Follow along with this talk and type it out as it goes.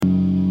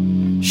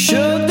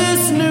Should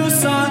this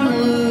noose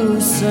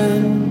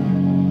unloosen?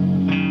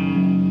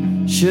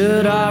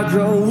 Should I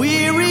grow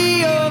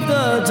weary of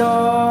the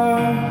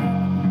dark?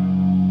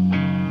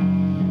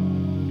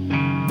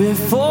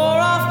 Before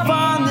I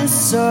find the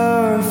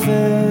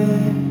surface,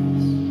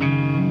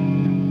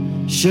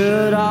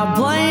 should I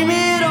blame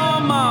it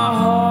on my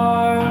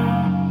heart?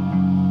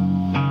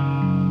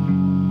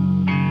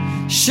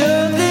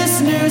 Should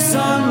this noose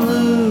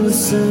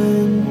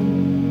unloosen?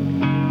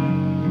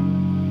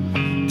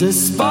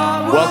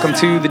 Welcome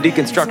to the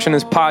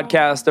Deconstructionist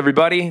Podcast,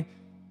 everybody.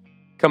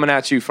 Coming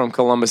at you from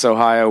Columbus,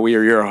 Ohio. We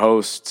are your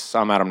hosts.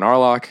 I'm Adam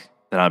Narlock.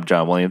 And I'm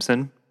John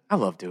Williamson. I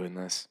love doing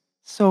this.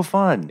 So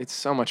fun. It's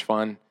so much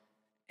fun.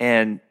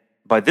 And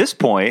by this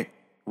point,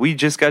 we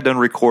just got done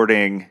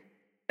recording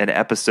an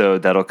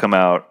episode that'll come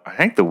out, I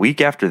think, the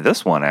week after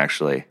this one,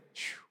 actually.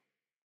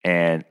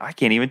 And I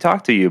can't even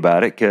talk to you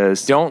about it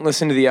because... Don't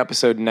listen to the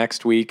episode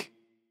next week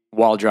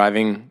while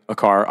driving a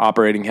car,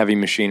 operating heavy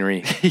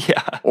machinery.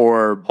 Yeah.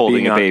 Or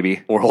holding a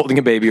baby. Or holding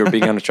a baby or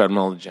being on a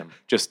treadmill in the gym.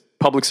 Just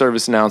public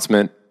service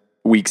announcement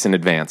weeks in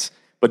advance.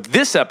 But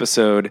this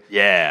episode,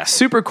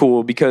 super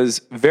cool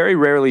because very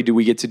rarely do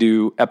we get to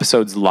do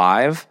episodes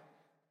live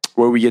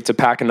where we get to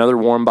pack another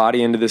warm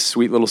body into this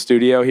sweet little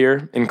studio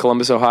here in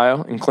Columbus,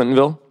 Ohio, in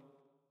Clintonville.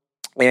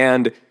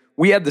 And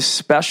we had the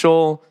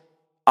special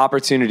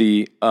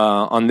opportunity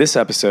on this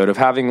episode of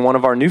having one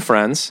of our new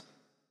friends,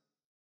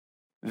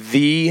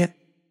 the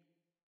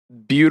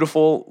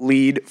beautiful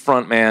lead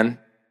frontman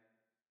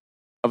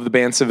of the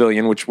band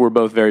Civilian, which we're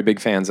both very big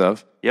fans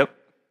of. Yep.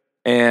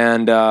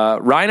 And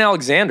Ryan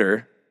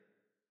Alexander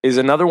is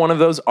another one of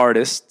those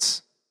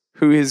artists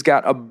who has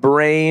got a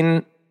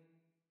brain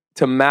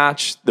to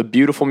match the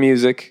beautiful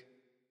music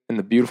and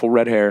the beautiful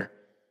red hair.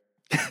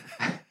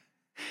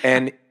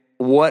 And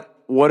what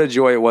a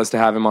joy it was to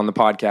have him on the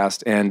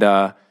podcast.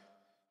 And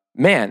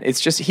man, he's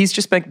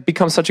just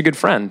become such a good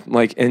friend.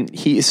 And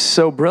he is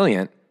so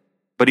brilliant.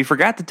 But he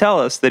forgot to tell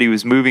us that he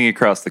was moving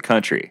across the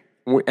country.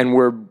 And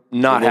we're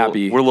not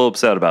happy. We're a little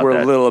upset about that. We're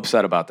a little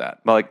upset about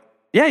that.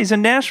 Yeah, he's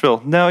in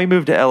Nashville. No, he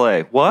moved to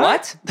L.A.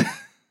 What?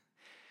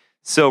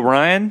 So,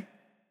 Ryan,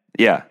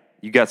 yeah,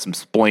 you got some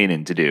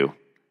splaining to do.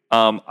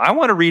 I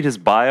want to read his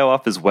bio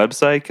off his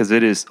website because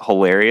it is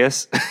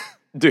hilarious.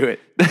 Do it.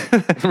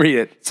 Read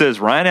it. It says,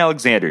 Ryan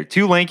Alexander,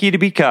 too lanky to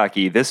be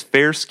cocky, this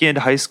fair-skinned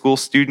high school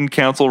student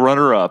council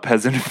runner-up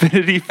has an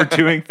affinity for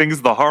doing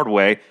things the hard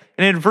way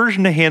and an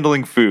aversion to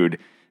handling food.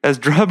 As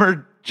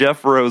drummer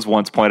Jeff Rose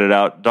once pointed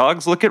out,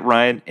 dogs look at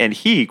Ryan and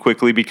he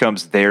quickly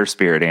becomes their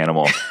spirit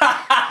animal.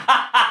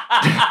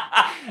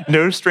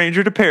 No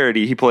stranger to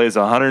parody, he plays a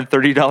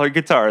 $130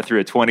 guitar through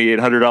a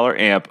 $2,800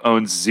 amp,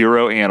 owns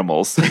 0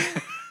 animals.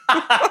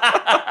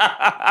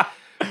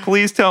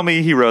 Please tell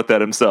me he wrote that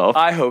himself.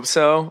 I hope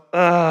so.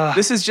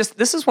 This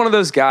is one of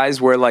those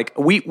guys where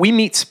we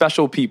meet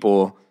special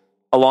people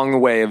along the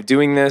way of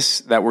doing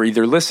this that were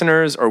either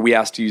listeners or we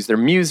asked to use their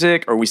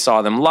music or we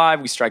saw them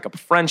live. We strike up a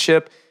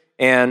friendship.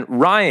 And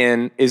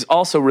Ryan is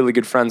also really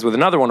good friends with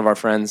another one of our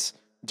friends,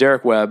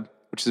 Derek Webb,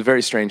 which is a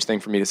very strange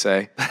thing for me to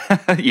say.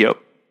 Yep.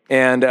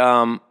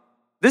 And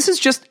this is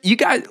just, you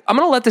guys, we're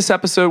going to let this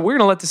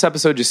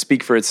episode just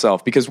speak for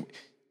itself because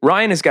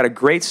Ryan has got a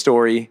great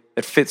story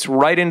that fits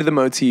right into the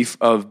motif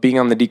of being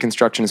on the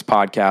Deconstructionist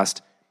Podcast.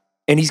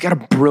 And he's got a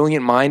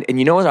brilliant mind. And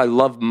you know what I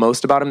love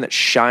most about him that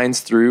shines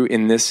through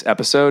in this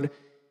episode?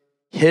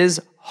 His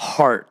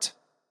heart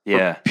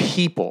for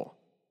people.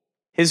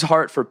 His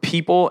heart for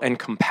people and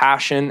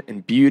compassion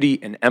and beauty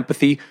and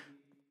empathy.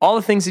 All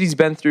the things that he's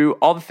been through,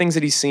 all the things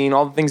that he's seen,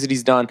 all the things that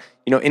he's done,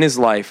 in his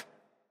life.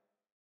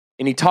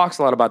 And he talks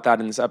a lot about that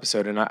in this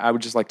episode. And I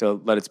would just like to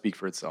let it speak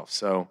for itself.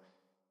 So,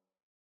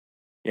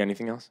 yeah,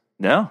 anything else?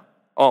 No.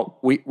 Oh,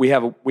 we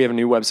have a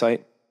new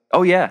website.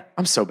 Oh, yeah.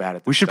 I'm so bad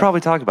at this. We should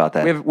probably talk about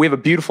that. We have a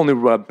beautiful new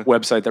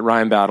website that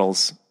Ryan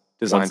Battles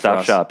designed for us.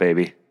 One-stop shop,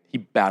 baby. He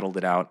battled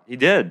it out. He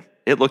did.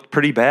 It looked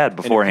pretty bad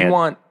beforehand. And if you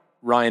want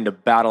Ryan to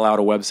battle out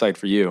a website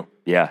for you,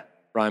 yeah,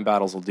 Ryan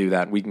Battles will do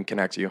that. We can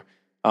connect you.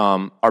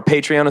 Our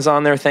Patreon is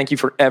on there. Thank you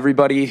for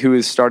everybody who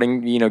is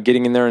starting,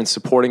 getting in there and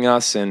supporting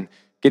us and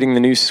getting the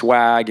new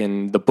swag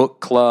and the book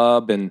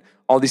club and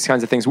all these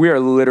kinds of things. We are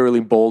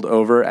literally bowled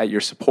over at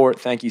your support.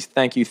 Thank you,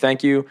 thank you,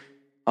 thank you.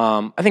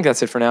 I think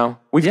that's it for now.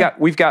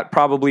 We've got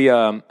probably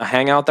a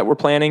hangout that we're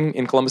planning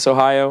in Columbus,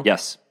 Ohio.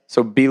 Yes.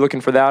 So be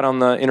looking for that on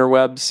the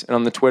interwebs and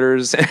on the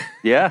Twitters.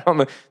 Yeah. On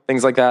the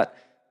things like that.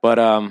 But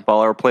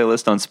follow our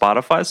playlist on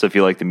Spotify. So if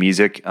you like the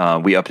music,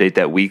 we update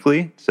that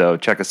weekly. So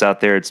check us out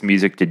there. It's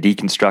music to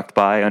deconstruct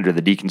by under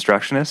the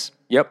Deconstructionists.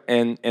 Yep.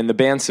 And the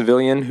band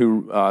Civilian,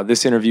 who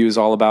this interview is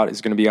all about,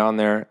 is going to be on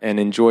there. And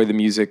enjoy the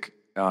music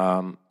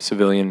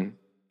Civilian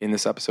in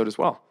this episode as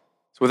well.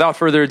 So without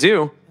further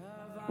ado,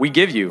 we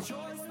give you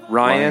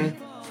Ryan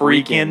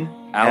freaking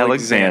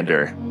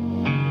Alexander.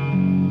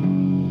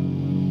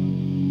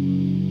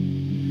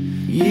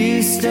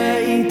 You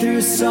stayed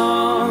through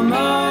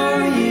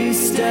summer, you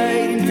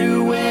stayed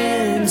through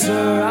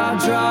winter. I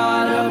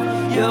dried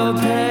up your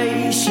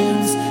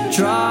patience,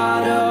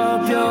 dried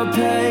up your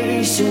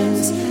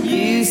patience.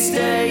 You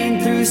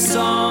stayed through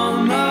summer.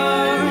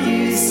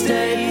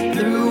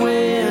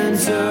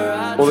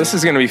 this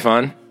is going to be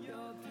fun.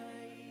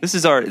 This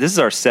is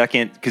our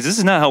second, because this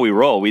is not how we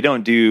roll. We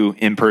don't do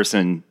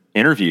in-person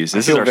interviews.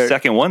 This is our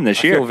second one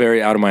this year. I feel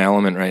very out of my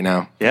element right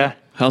now. Yeah.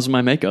 How's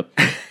my makeup?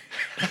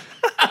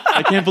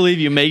 I can't believe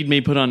you made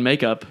me put on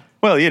makeup.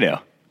 Well, you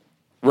know.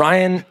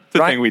 Ryan, the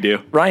thing we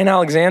do. Ryan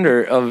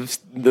Alexander of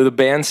the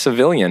band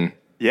Civilian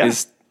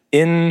is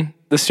in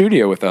the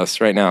studio with us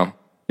right now.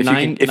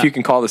 If you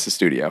can call this a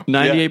studio.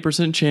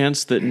 98%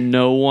 chance that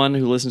no one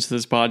who listens to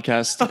this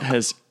podcast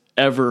has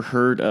ever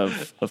heard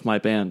of my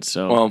band.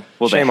 So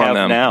well shame on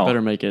them. Now.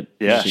 Better make it.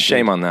 Yeah.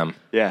 Shame on them.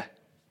 Yeah.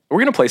 We're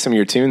going to play some of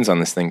your tunes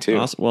on this thing too.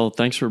 Awesome. Well,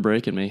 thanks for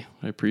breaking me.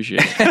 I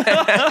appreciate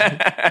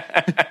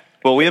it.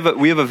 Well, we have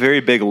a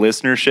very big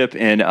listenership,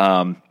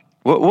 and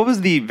what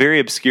was the very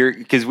obscure?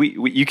 Because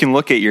you can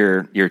look at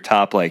your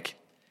top like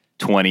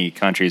 20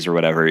 countries or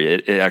whatever.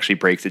 It actually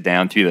breaks it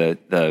down to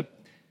the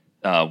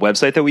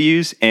website that we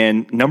use,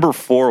 and number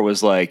 4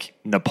 was like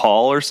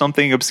Nepal or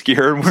something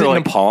obscure. And we're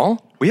like,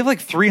 Nepal? We have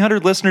like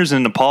 300 listeners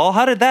in Nepal.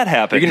 How did that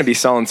happen? You're going to be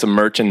selling some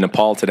merch in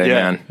Nepal today,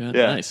 man. Yeah,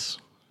 nice.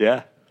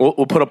 Yeah.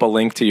 We'll put up a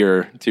link to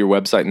your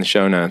website in the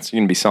show notes. You're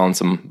going to be selling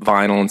some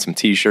vinyl and some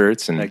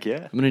T-shirts. And heck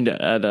yeah. I'm going to need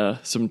to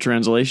add some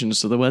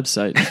translations to the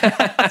website.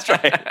 That's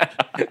right.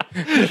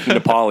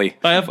 Nepali.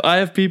 I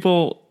have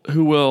people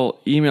who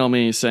will email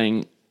me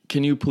saying,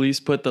 can you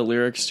please put the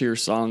lyrics to your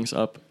songs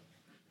up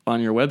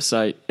on your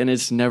website? And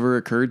it's never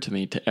occurred to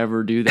me to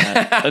ever do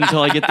that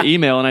until I get the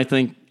email and I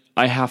think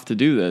I have to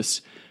do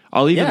this.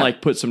 I'll even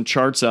like put some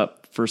charts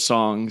up for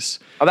songs.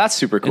 Oh, that's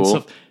super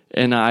cool.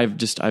 And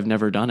I've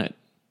never done it.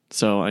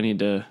 So I need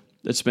to,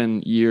 it's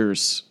been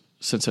years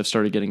since I've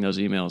started getting those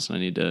emails and I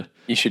need to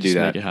you should do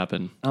that. Make it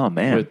happen. Oh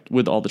man.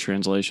 With all the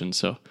translations.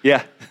 So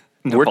yeah.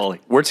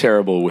 We're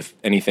terrible with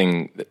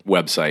anything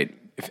website.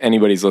 If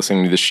anybody's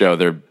listening to the show,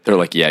 they're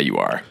like, yeah, you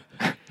are.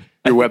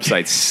 Your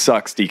website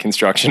sucks,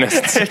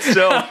 deconstructionists.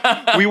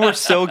 So we were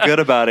so good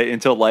about it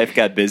until life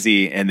got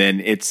busy, and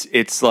then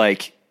it's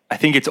like I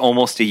think it's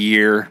almost a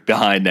year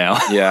behind now.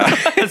 Yeah,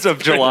 as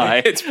of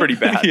July, it's pretty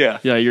bad. Yeah.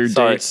 Your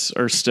dates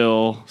are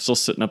still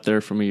sitting up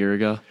there from a year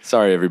ago.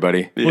 Sorry,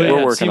 everybody. Well,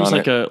 we're working on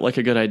it. Seems like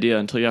a good idea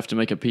until you have to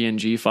make a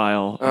PNG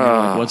file.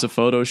 Like, what's a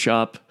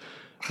Photoshop?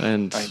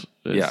 And I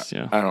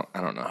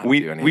don't know how to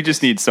do anything. We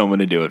just need someone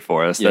to do it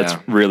for us. Yeah. That's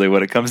really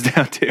what it comes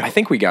down to. I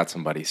think we got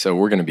somebody, so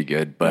we're going to be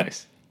good. But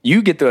nice.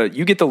 You get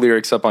the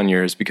lyrics up on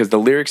yours because the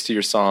lyrics to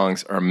your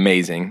songs are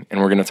amazing, and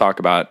we're going to talk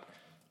about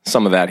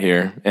some of that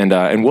here, and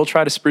we'll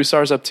try to spruce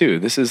ours up too.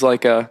 This is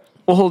like we'll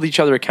hold each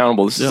other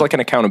accountable. This is like an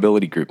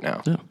accountability group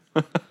now,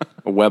 a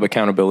web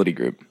accountability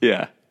group.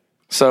 Yeah.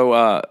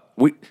 So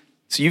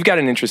you've got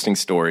an interesting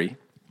story.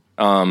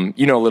 You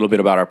know a little bit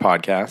about our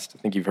podcast. I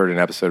think you've heard an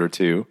episode or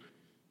two.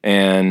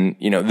 And,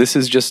 this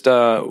is just,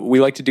 we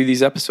like to do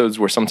these episodes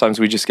where sometimes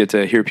we just get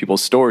to hear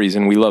people's stories,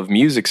 and we love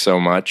music so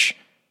much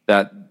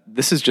that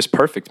this is just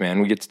perfect,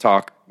 man. We get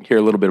to hear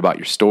a little bit about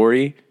your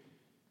story,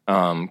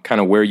 kind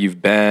of where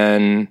you've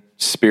been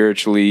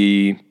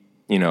spiritually,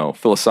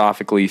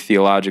 philosophically,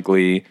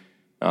 theologically,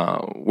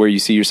 where you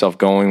see yourself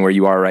going, where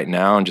you are right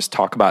now, and just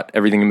talk about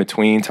everything in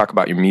between, talk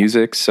about your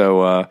music.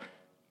 So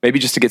maybe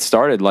just to get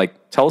started,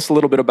 tell us a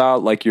little bit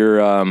about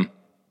your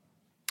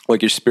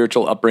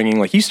spiritual upbringing.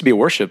 You used to be a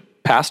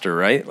worship pastor,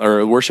 right? Or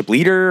a worship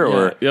leader?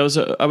 Or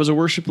I was a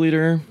worship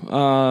leader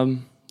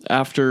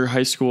after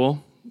high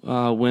school.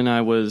 When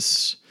I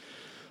was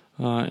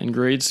in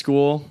grade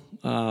school,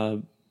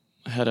 I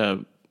had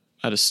a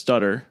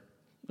stutter,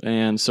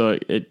 and so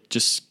it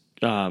just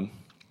I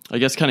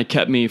guess kind of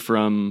kept me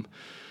from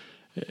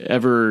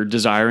ever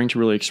desiring to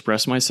really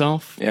express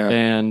myself. Yeah.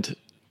 And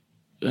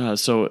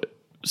so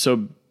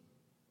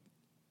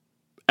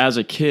as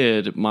a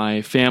kid,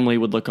 my family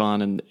would look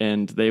on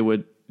and they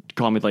would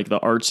call me like the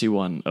artsy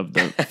one of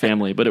the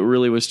family, but it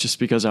really was just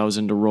because I was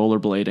into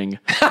rollerblading.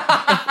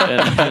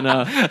 and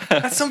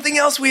that's something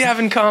else we have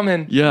in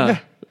common. Yeah.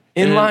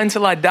 In line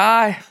till I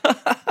die.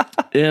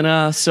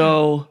 And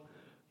so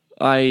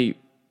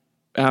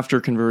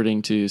after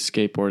converting to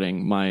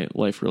skateboarding, my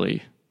life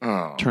really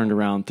turned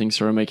around. Things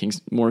started making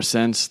more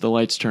sense. The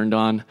lights turned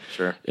on.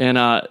 Sure.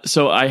 And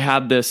so I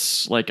had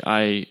this,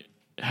 I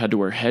had to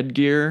wear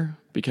headgear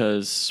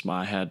because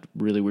I had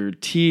really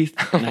weird teeth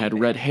and I had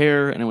red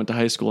hair, and I went to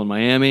high school in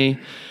Miami.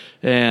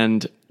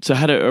 And so I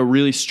had a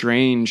really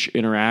strange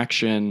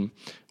interaction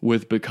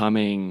with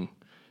becoming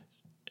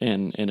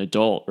an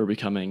adult or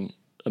becoming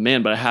a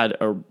man, but I had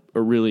a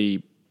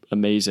really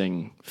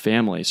amazing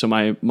family. So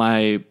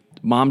my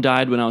mom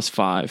died when I was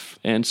 5.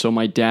 And so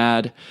my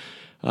dad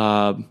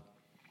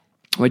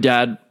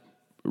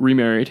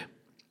remarried,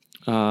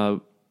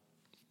 probably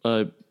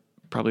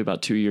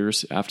about 2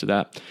 years after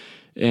that.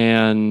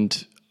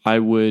 And I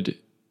would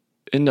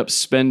end up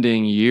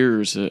spending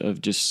years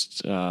of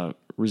just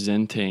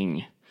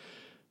resenting,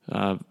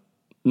 not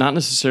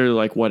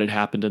necessarily what had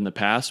happened in the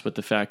past, but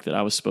the fact that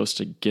I was supposed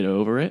to get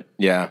over it.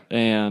 Yeah.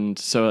 And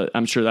so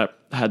I'm sure that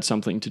had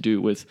something to do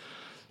with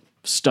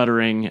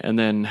stuttering, and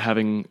then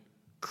having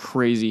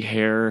crazy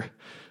hair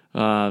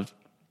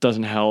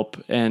doesn't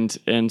help. And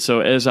so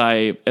as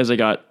I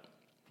got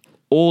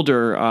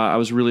older, I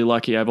was really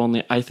lucky.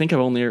 I think I've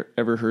only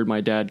ever heard my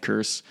dad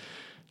curse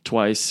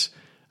twice.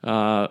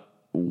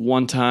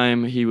 One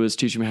time he was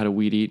teaching me how to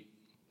weed eat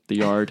the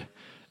yard,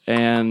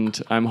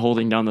 and I'm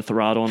holding down the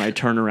throttle, and I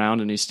turn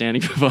around, and he's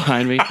standing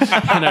behind me,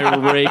 and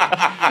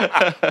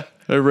I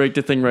rake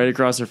the thing right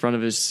across the front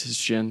of his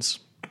shins.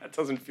 That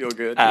doesn't feel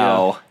good.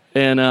 Ow.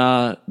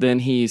 And then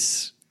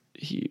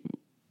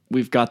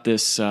we've got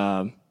this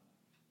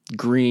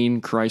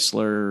green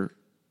Chrysler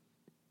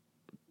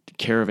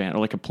Caravan, or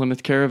like a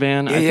Plymouth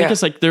Caravan. I think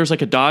it's like there's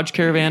like a Dodge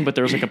Caravan, but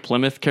there was like a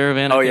Plymouth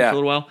Caravan. I think, for a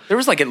little while. There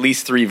was like at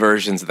least 3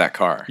 versions of that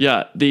car.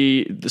 Yeah.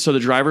 So the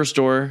driver's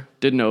door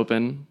didn't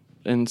open,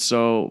 and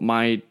so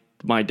my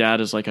dad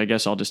is like, I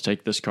guess I'll just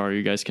take this car.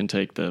 You guys can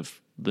take the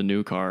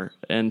new car.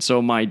 And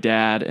so my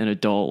dad, an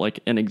adult, like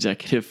an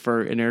executive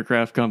for an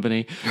aircraft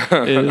company,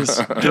 is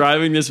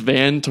driving this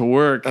van to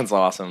work. That's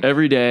awesome.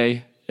 Every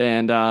day,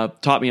 and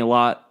taught me a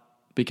lot,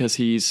 because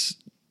he's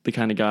the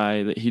kind of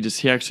guy that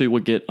he actually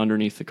would get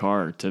underneath the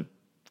car to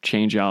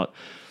change out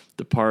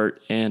the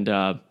part. And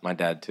my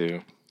dad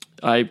too.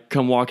 I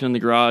come walking in the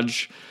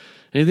garage,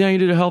 anything I can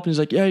do to help? And he's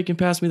like, yeah, you can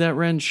pass me that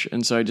wrench.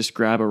 And so I just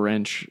grab a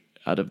wrench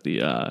out of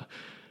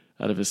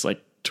his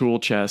like tool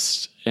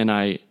chest, and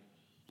I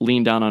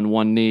lean down on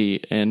one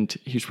knee, and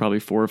he's probably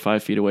 4 or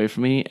 5 feet away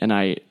from me, and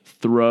I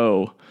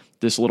throw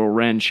this little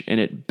wrench, and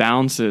it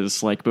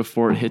bounces like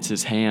before it hits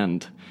his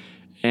hand.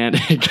 And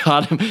it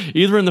got him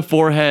either in the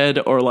forehead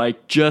or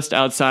like just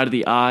outside of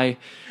the eye.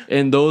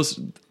 And those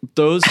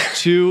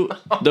two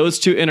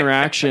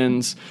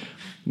interactions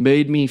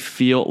made me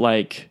feel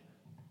like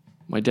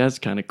my dad's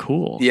kind of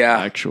cool. Yeah.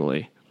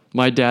 Actually,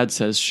 my dad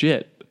says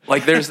shit.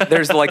 Like there's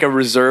like a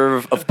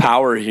reserve of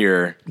power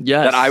here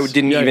Yes. that I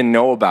didn't even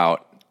know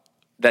about,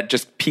 that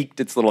just peeked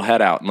its little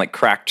head out and like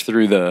cracked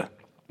through the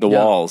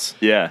walls.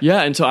 Yeah.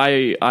 Yeah. And so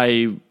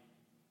I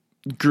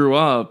grew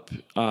up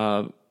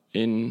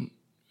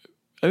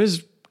I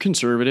was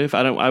conservative.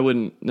 I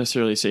wouldn't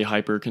necessarily say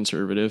hyper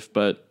conservative,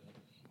 but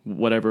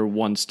whatever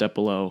one step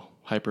below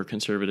hyper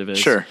conservative is.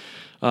 Sure.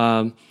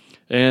 And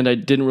I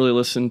didn't really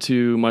listen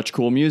to much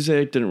cool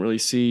music, didn't really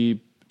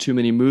see too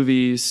many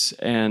movies.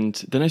 And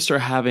then I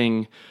started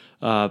having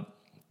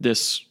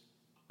this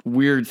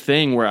weird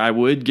thing where I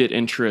would get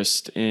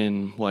interest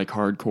in like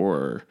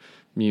hardcore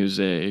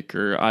music,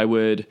 or I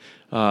would,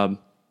 my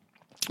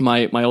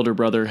older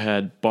brother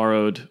had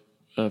borrowed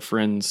a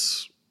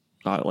friend's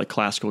like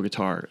classical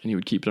guitar, and he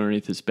would keep it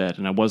underneath his bed,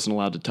 and I wasn't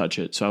allowed to touch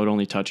it. So I would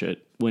only touch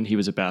it when he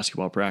was at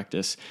basketball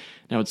practice.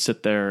 And I would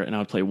sit there and I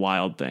would play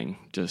Wild Thing,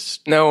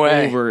 just No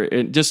way. over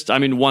it. Just, I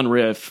mean, one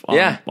riff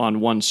on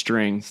one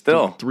string,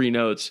 Still. 3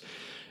 notes.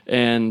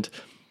 And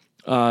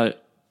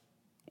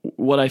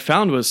what I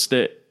found was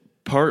that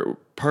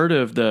part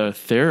of the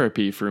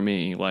therapy for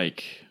me,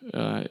 like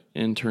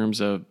in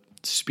terms of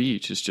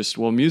speech, is just,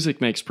 well, music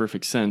makes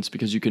perfect sense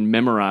because you can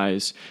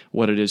memorize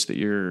what it is that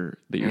you're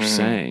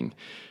saying.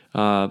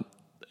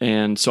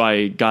 And so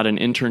I got an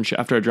internship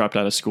after I dropped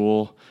out of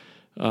school,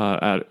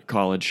 at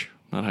college,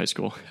 not high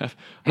school.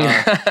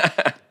 My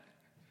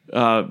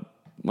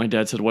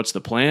dad said, "What's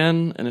the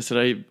plan?" And I said,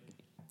 I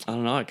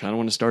don't know. I kind of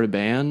want to start a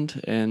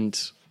band. And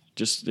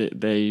just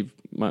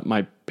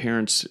my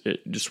parents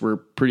just were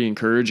pretty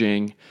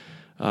encouraging.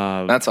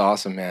 That's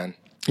awesome, man.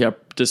 Yeah.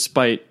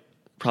 Despite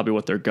probably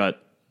what their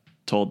gut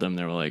told them,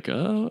 they were like,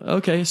 "Oh,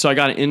 okay." So I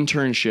got an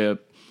internship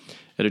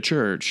at a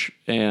church,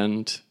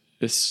 and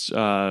it's,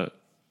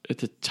 at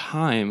the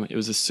time, it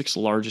was the 6th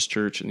largest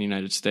church in the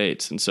United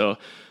States. And so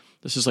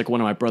this is like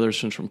one of my brothers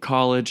from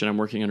college, and I'm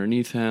working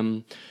underneath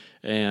him,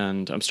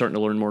 and I'm starting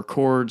to learn more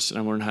chords, and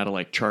I'm learning how to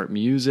like chart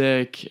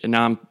music, and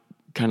now I'm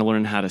kind of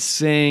learning how to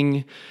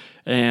sing,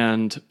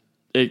 and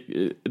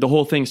the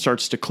whole thing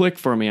starts to click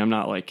for me. I'm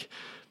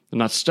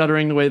not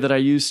stuttering the way that I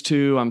used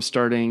to. I'm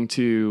starting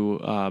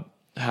to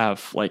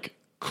have like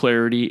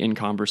clarity in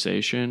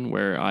conversation,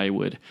 where I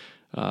would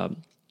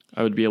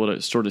be able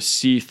to sort of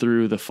see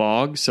through the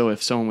fog. So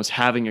if someone was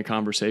having a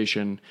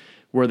conversation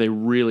where they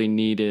really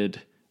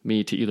needed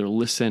me to either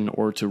listen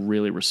or to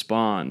really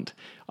respond,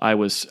 I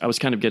was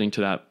kind of getting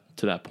to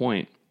that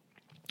point.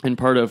 And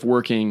part of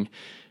working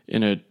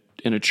in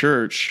a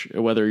church,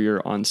 whether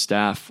you're on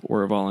staff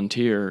or a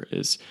volunteer,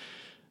 is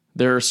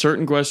there are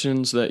certain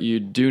questions that you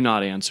do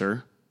not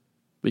answer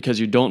because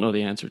you don't know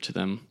the answer to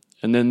them.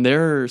 And then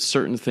there are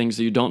certain things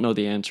that you don't know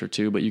the answer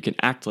to, but you can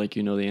act like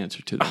you know the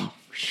answer to them. Oh,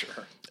 for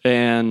sure.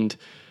 And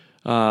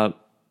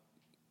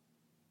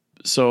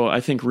so I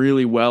think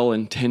really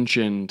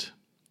well-intentioned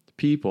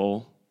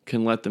people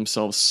can let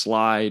themselves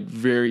slide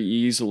very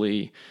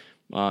easily,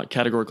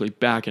 categorically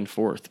back and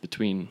forth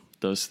between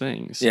those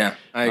things. Yeah,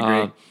 I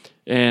agree.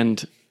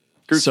 And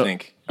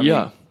Groupthink.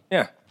 Yeah.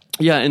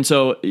 Yeah. And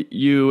so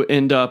you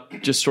end up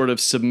just sort of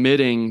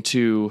submitting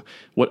to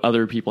what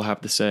other people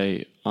have to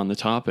say on the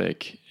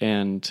topic.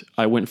 And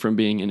I went from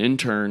being an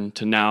intern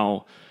to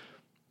now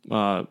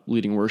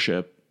leading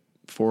worship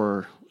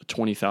for a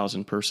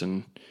 20,000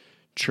 person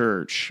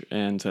church,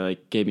 and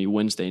gave me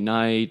Wednesday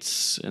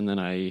nights, and then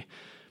I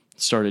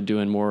started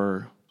doing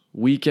more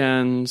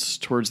weekends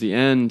towards the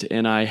end,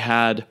 and I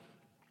had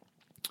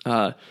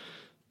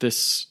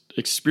this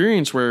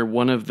experience where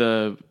one of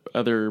the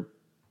other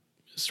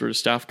sort of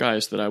staff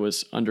guys that I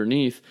was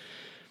underneath,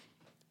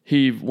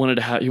 he wanted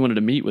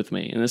to meet with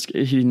me, and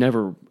he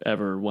never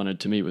ever wanted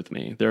to meet with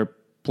me. There are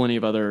plenty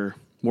of other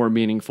more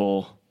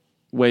meaningful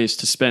ways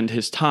to spend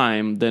his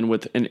time than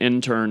with an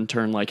intern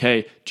turn like,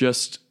 hey,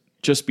 just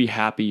be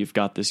happy you've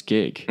got this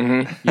gig,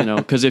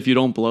 because if you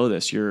don't blow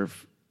this,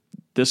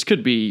 this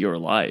could be your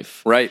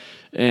life. Right.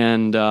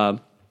 And at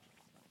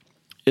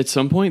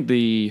some point,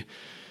 the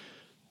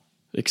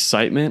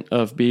excitement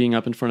of being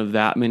up in front of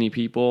that many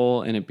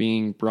people and it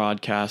being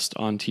broadcast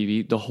on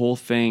TV, the whole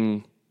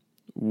thing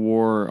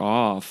wore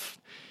off.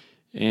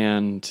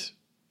 And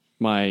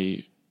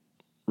my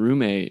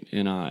roommate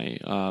and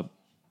I,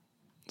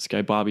 this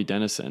guy Bobby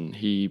Dennison,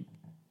 he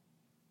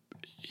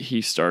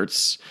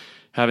starts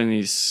having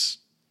these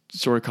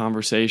sort of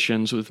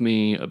conversations with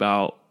me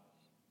about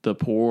the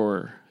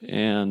poor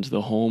and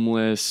the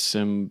homeless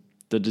and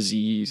the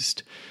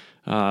diseased.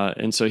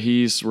 And so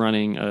he's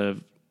running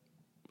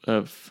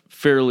a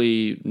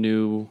fairly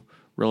new,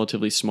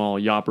 relatively small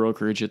yacht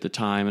brokerage at the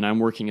time, and I'm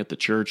working at the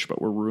church,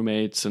 but we're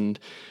roommates, and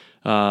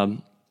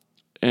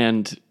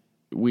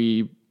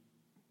we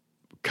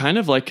kind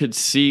of like could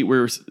see we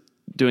were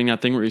doing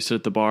that thing where you sit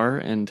at the bar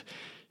and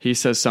he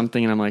says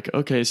something and I'm like,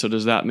 okay, so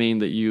does that mean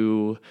that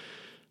you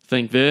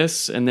think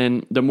this? And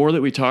then the more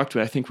that we talked to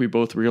it, I think we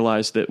both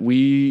realized that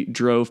we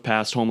drove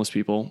past homeless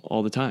people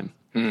all the time.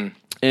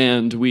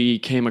 And we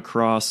came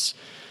across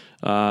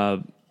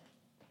Isaiah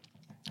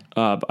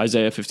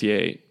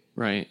 58,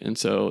 right? And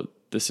so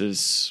this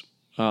is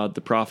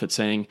the prophet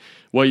saying,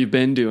 what you've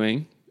been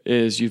doing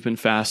is you've been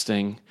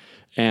fasting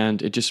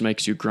and it just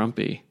makes you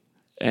grumpy.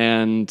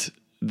 And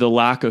the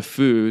lack of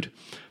food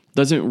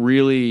doesn't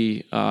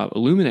really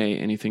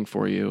illuminate anything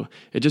for you.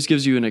 It just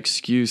gives you an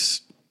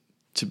excuse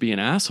to be an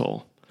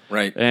asshole.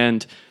 Right.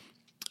 And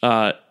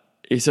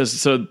he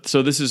says, so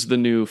this is the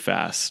new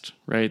fast,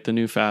 right? The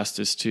new fast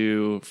is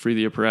to free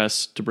the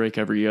oppressed, to break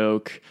every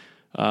yoke,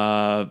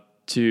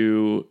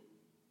 to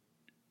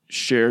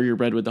share your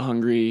bread with the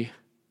hungry,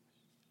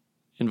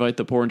 invite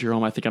the poor into your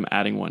home. I think I'm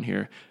adding one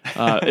here.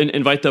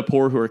 Invite the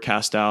poor who are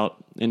cast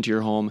out into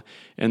your home,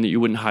 and that you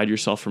wouldn't hide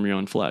yourself from your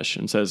own flesh.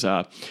 And says,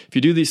 if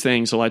you do these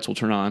things, the lights will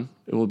turn on.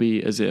 It will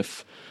be as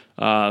if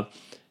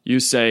you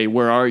say,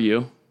 where are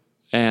you?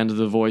 And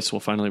the voice will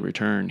finally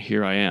return,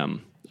 here I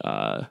am.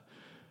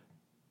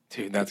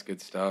 Dude, that's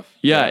good stuff.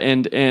 Yeah,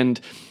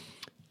 and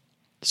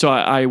so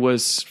I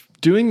was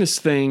doing this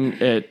thing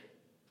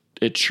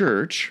at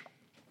church,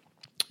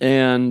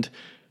 and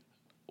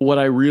what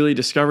I really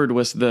discovered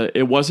was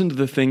it wasn't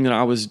the thing that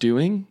I was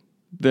doing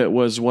that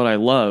was what I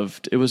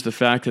loved. It was the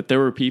fact that there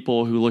were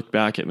people who looked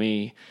back at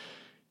me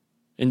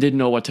and didn't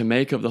know what to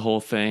make of the whole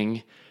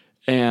thing,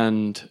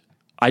 and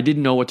I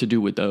didn't know what to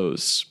do with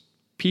those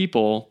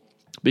people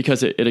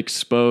because it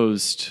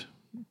exposed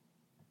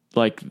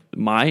like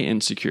my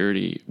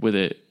insecurity with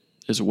it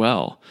as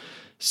well.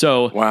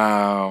 So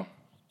wow.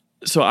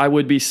 So I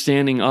would be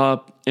standing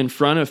up in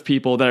front of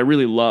people that I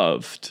really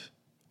loved,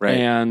 right,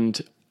 and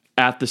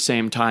at the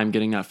same time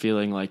getting that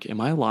feeling like,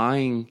 am I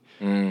lying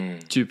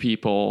to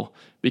people?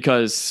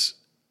 Because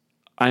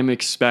I'm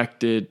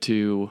expected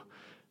to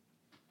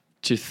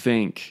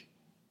think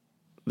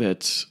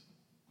that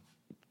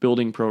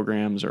building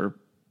programs are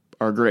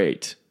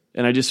great,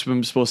 and I just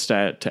am supposed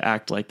to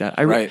act like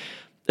that. Right.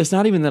 It's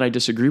not even that I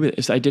disagree with it.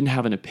 It's I didn't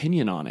have an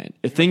opinion on it.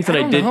 Things that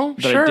I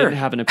didn't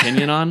have an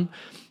opinion on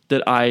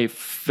that I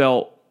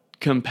felt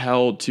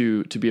compelled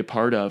to be a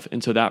part of.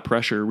 And so that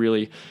pressure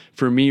really,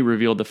 for me,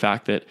 revealed the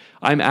fact that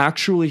I'm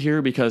actually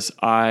here because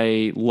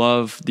I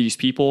love these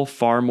people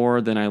far more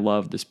than I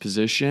love this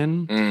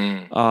position.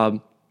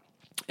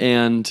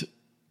 And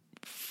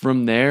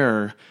from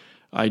there,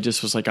 I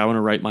just was like, I want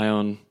to write my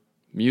own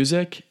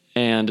music.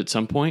 And at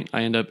some point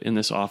I end up in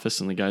this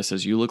office and the guy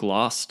says, you look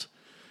lost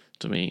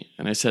to me.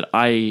 And I said,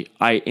 I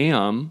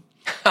am,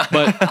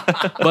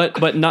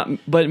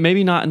 but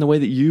maybe not in the way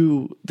that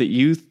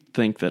you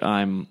think that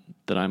I'm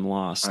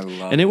lost. I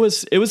love and it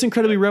was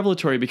incredibly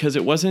revelatory because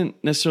it wasn't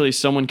necessarily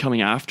someone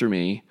coming after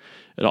me,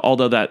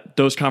 although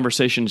those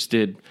conversations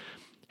did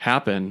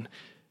happen.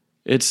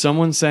 It's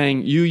someone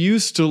saying, you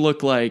used to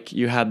look like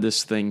you had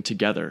this thing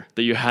together,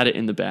 that you had it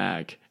in the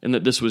bag, and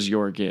that this was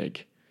your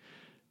gig.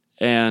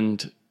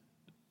 And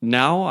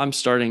now I'm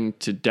starting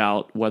to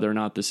doubt whether or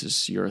not this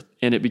is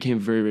and it became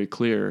very, very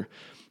clear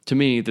to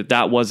me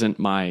that wasn't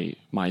my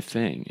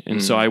thing.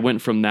 And so I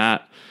went from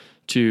that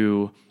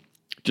to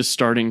just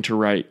starting to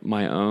write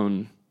my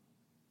own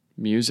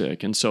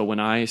music. And so when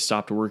I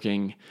stopped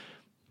working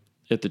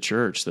at the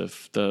church,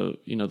 the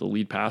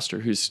lead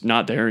pastor, who's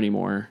not there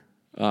anymore,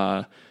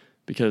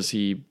 because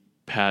he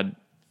had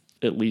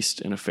at least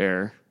an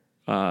affair,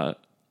 so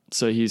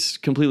he's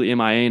completely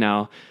MIA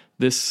now.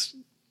 This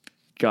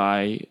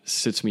guy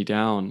sits me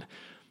down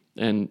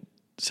and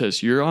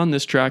says, "You're on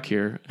this track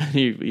here." And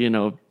he,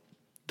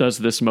 does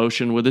this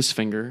motion with his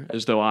finger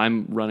as though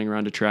I'm running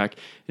around a track.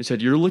 He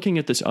said, "You're looking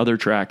at this other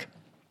track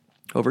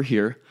over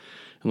here.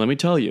 And let me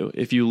tell you,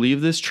 if you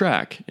leave this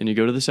track and you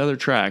go to this other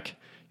track,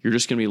 You're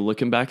just going to be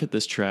looking back at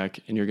this trek,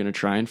 and you're going to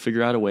try and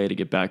figure out a way to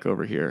get back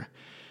over here.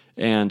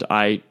 And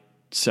I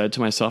said to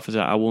myself, is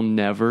that I will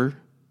never,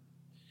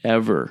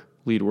 ever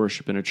lead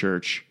worship in a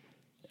church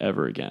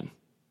ever again.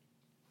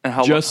 And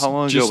how long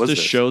ago was just to this?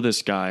 show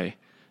this guy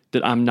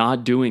that I'm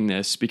not doing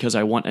this because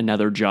I want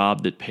another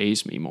job that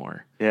pays me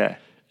more. Yeah.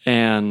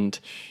 And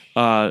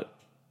I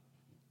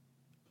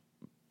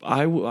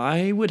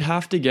would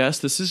have to guess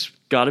this has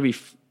got to be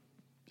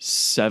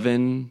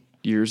 7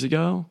 years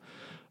ago.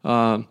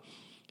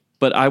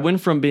 But I went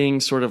from being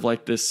sort of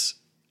like this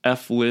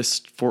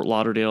F-list Fort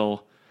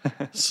Lauderdale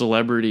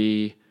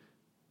celebrity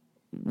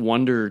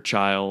wonder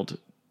child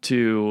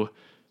to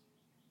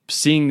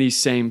seeing these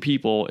same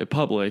people at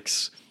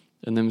Publix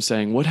and them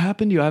saying, what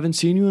happened to you? I haven't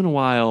seen you in a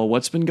while.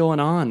 What's been going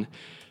on?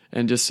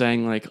 And just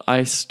saying like,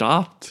 I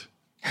stopped.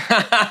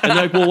 And they're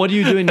like, well, what are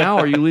you doing now?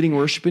 Are you leading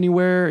worship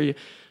anywhere? I'm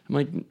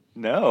like,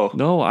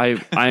 no,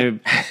 I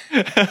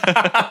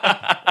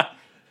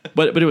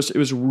but it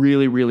was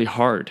really, really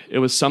hard. It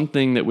was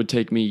something that would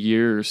take me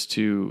years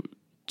to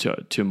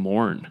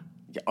mourn.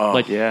 Oh,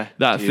 Like yeah,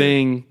 that dude.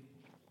 thing.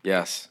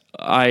 yes.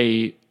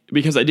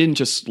 Because I didn't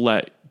just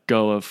let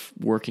go of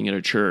working at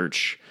a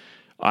church.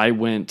 I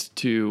went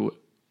to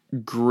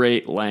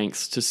great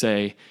lengths to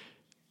say,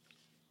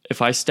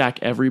 if I stack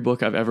every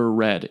book I've ever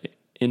read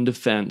in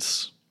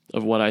defense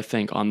of what I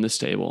think on this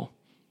table,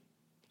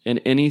 and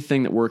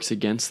anything that works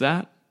against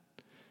that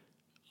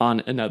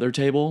on another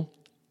table,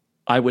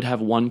 I would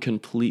have one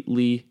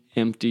completely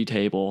empty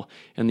table,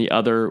 and the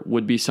other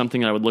would be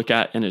something I would look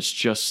at, and it's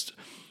just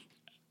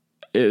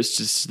the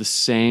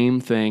same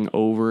thing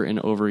over and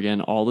over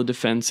again, all the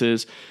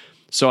defenses.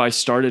 So I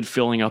started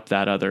filling up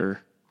that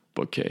other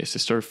bookcase. I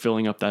started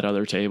filling up that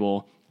other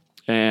table,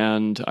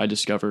 and I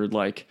discovered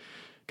like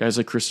guys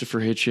like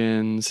Christopher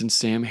Hitchens and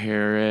Sam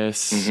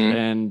Harris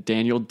and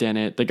Daniel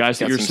Dennett, the guys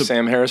that Got you're some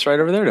Sam Harris right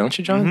over there, don't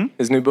you, John?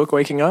 His new book,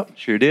 Waking Up.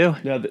 Sure do.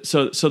 yeah.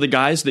 So the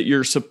guys that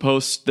you're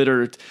supposed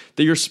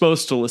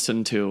to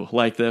listen to,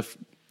 like the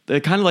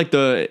kind of like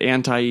the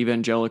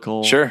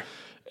anti-evangelical, Sure.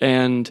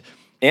 and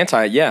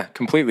Yeah,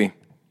 completely.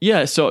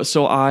 yeah. So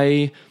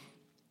I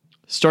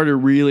started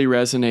really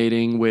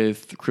resonating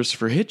with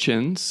Christopher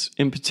Hitchens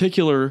in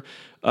particular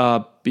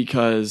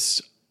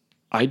because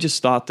I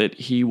just thought that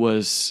he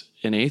was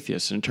an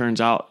atheist, and it turns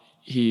out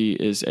he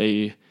is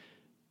a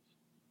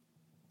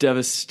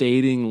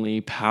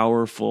devastatingly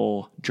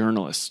powerful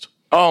journalist.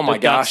 Oh my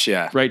Like, that's- gosh,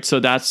 yeah. Right. So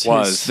that's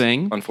Was, his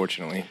thing.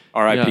 unfortunately.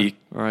 R.I.P. Yeah,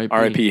 R.I.P.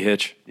 R.I.P.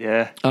 Hitch.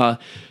 Yeah.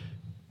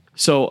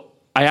 So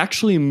I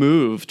actually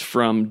moved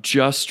from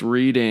just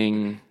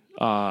reading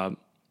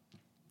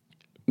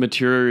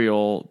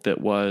material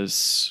that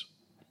was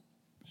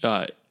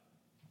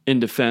in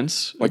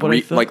defense, Like of what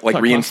I thought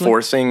constantly.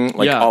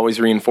 reinforcing, Yeah.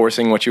 always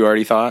reinforcing what you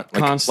already thought.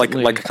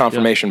 Constantly, Like a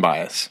confirmation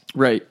bias.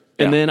 Right.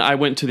 Yeah. And then I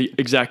went to the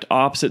exact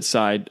opposite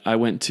side. I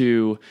went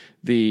to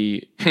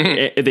the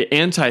the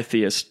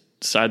anti-theist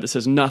side that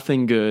says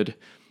nothing good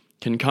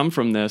can come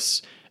from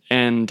this.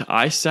 And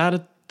I sat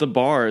at the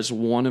bar as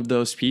one of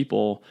those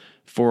people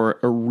for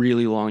a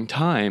really long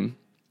time.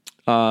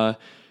 And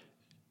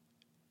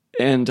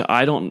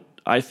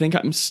I think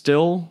I'm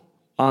still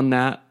on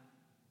that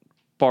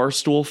bar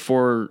stool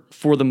for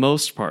the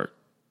most part.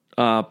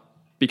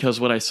 Because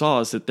what I saw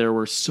is that there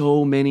were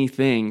so many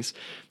things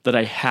that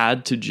I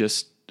had to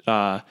just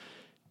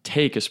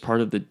take as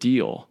part of the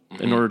deal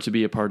in order to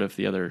be a part of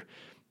the other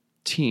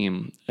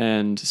team.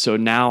 And so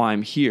now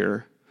I'm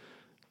here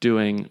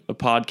doing a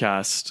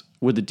podcast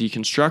with a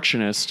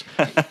deconstructionist.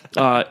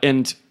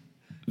 And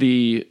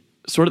the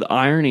sort of the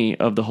irony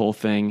of the whole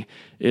thing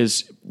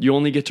is you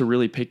only get to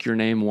really pick your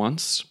name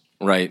once.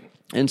 Right.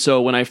 And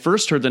so when I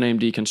first heard the name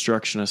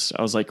deconstructionist,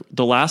 I was like,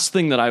 the last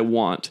thing that I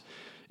want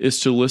is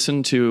to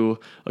listen to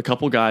a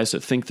couple guys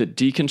that think that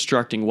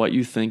deconstructing what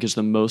you think is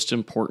the most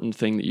important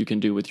thing that you can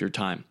do with your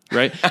time,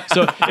 right?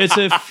 So it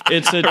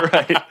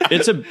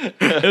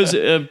was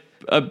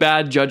a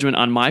bad judgment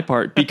on my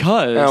part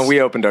because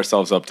We opened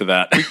ourselves up to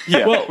that.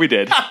 Yeah, we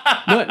did.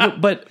 no,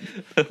 but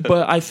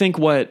I think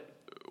what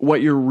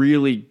you're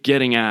really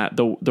getting at,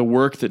 the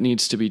work that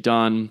needs to be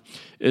done,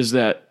 is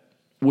that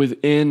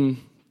within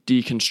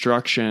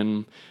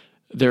deconstruction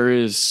there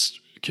is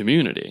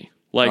community,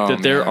 like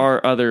that there man.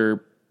 are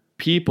other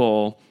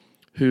people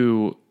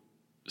who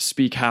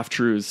speak half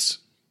truths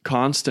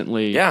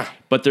constantly. Yeah.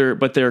 but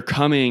they're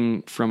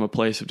coming from a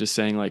place of just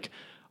saying like,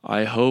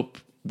 I hope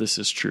this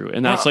is true,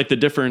 and that's like the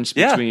difference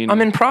Yeah, between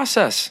I'm in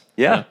process.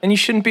 Yeah. And you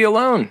shouldn't be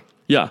alone.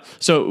 Yeah.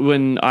 So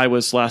when I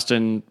was last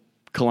in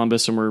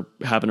Columbus and we're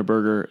having a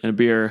burger and a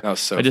beer, That was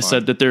so I just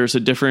fun. said that there's a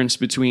difference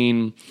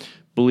between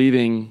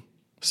believing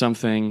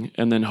something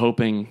and then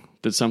hoping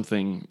that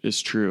something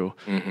is true.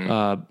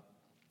 Mm-hmm.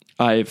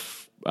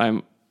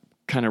 I'm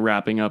kind of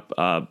wrapping up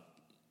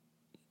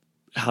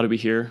How to Be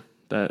Here,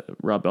 that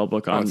Rob Bell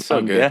book on it's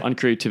so good. on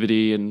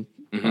creativity and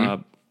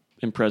Mm-hmm.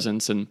 and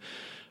presence, and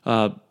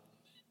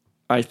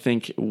I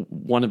think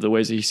one of the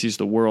ways that he sees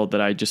the world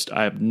that I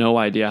have no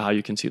idea how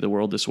you can see the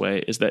world this way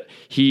is that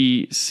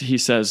he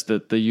says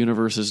that the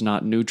universe is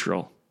not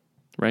neutral,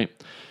 right?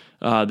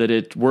 that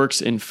it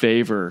works in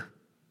favor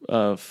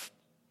of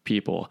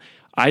people.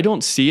 I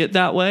don't see it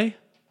that way,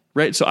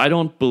 right? So I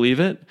don't believe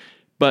it.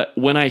 But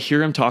when I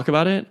hear him talk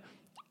about it,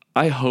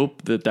 I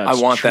hope that that's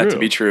I want true. that to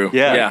be true.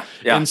 Yeah.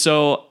 And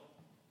so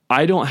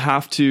I don't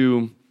have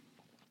to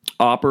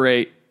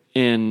operate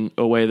in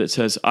a way that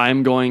says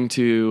I'm going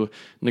to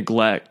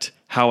neglect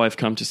how I've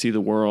come to see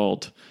the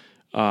world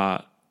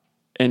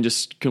and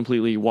just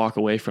completely walk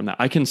away from that.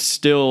 I can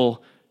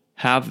still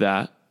have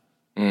that,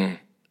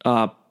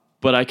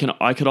 but I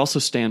could also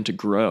stand to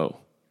grow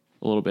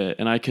a little bit,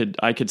 and I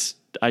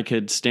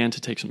could stand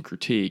to take some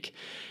critique.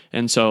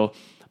 And so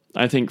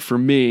I think for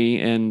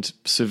me and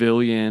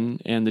Civilian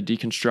and the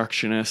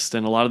Deconstructionist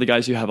and a lot of the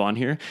guys you have on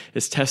here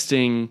is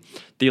testing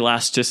the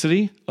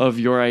elasticity of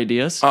your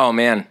ideas. Oh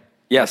man.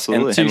 Yes.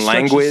 Absolutely. And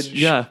language.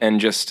 Yeah. And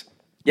just,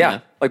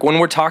 like when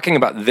we're talking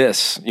about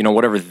this,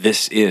 whatever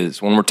this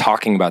is, when we're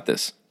talking about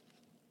this,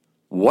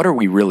 what are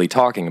we really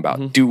talking about?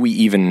 Mm-hmm. Do we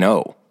even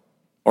know?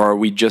 Or are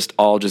we just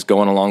all just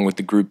going along with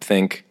the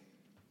groupthink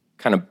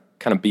kind of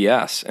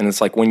BS? And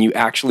it's like when you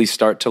actually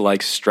start to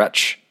like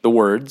stretch the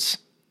words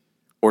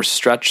or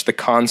stretch the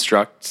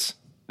constructs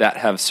that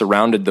have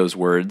surrounded those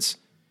words,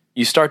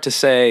 you start to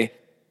say,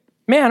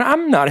 man,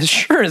 I'm not as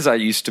sure as I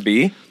used to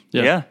be.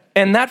 Yeah.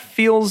 And that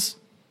feels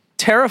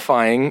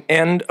terrifying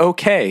and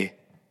okay,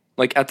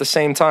 like at the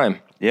same time.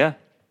 Yeah.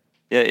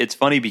 Yeah, it's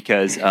funny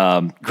because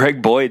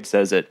Greg Boyd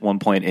says at one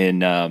point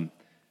in, I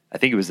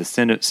think it was the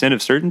Sin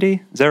of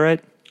Certainty. Is that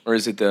right? Or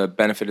is it the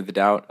Benefit of the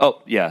Doubt?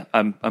 Oh, yeah.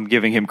 I'm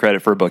giving him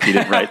credit for a book he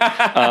didn't write.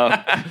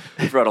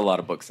 We've read a lot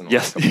of books in the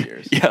last couple of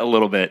years. Yeah, a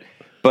little bit.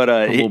 But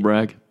Humble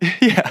brag.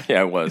 Yeah,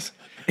 it was.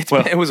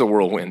 It was a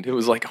whirlwind. It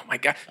was like, oh my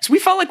God. So we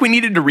felt like we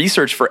needed to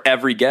research for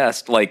every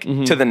guest, like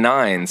to the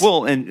nines.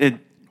 Well, and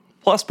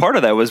plus part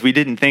of that was we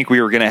didn't think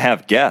we were going to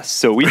have guests.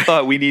 So we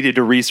thought we needed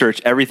to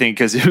research everything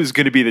because it was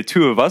going to be the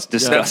two of us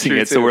discussing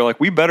it. too. So we're like,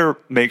 we better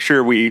make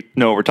sure we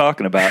know what we're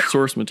talking about.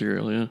 Source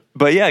material, yeah.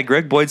 But yeah,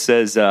 Greg Boyd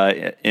says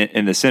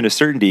in The Sin of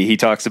Certainty, he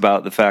talks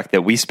about the fact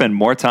that we spend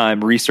more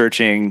time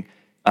researching,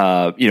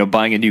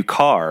 buying a new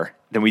car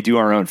than we do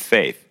our own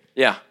faith.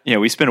 Yeah.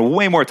 We spend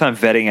way more time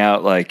vetting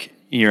out like,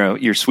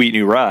 your sweet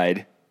new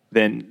ride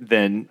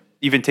than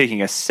even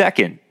taking a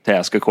second to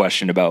ask a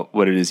question about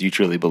what it is you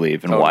truly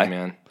believe and why.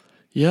 Man.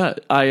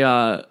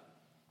 Yeah,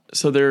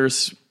 so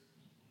there's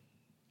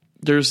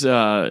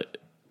an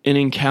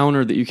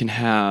encounter that you can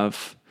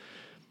have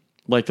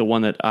like the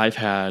one that I've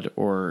had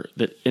or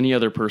that any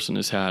other person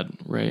has had,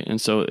 right? And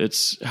so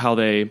it's how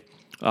they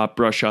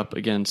brush up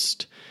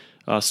against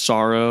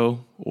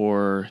sorrow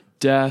or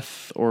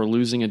death or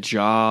losing a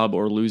job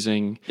or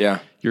losing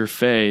your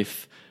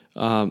faith.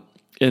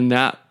 And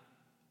that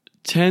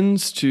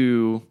tends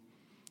to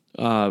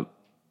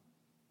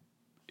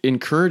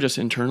encourage us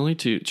internally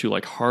to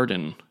like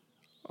harden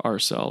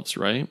ourselves,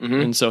 right? Mm-hmm.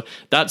 And so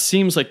that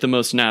seems like the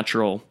most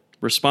natural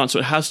response. So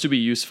it has to be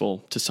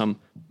useful to some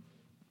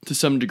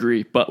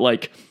degree, but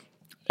like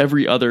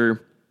every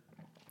other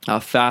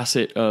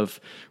facet of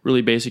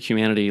really basic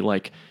humanity,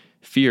 like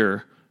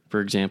fear,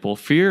 for example,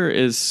 fear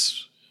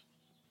is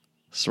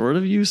sort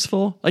of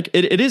useful. Like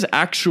it is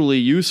actually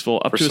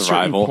useful up to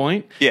survival. A certain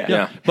point.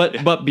 Yeah.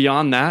 But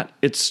beyond that,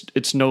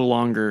 it's no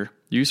longer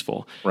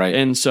useful. Right.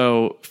 And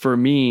so for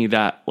me,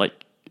 that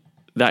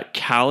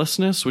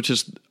callousness, which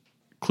is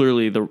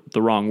clearly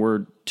the wrong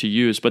word to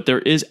use, but there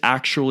is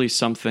actually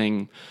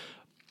something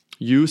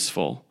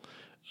useful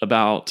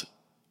about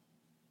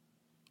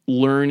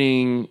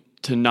learning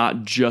to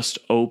not just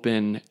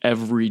open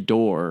every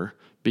door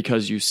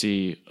because you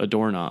see a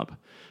doorknob.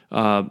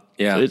 But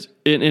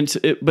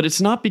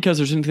it's not because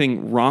there's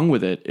anything wrong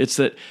with it. It's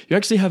that you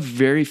actually have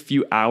very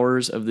few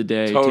hours of the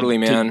day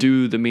to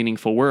do the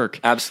meaningful work.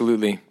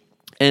 Absolutely.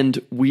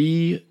 And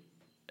we,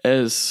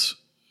 as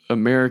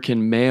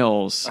American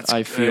males,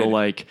 I feel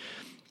like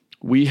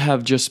we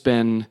have just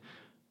been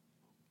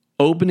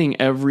opening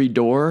every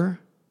door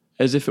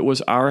as if it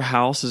was our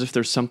house, as if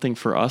there's something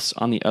for us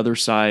on the other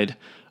side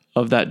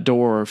of that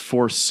door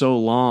for so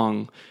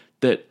long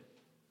that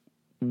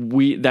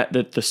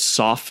that the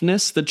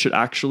softness that should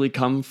actually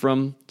come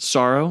from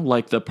sorrow,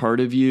 like the part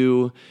of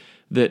you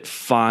that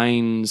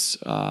finds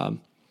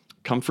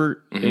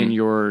comfort in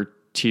your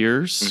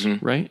tears,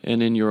 right?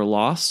 And in your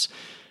loss,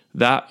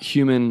 that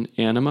human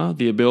anima,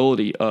 the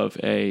ability of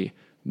a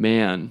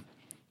man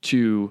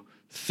to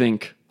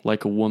think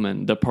like a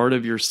woman, the part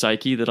of your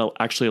psyche that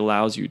actually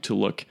allows you to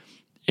look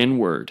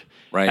inward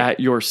at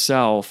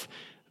yourself,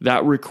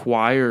 that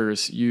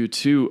requires you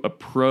to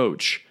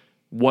approach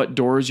what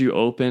doors you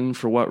open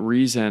for what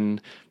reason,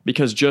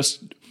 because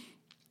just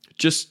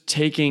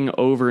taking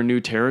over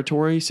new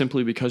territory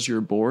simply because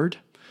you're bored,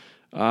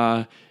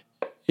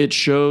 it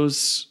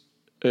shows,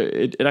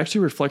 it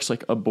actually reflects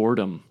like a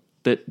boredom,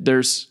 that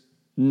there's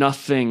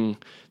nothing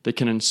that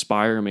can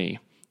inspire me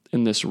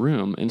in this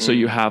room. And so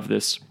you have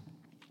this,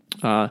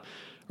 or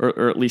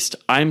at least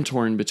I'm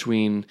torn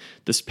between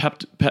this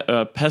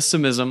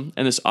pessimism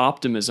and this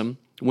optimism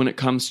when it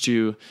comes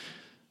to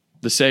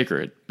the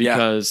sacred,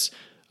 because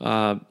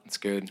it's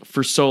good.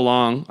 For so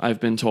long, I've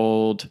been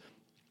told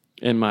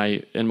in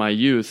my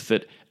youth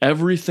that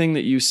everything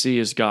that you see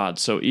is God.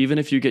 So even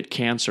if you get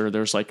cancer,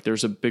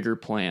 there's a bigger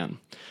plan.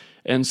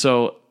 And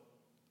so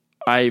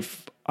I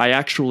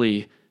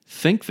actually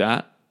think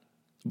that,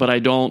 but I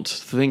don't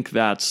think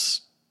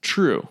that's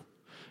true,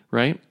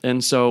 right?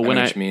 And so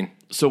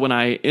when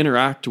I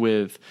interact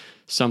with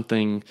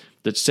something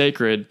that's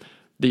sacred,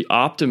 the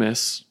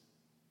optimists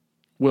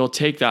will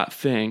take that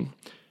thing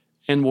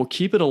and will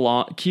keep it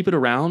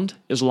around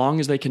as long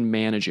as they can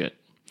manage it.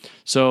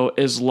 So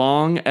as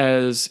long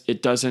as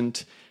it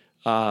doesn't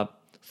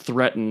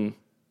threaten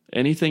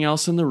anything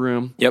else in the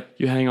room, Yep.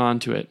 you hang on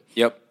to it.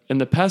 Yep. And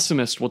the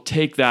pessimist will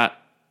take that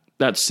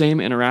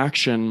same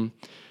interaction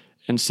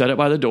and set it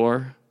by the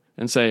door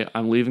and say,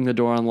 I'm leaving the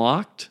door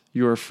unlocked.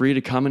 You are free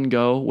to come and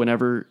go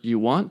whenever you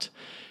want.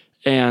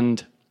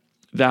 And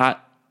the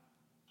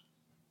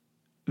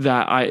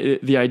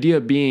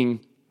idea being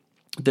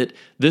that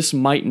this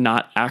might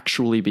not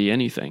actually be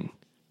anything,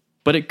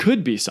 but it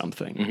could be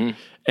something. Mm-hmm.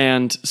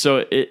 And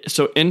so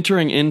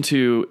entering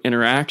into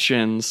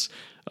interactions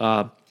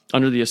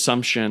under the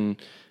assumption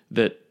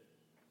that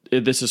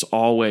this is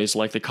always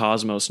like the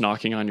cosmos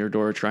knocking on your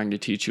door trying to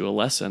teach you a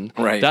lesson.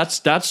 Right.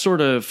 That's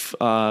sort of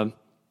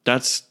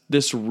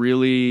this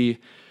really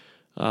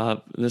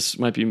this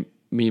might be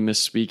me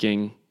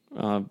misspeaking,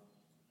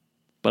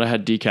 but I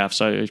had decaf,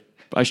 so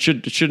I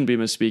shouldn't be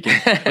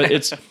misspeaking. But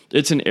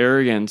it's an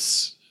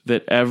arrogance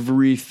that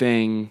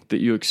everything that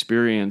you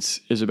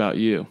experience is about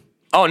you.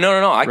 Oh,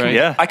 no.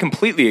 I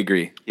completely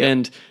agree.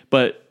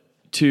 But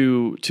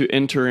to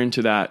enter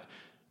into that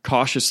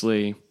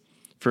cautiously,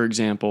 for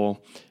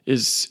example,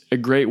 is a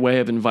great way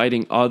of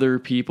inviting other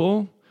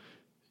people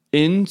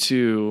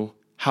into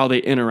how they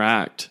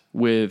interact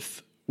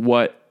with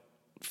what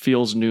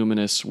feels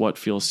numinous, what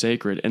feels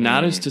sacred. And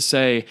that is to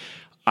say,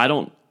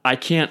 I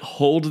can't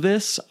hold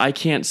this. I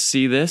can't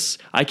see this.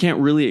 I can't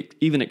really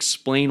even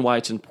explain why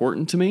it's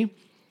important to me.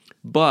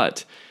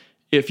 But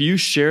if you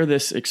share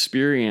this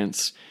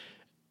experience,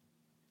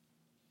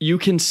 you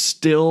can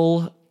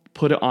still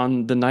put it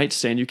on the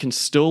nightstand. You can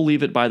still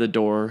leave it by the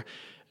door.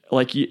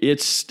 Like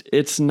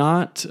it's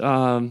not,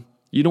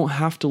 you don't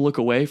have to look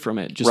away from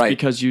it just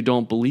because you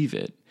don't believe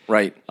it.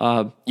 Right.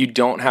 You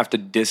don't have to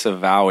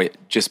disavow it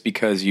just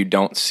because you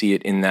don't see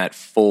it in that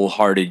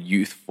full-hearted,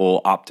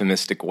 youthful,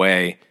 optimistic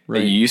way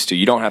that you used to.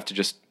 You don't have to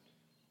just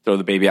throw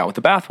the baby out with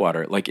the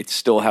bathwater. Like, it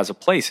still has a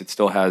place. It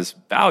still has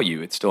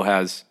value. It still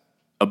has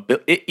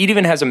it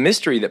even has a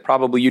mystery that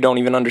probably you don't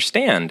even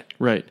understand.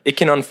 Right. It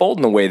can unfold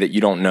in a way that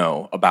you don't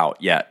know about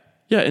yet.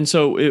 Yeah, and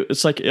so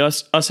it's like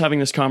us having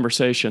this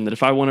conversation that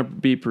if I want to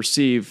be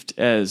perceived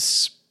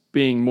as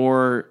being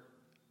more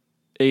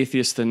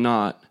atheist than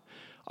not,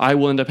 I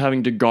will end up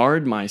having to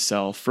guard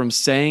myself from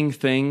saying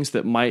things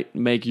that might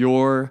make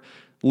your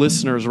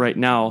listeners right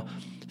now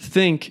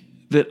think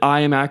that I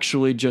am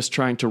actually just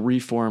trying to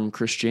reform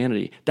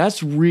Christianity.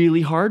 That's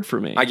really hard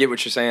for me. I get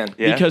what you're saying.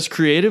 Yeah. Because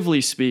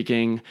creatively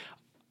speaking,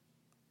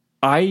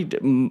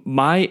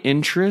 my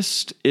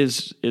interest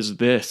is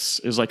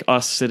like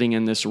us sitting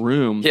in this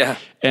room. Yeah.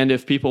 And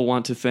if people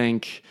want to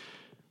think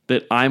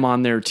that I'm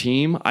on their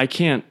team, I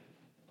can't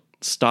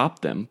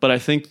stop them. But I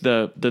think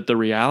that the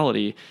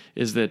reality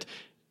is that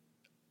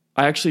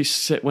I actually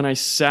when I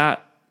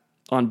sat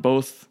on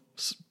both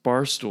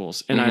bar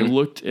stools and I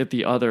looked at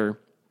the other,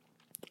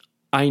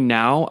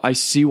 I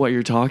see what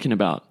you're talking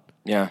about.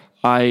 Yeah.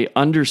 I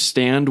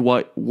understand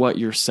what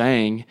you're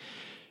saying,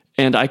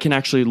 and I can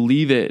actually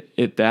leave it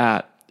at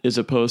that as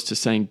opposed to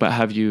saying, but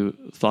have you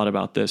thought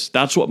about this?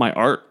 That's what my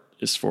art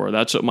is for.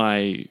 That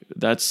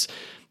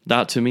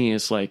to me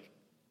is like,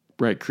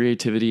 right,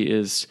 creativity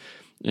is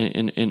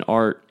in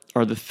art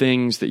are the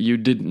things that you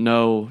didn't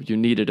know you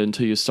needed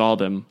until you saw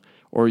them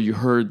or you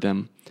heard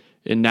them.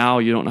 And now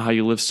you don't know how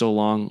you live so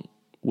long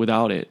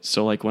without it.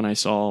 So like when I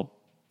saw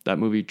that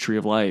movie Tree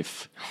of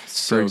Life,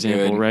 for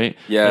example, good. Right?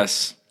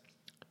 Yes.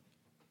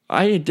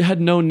 I had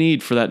no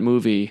need for that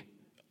movie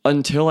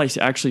until I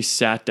actually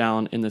sat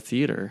down in the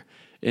theater.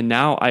 And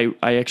now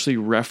I actually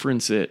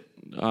reference it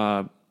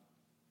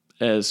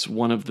as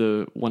one of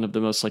the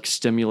most like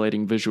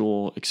stimulating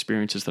visual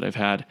experiences that I've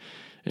had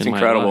in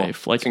my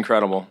life. Like, it's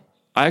incredible.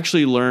 I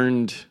actually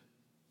learned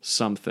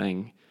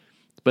something,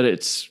 but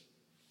it's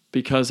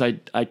because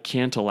I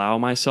can't allow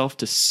myself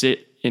to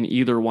sit in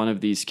either one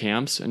of these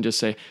camps and just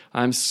say,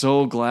 I'm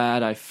so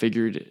glad I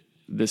figured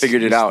this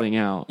thing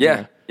out.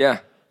 Yeah.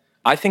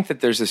 I think that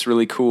there's this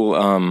really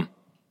cool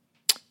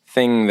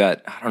thing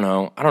that, I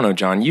don't know,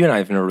 John, you and I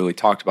have never really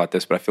talked about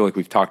this, but I feel like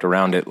we've talked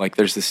around it. Like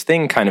there's this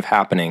thing kind of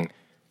happening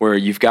where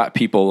you've got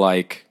people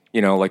like,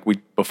 like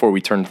before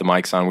we turned the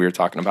mics on, we were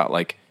talking about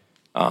like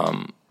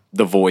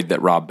the void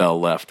that Rob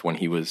Bell left when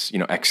he was,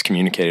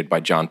 excommunicated by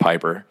John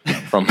Piper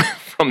from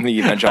the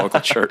evangelical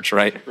church,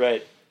 right?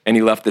 Right. And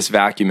he left this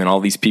vacuum, and all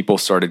these people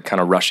started kind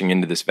of rushing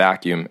into this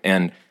vacuum.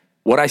 And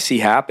what I see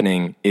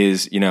happening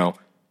is,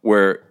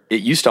 where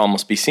it used to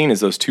almost be seen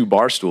as those two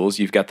bar stools.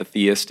 You've got the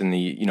theist and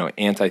the,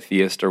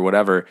 anti-theist or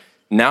whatever.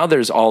 Now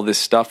there's all this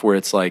stuff where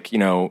it's like,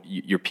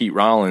 you're Pete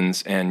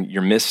Rollins and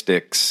your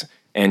mystics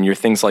and your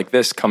things like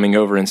this coming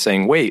over and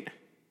saying, wait,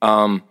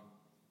 a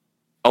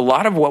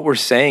lot of what we're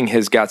saying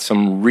has got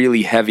some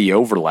really heavy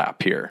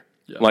overlap here.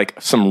 Yeah.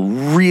 Like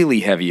some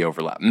really heavy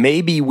overlap.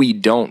 Maybe we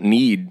don't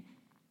need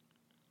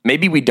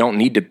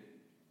to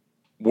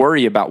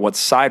worry about what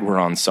side we're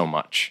on so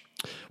much.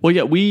 Well,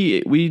 yeah,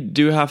 we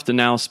do have to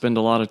now spend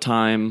a lot of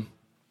time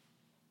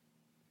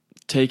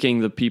taking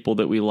the people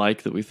that we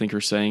like, that we think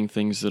are saying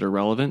things that are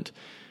relevant,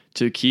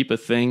 to keep a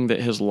thing that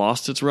has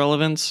lost its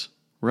relevance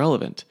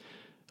relevant.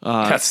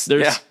 And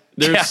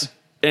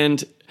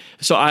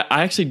so I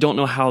actually don't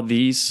know how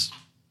these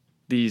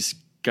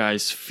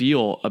guys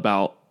feel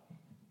about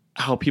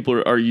how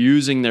people are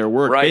using their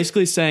work. Right.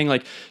 Basically saying,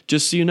 like,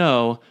 just so you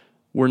know,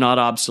 we're not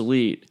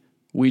obsolete.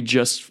 We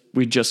just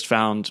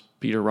found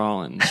Peter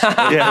Rollins.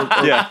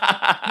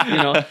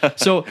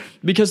 So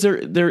because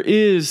there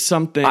is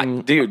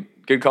something, dude,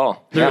 good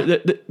call.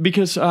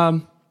 Because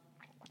and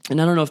I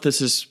don't know if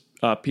this is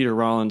Peter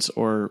Rollins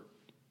or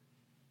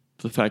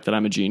the fact that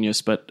I'm a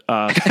genius, but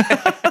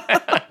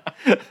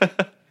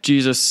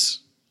Jesus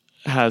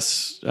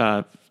has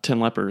 10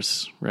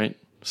 lepers, right,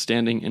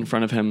 standing in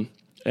front of him.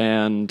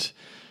 And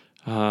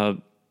I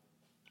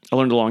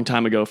learned a long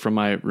time ago from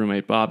my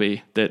roommate,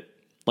 Bobby, that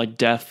like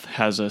death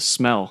has a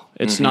smell.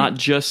 It's not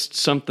just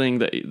something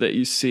that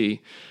you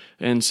see.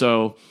 And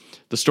so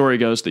the story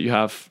goes that you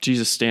have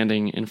Jesus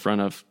standing in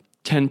front of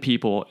 10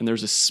 people, and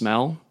there's a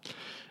smell,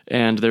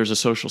 and there's a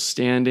social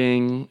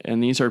standing,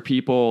 and these are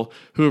people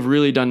who have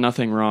really done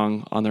nothing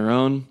wrong on their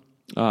own.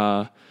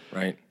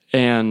 Right.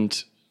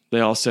 And they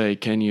all say,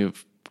 can you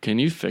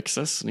fix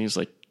this? And he's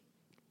like,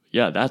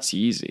 yeah, that's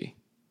easy.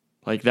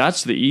 Like,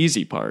 that's the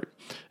easy part.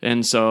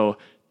 And so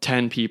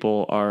 10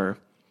 people are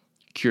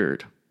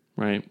cured,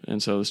 right?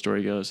 And so the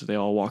story goes, they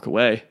all walk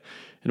away.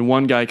 And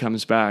one guy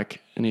comes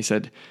back and he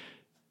said,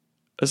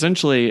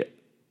 essentially,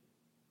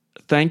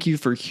 thank you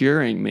for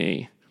curing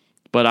me,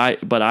 but I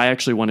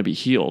actually want to be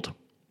healed,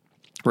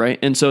 right?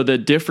 And so the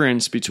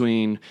difference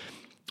between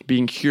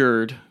being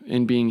cured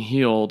and being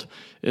healed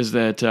is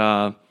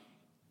that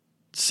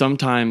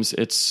sometimes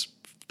it's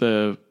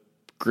the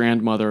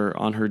grandmother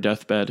on her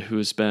deathbed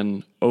who's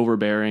been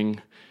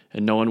overbearing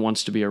and no one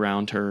wants to be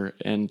around her,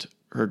 and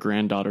her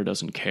granddaughter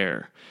doesn't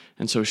care.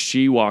 And so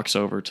she walks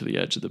over to the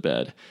edge of the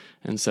bed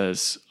and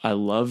says, I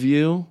love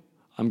you,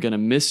 I'm going to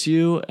miss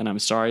you, and I'm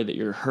sorry that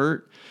you're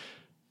hurt.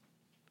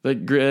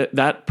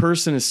 That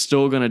person is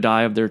still going to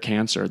die of their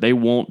cancer. They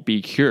won't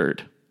be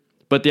cured.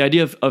 But the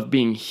idea of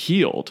being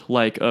healed,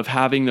 like of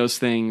having those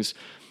things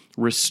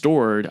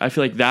restored, I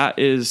feel like that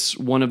is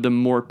one of the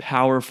more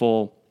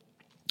powerful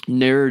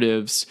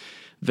narratives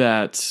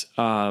that's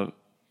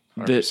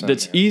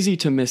easy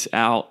to miss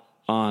out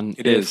on.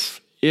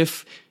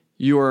 If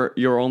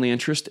your only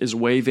interest is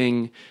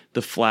waving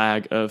the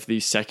flag of the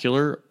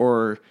secular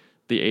or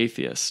the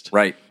atheist.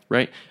 Right.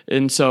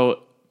 And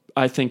so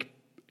I think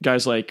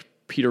guys like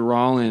Peter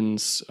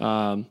Rollins,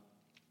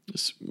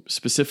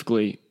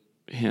 specifically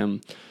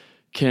him,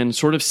 can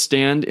sort of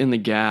stand in the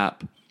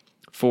gap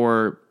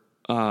for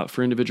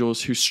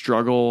individuals who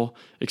struggle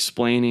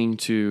explaining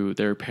to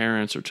their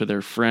parents or to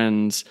their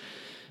friends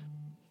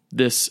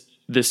this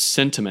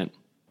sentiment.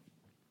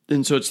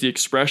 And so it's the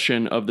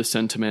expression of the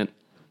sentiment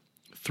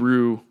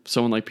through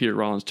someone like Peter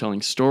Rollins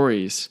telling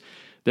stories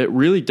that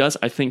really does,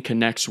 I think,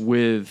 connects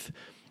with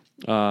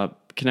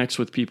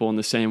people in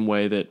the same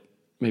way that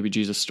maybe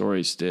Jesus'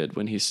 stories did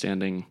when he's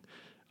standing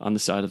on the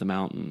side of the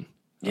mountain.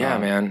 Yeah,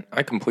 man,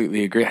 I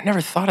completely agree. I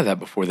never thought of that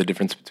before, the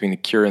difference between the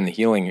cure and the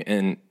healing.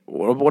 And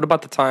what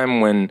about the time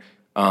when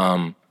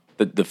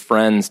the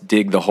friends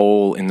dig the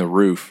hole in the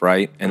roof,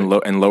 right, and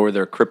lower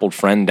their crippled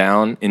friend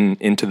down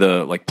into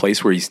the like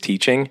place where he's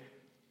teaching?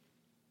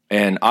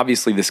 And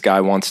obviously this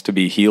guy wants to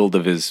be healed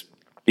of his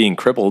being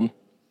crippled,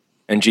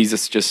 and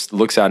Jesus just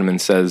looks at him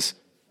and says,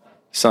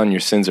 son,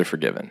 your sins are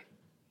forgiven.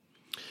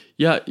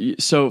 Yeah,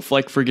 so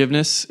like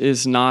forgiveness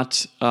is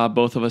not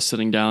both of us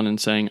sitting down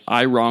and saying,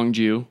 I wronged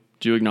you.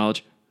 Do you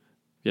acknowledge?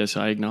 Yes,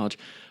 I acknowledge.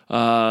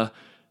 Do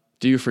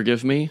you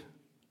forgive me?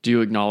 Do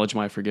you acknowledge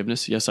my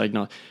forgiveness? Yes, I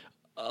acknowledge.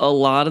 A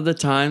lot of the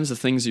times, the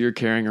things that you're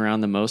carrying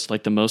around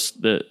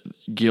the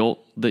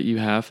guilt that you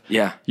have,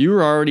 you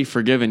were already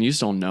forgiven. You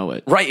just don't know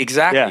it. Right,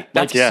 exactly.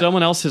 Yeah,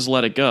 someone else has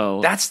let it go.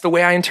 That's the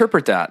way I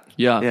interpret that.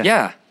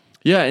 Yeah.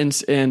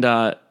 And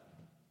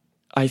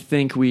I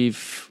think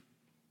we've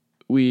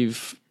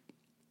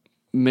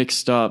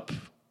mixed up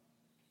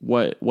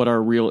what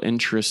our real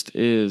interest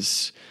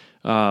is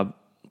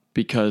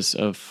because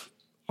of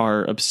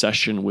our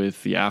obsession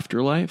with the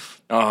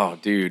afterlife. Oh,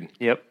 dude.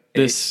 Yep.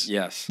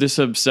 This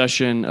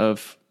obsession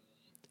of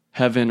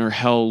heaven or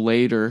hell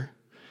later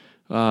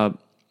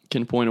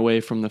can point away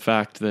from the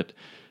fact that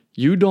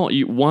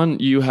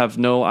you have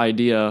no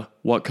idea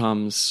what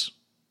comes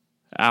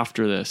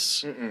after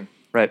this.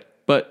 Right.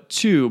 But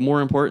two,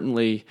 more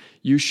importantly,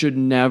 you should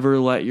never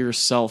let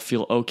yourself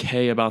feel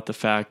okay about the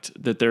fact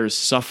that there is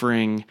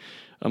suffering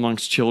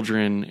amongst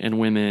children and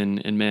women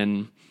and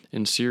men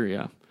in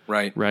Syria.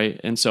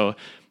 Right. And so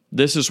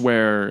this is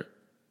where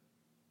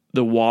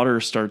the water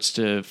starts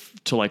to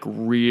like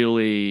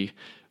really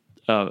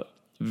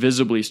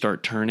visibly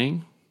start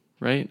turning,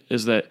 right?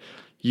 Is that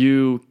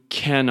you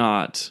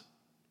cannot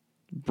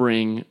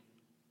bring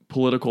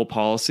political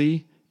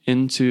policy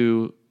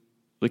into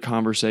the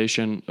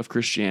conversation of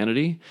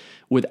Christianity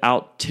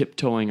without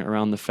tiptoeing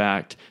around the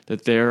fact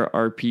that there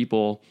are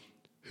people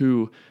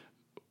who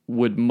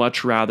would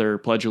much rather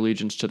pledge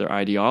allegiance to their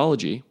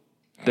ideology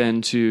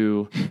than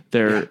to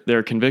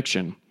their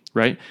conviction,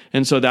 right?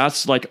 And so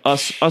that's like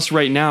us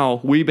right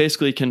now, we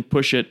basically can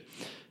push it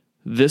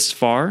this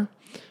far.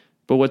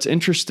 But what's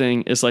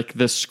interesting is like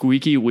the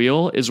squeaky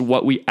wheel is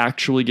what we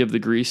actually give the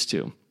grease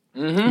to.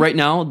 Right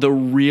now, the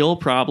real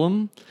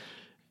problem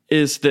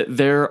is that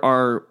there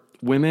are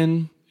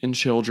women and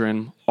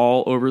children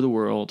all over the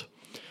world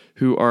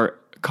who are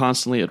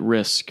constantly at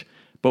risk,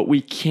 but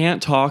we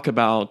can't talk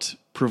about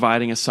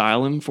providing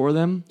asylum for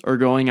them or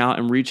going out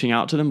and reaching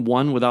out to them,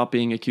 one, without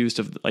being accused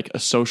of like a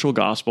social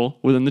gospel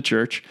within the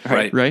church,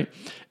 right?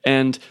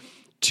 And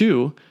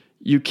two,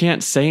 you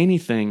can't say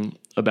anything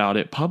about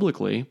it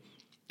publicly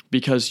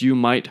because you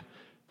might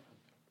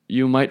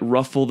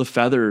ruffle the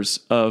feathers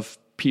of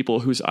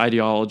people whose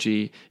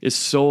ideology is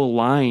so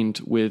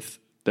aligned with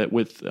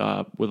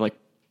like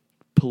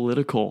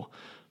political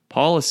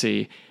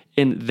policy.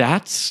 And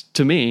that's,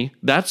 to me,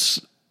 that's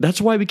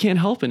why we can't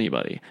help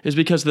anybody, is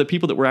because of the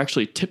people that we're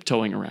actually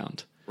tiptoeing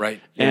around.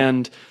 Right. Yeah.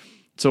 And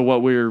so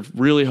what we're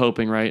really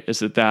hoping, right, is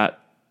that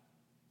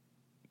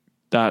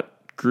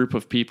group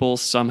of people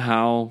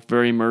somehow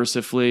very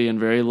mercifully and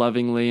very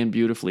lovingly and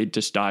beautifully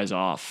just dies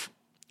off,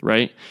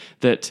 right?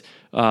 That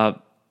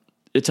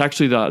it's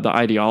actually the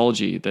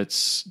ideology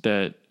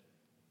that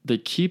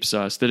keeps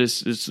us, that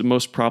is the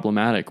most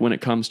problematic when it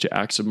comes to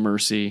acts of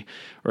mercy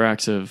or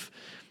acts of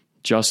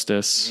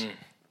justice.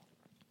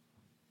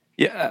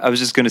 Yeah, I was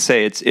just going to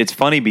say, it's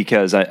funny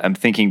because I'm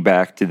thinking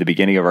back to the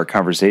beginning of our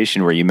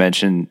conversation where you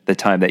mentioned the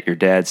time that your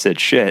dad said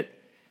shit,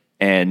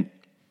 and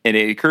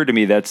it occurred to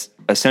me that's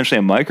essentially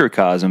a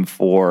microcosm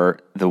for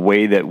the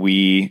way that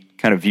we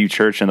kind of view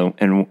church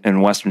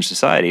in Western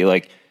society.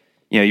 Like,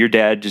 you know, your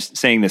dad just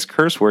saying this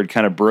curse word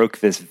kind of broke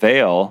this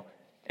veil,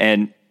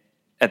 and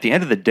at the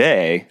end of the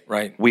day,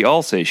 right, we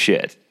all say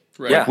shit.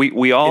 Right. Yeah,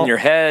 we all in your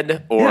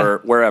head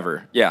or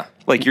wherever. Yeah,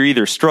 like you're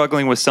either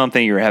struggling with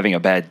something, you're having a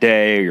bad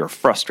day, or you're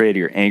frustrated,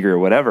 you're angry, or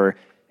whatever.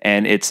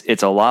 And it's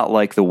a lot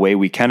like the way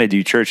we kind of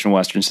do church in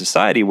Western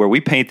society, where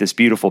we paint this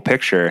beautiful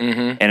picture,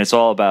 and it's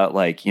all about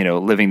like, you know,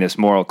 living this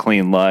moral,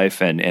 clean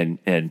life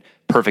and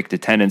perfect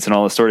attendance and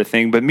all this sort of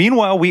thing. But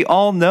meanwhile, we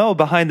all know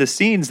behind the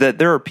scenes that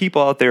there are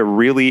people out there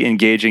really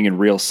engaging in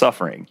real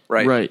suffering,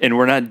 Right. And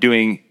we're not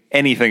doing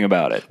anything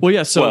about it. Well,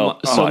 yeah. So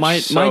my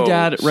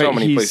dad, right? So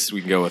many places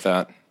we can go with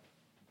that.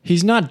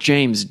 He's not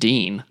James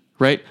Dean,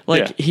 right?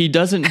 Like he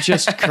doesn't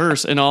just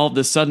curse and all of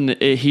a sudden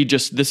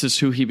this is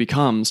who he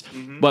becomes.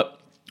 But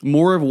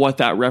more of what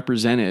that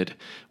represented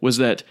was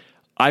that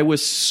I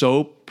was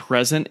so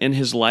present in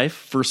his life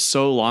for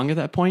so long at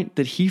that point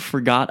that he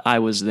forgot I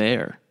was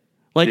there.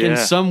 Like in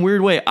some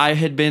weird way, I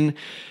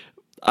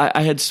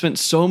had spent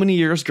so many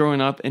years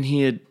growing up, and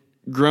he had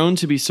grown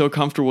to be so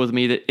comfortable with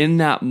me that in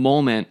that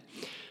moment,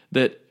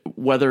 that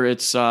whether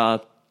it's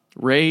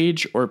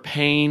rage or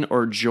pain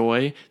or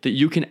joy, that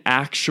you can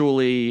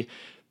actually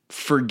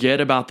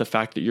forget about the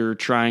fact that you're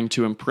trying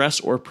to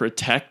impress or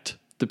protect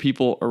the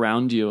people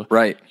around you.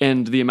 Right.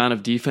 And the amount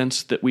of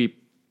defense that we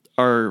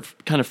are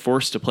kind of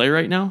forced to play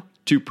right now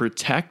to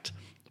protect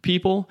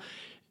people,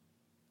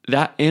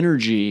 that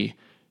energy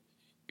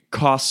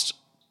costs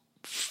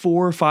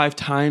 4 or 5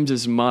 times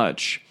as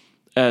much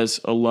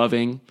as a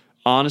loving,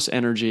 honest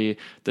energy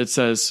that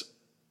says,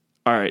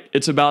 all right,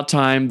 it's about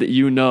time that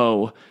you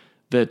know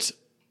that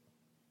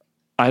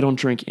I don't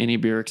drink any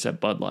beer except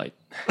Bud Light,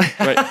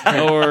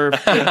 right? Or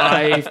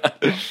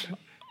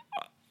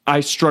I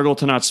struggle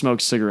to not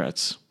smoke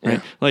cigarettes,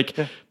 right? Like,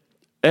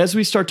 as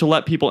we start to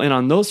let people in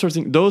on those sorts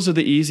of things, those are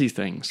the easy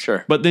things.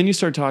 Sure. But then you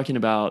start talking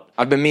about...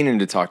 I've been meaning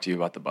to talk to you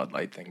about the Bud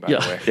Light thing, by the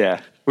way.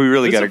 Yeah. We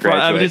really got to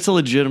graduate. I mean, it's a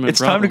legitimate It's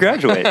problem. time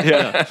to graduate.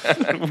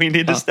 Yeah. We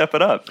need to step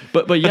it up.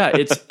 But yeah,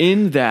 it's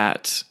in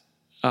that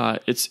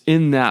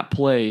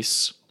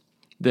place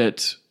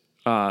that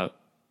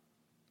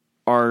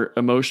our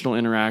emotional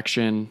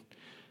interaction,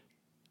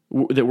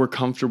 that we're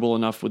comfortable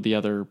enough with the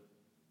other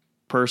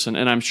person.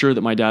 And I'm sure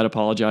that my dad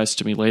apologized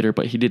to me later,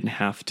 but he didn't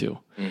have to.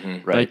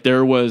 Right. Like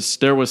there was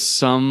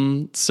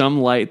some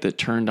light that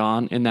turned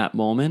on in that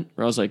moment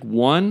where I was like,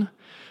 1,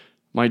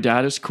 my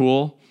dad is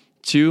cool.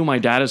 2, my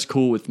dad is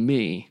cool with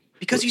me.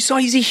 Because you saw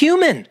he's a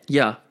human.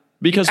 Yeah.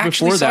 Because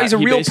before that, he's a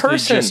real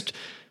person. Just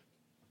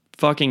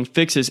fucking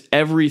fixes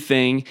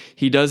everything.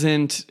 He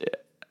doesn't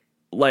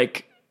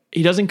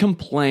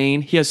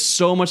complain. He has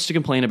so much to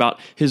complain about.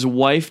 His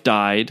wife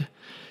died.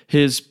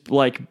 He's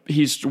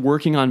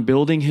working on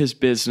building his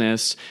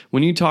business.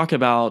 When you talk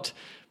about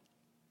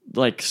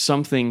like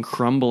something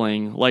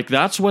crumbling, like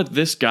that's what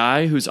this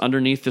guy who's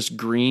underneath this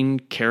green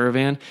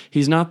caravan,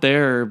 he's not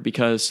there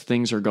because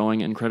things are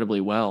going incredibly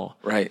well.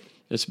 Right.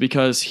 It's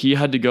because he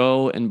had to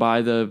go and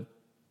buy the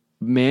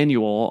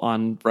manual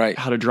on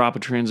how to drop a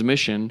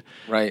transmission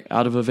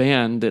out of a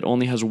van that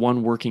only has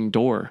one working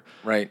door.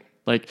 Right.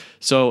 Like,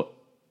 so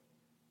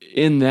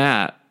in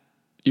that,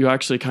 you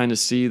actually kind of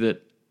see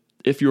that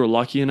if you're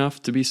lucky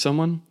enough to be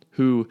someone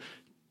who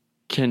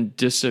can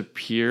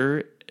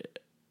disappear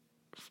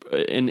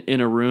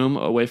in a room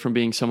away from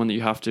being someone that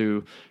you have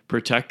to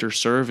protect or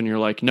serve, and you're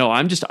like, no,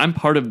 I'm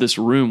part of this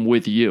room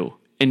with you,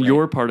 and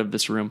you're part of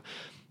this room.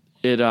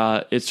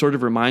 It sort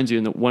of reminds you,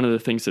 and that one of the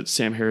things that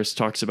Sam Harris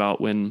talks about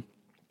when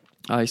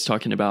he's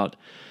talking about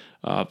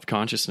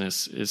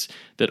consciousness is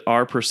that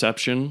our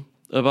perception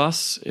of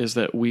us is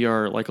that we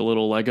are like a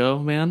little Lego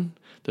man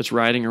that's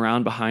riding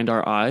around behind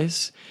our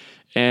eyes,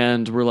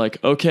 and we're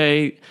like,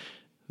 okay,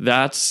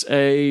 that's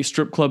a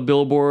strip club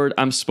billboard.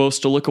 I'm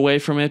supposed to look away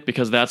from it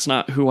because that's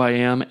not who I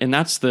am, and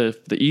that's the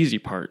easy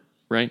part,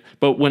 right?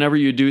 But whenever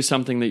you do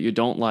something that you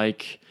don't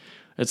like,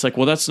 it's like,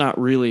 well, that's not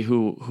really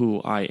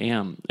who I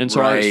am. And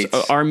so Right.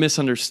 our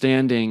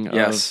misunderstanding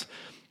Yes.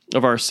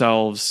 of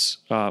ourselves,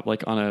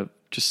 like on a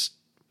just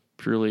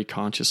purely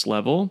conscious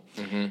level,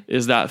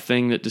 is that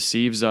thing that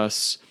deceives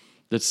us,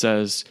 that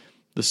says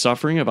the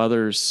suffering of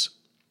others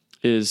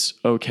is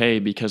okay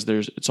because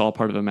it's all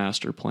part of a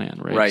master plan,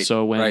 right? Right,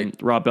 So when right.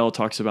 Rob Bell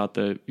talks about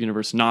the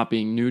universe not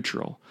being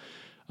neutral,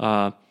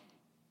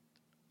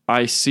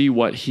 I see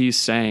what he's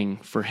saying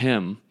for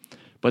him,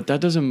 but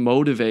that doesn't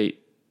motivate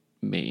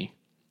me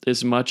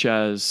as much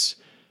as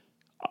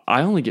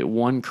I only get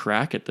one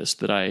crack at this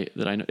that I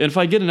know. And if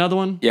I get another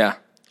one, Yeah.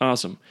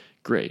 awesome,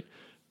 great.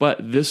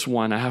 But this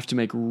one I have to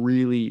make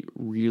really,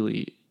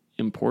 really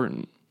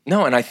important.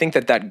 No, and I think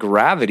that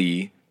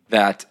gravity,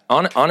 that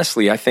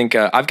honestly, I think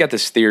I've got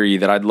this theory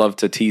that I'd love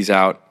to tease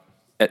out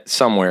at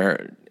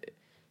somewhere,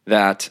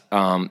 that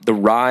the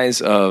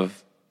rise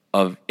of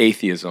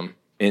atheism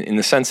in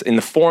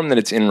the form that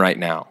it's in right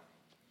now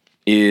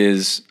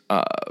is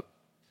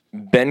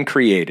been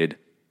created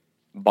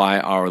by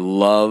our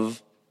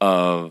love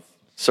of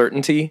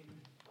certainty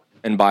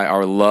and by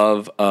our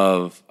love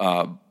of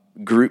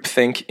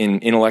groupthink in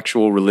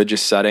intellectual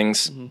religious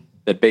settings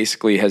that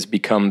basically has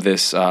become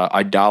this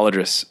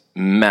idolatrous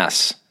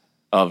mess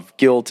of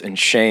guilt and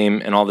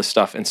shame and all this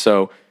stuff. And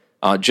so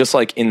just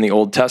like in the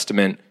Old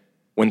Testament,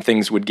 when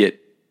things would get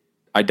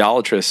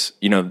idolatrous,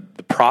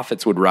 the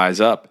prophets would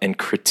rise up and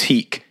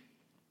critique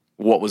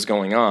what was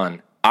going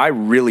on. I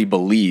really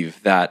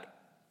believe that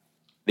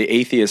the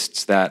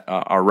atheists that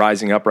are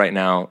rising up right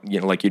now,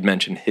 like you'd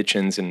mentioned,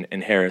 Hitchens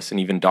and Harris and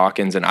even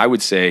Dawkins, and I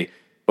would say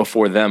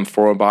before them,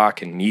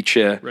 Feuerbach and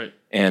Nietzsche, Right.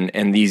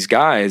 and these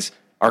guys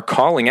are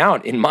calling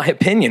out, in my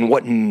opinion,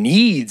 what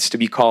needs to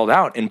be called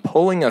out and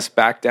pulling us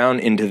back down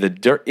into the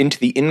dirt, into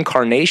the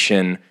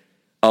incarnation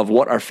of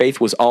what our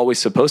faith was always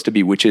supposed to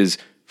be, which is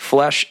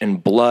flesh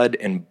and blood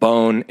and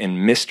bone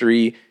and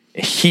mystery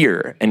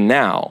here and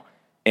now.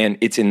 And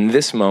it's in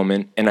this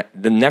moment, and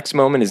the next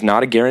moment is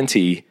not a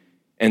guarantee.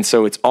 And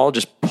so it's all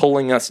just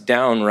pulling us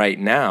down right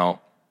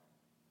now.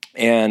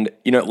 And,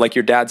 like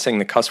your dad saying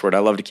the cuss word, I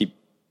love to keep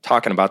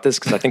talking about this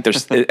because I think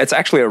it's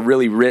actually a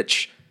really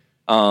rich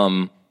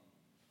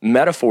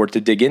metaphor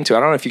to dig into. I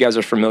don't know if you guys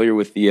are familiar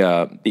with the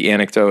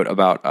anecdote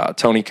about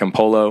Tony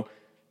Campolo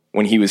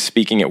when he was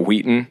speaking at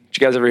Wheaton.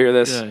 Did you guys ever hear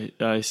this?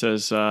 Yeah, he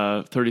says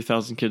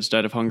 30,000 kids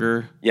died of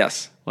hunger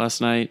Yes.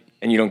 last night.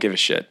 And you don't give a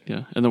shit.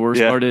 Yeah, and the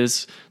worst part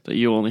is that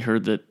you only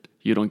heard that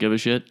you don't give a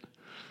shit.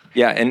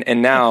 Yeah,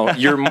 and now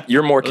you're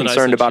more That I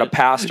concerned said about a shit.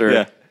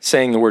 pastor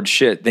saying the word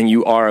shit than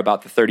you are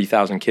about the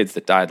 30,000 kids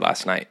that died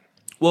last night.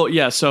 Well,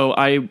 yeah. So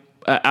I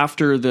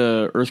after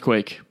the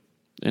earthquake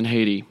in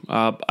Haiti,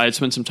 I had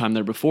spent some time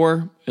there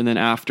before and then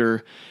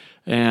after,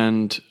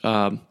 and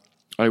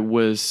I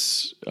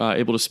was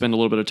able to spend a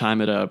little bit of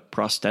time at a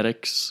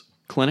prosthetics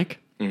clinic.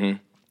 Mm-hmm.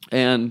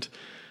 And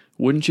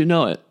wouldn't you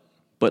know it,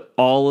 but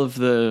all of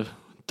the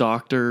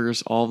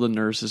doctors, all the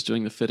nurses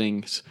doing the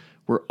fittings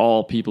were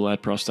all people who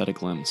had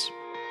prosthetic limbs.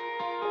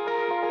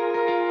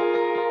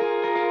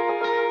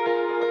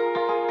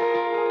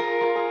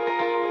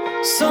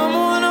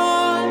 Someone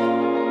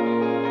on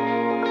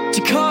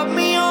to cut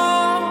me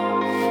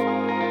off,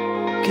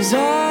 'cause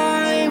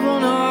I will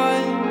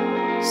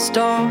not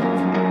stop.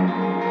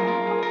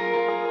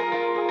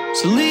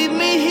 So leave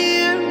me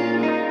here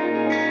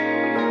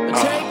and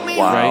take me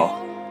wow.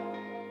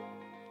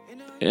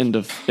 End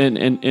of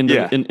end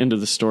of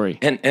the story.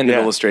 End of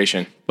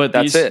illustration. But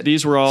that's it.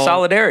 these were all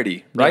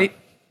solidarity, right?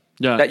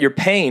 Yeah. That your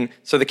pain,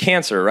 so the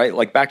cancer, right?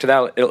 Like back to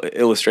that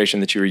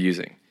illustration that you were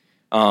using.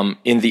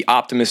 In the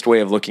optimist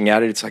way of looking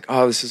at it, it's like,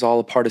 oh, this is all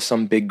a part of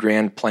some big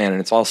grand plan, and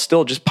it's all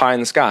still just pie in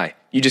the sky.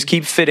 You just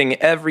keep fitting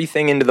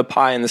everything into the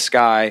pie in the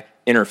sky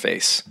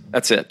interface.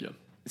 That's it. Yeah.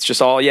 It's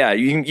just all,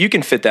 you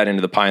can fit that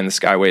into the pie in the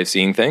sky way of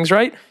seeing things,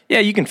 right? Yeah,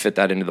 you can fit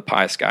that into the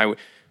pie sky.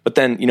 But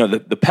then,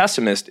 the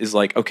pessimist is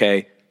like,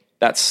 okay,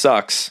 that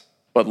sucks,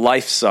 but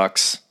life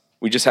sucks.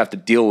 We just have to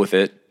deal with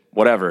it,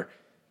 whatever.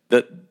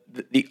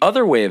 The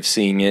other way of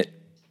seeing it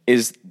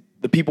is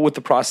the people with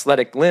the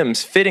prosthetic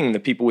limbs fitting the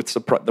people with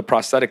the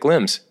prosthetic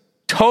limbs.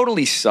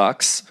 Totally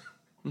sucks.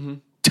 Mm-hmm.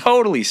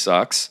 Totally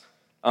sucks.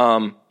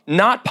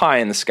 Not pie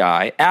in the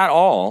sky at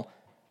all.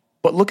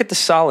 But look at the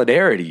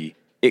solidarity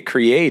it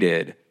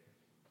created.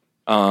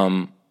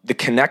 The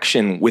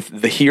connection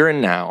with the here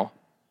and now,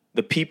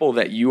 the people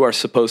that you are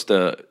supposed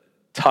to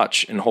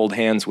touch and hold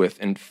hands with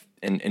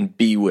and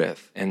be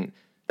with. And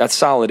that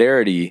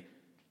solidarity,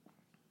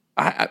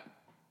 I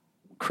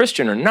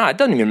Christian or not, it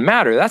doesn't even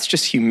matter. That's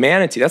just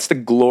humanity. That's the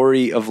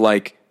glory of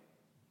like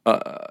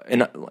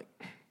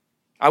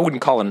I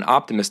wouldn't call it an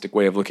optimistic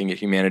way of looking at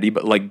humanity,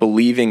 but like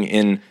believing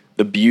in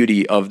the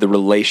beauty of the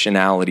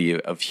relationality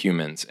of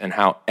humans and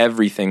how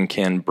everything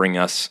can bring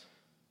us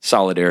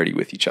solidarity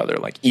with each other,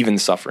 like even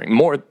suffering,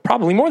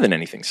 probably more than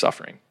anything,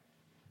 suffering.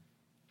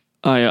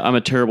 I'm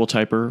a terrible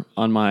typer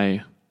on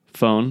my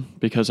phone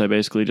because I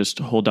basically just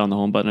hold down the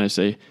home button and I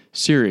say,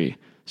 Siri,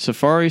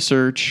 Safari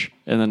search,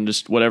 and then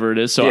just whatever it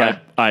is. So Yeah.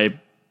 I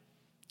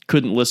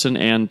couldn't listen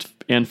and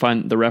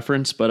find the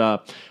reference,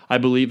 but I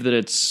believe that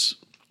it's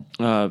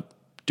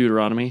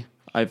Deuteronomy.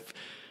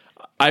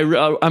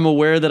 I'm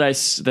aware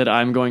that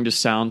I'm going to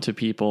sound to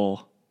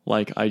people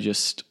like I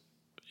just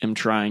am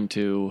trying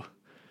to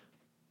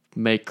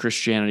make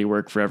Christianity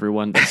work for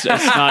everyone. It's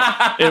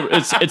not.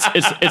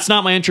 It's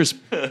not my interest.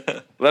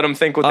 Let them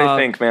think what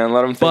they think, man.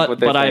 Let them think what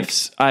they think.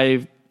 But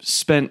I've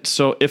spent,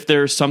 so if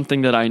there's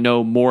something that I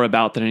know more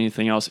about than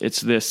anything else, it's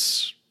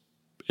this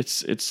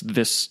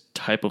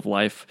type of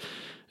life.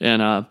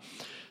 And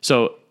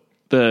so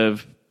the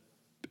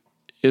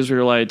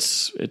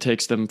Israelites, it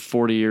takes them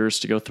 40 years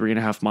to go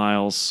 3.5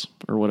 miles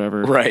or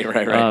whatever.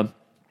 Right.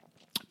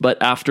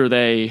 But after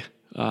they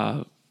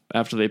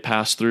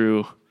pass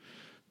through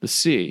the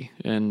sea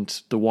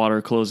and the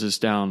water closes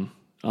down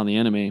on the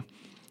enemy,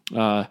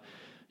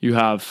 you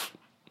have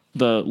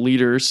the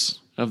leaders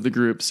of the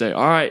group say,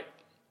 all right,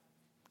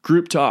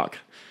 group talk.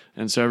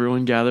 And so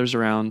everyone gathers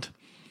around,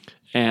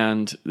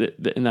 and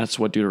that's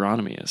what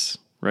Deuteronomy is,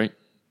 right?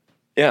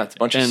 Yeah, it's a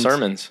bunch of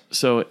sermons.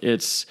 So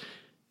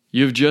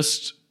you've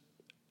just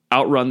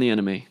outrun the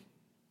enemy,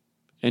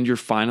 and you're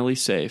finally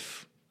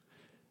safe,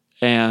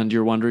 and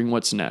you're wondering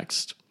what's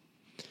next.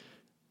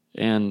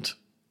 And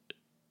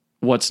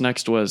what's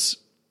next was,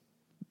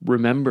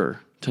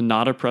 remember to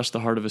not oppress the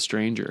heart of a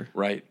stranger.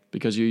 Right.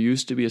 Because you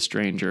used to be a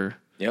stranger.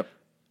 Yep.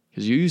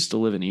 Because you used to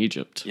live in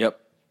Egypt. Yep.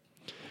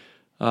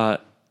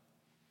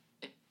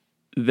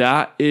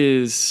 That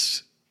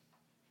is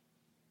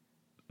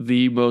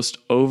the most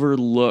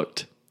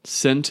overlooked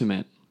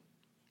sentiment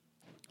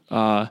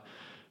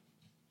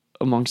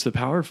amongst the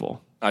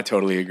powerful. I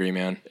totally agree,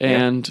 man.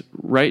 And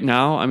right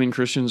now, I mean,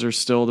 Christians are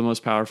still the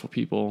most powerful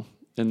people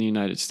in the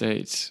United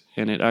States,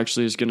 and it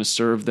actually is going to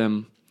serve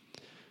them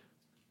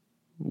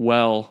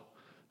well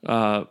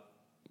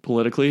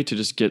politically to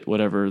just get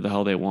whatever the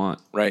hell they want.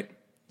 Right.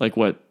 Like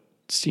what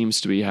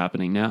seems to be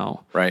happening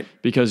now. Right.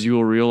 Because you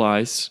will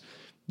realize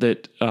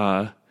that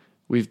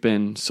we've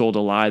been sold a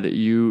lie that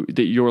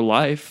your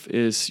life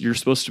is, you're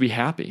supposed to be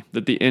happy,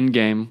 that the end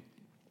game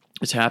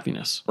is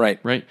happiness. Right.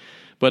 Right.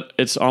 But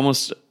it's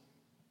almost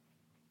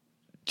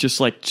just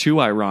like too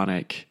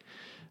ironic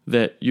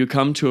that you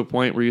come to a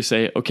point where you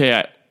say,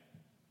 okay,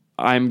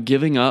 I'm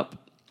giving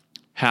up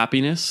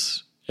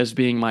happiness as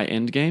being my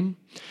end game,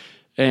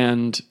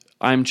 and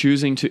I'm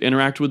choosing to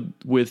interact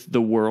with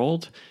the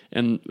world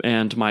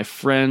and my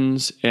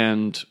friends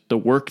and the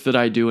work that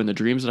I do and the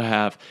dreams that I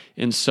have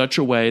in such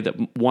a way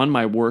that, one,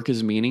 my work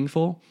is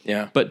meaningful,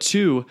 Yeah. but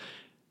two,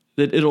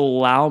 that it'll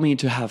allow me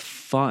to have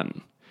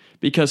fun,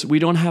 because we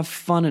don't have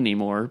fun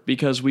anymore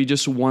because we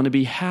just want to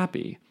be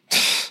happy.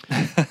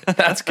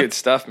 That's good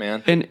stuff,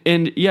 man.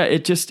 And yeah,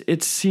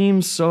 it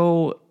seems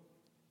so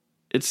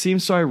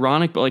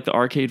ironic, but like the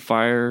Arcade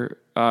Fire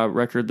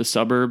record, The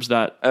Suburbs,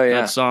 that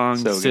song,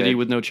 So City good.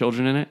 with No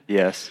Children in It.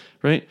 Yes.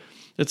 Right?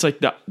 It's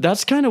like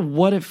that's kind of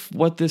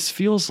what this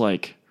feels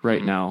like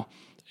right now.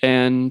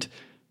 And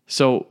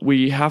so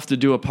we have to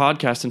do a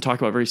podcast and talk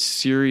about very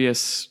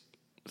serious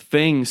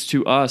things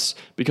to us,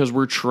 because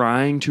we're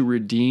trying to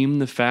redeem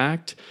the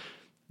fact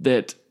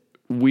that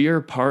we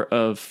are part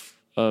of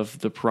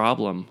the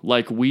problem.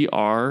 Like we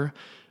are,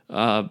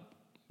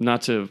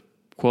 not to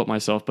quote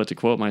myself, but to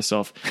quote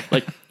myself,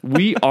 like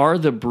we are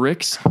the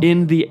bricks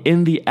in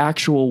the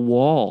actual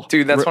wall.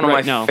 Dude, that's one of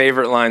my now.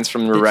 favorite lines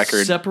from the It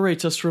record.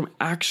 separates us from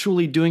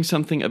actually doing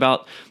something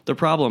about the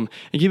problem.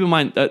 And keep in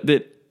mind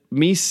that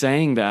me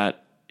saying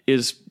that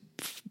is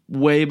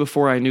way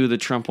before I knew that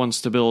Trump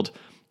wants to build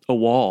a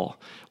wall.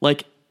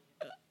 Like,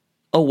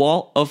 a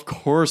wall? Of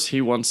course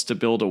he wants to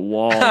build a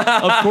wall.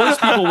 Of course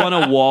people want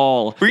a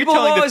wall. People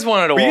always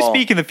wanted a Were you wall.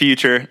 speaking the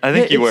future? I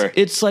think you were.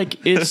 It's like,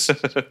 it's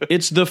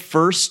the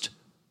first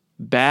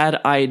bad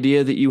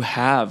idea that you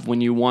have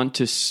when you want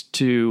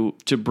to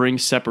bring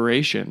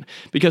separation.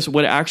 Because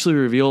what it actually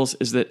reveals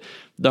is that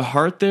the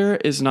heart there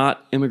is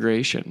not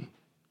immigration.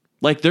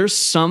 Like there's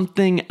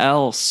something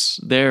else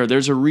there.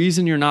 There's a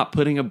reason you're not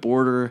putting a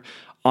border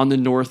on the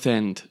north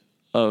end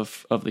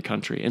of the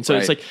country. And so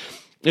it's Right. like,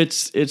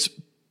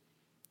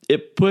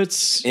 it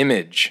puts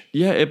Image.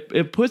 yeah,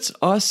 it puts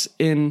us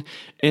in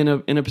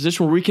a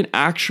position where we can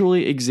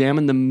actually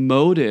examine the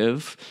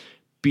motive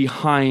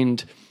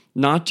behind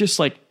not just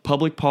like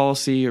public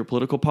policy or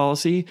political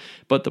policy,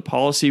 but the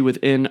policy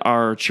within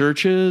our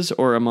churches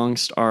or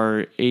amongst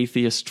our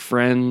atheist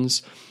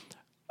friends.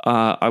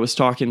 I was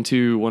talking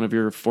to one of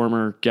your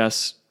former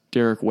guests,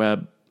 Derek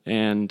Webb,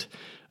 and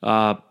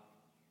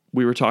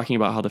we were talking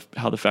about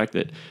the fact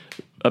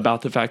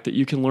that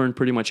you can learn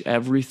pretty much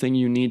everything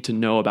you need to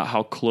know about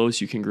how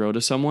close you can grow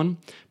to someone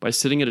by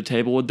sitting at a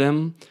table with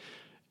them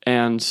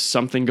and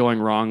something going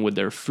wrong with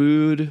their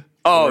food.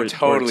 Oh, or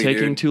totally,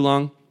 taking dude. too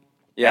long.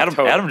 Yeah,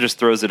 Adam just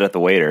throws it at the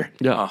waiter.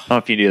 Yeah. I don't know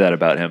if you knew that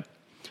about him.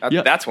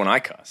 Yeah. That's when I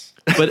cuss.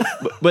 But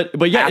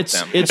yeah, At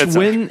it's them.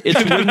 when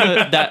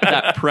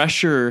that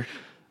pressure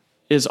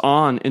is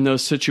on in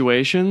those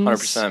situations.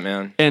 100%,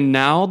 man. And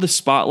now the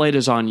spotlight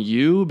is on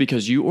you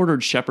because you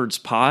ordered shepherd's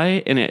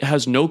pie and it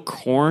has no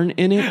corn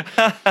in it.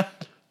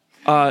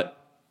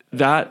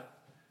 That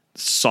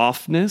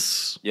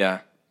softness Yeah.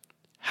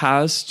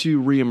 has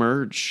to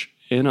reemerge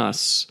in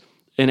us,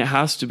 and it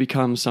has to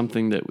become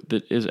something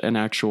that is an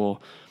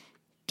actual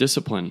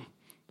discipline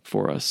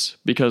for us.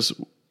 Because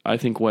I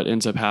think what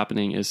ends up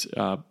happening is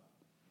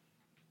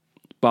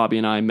Bobby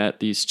and I met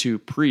these two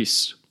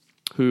priests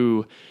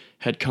who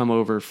had come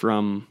over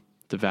from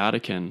the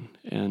Vatican,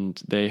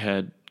 and they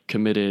had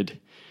committed,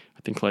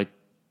 I think, like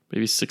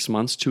maybe 6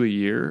 months to a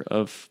year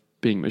of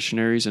being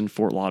missionaries in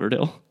Fort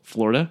Lauderdale,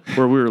 Florida,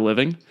 where we were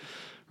living,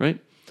 right?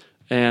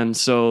 And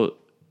so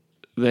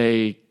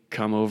they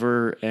come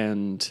over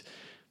and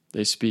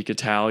they speak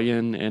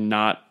Italian and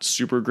not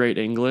super great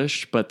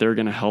English, but they're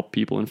going to help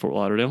people in Fort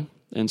Lauderdale.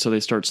 And so they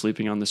start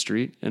sleeping on the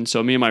street. And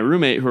so me and my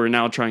roommate, who are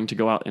now trying to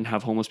go out and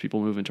have homeless people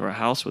move into our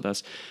house with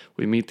us,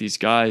 we meet these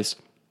guys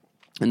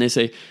and they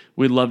say,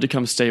 we'd love to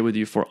come stay with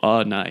you for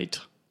a night.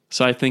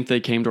 So I think they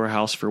came to our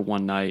house for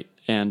one night.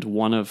 And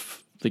one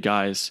of the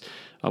guys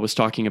was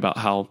talking about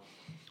how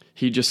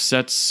he just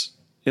sets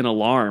an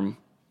alarm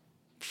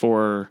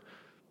for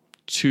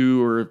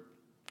 2 or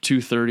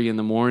 2:30 in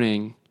the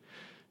morning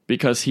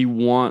because he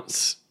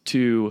wants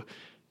to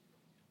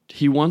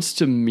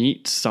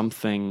meet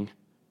something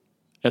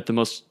at the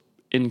most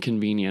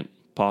inconvenient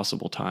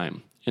possible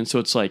time. And so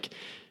it's like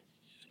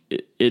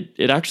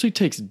it actually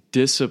takes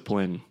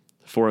discipline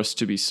for us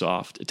to be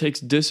soft. It takes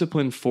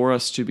discipline for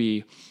us to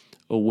be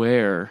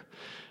aware,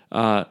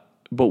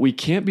 but we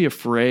can't be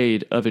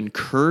afraid of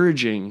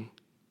encouraging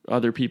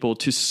other people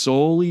to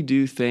solely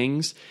do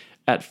things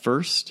at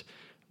first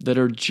that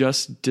are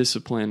just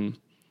discipline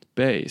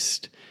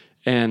based.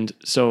 And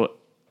so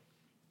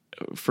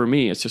for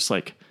me, it's just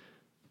like,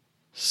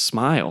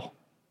 smile.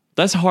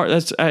 That's hard.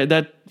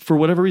 That for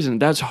whatever reason,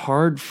 that's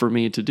hard for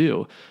me to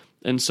do.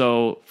 And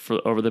so for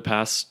over the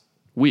past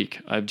week,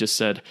 I've just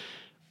said,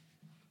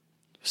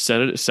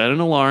 set an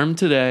alarm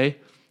today,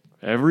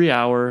 every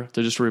hour,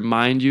 to just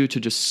remind you to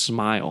just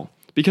smile.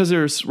 Because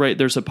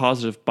there's a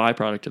positive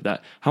byproduct of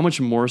that. How much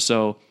more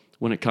so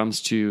when it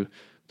comes to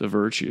the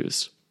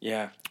virtues?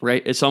 Yeah.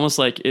 Right? It's almost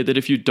like that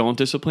if you don't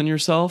discipline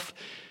yourself,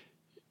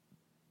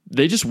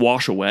 they just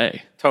wash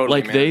away.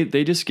 Totally, like man.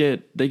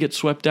 they get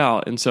swept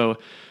out. And so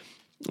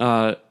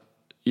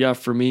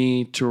for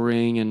me,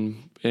 touring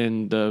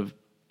and the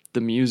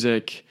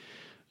music,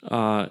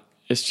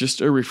 it's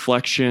just a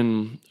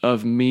reflection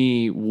of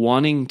me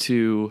wanting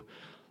to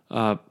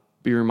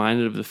be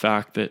reminded of the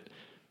fact that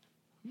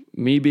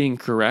me being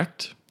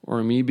correct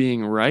or me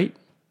being right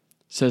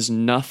says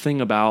nothing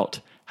about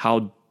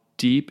how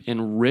deep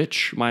and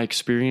rich my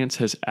experience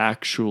has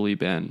actually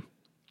been.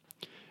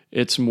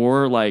 It's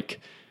more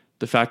like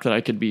the fact that I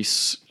could be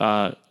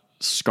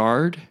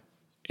scarred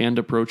and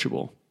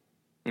approachable.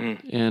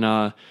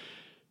 And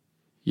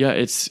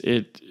it's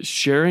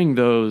sharing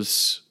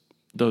those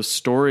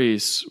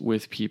stories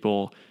with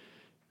people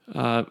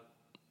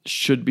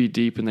should be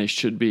deep and they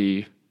should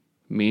be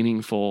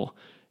meaningful.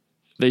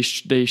 They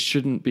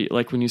shouldn't be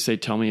like when you say,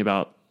 tell me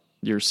about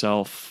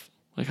yourself.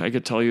 Like I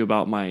could tell you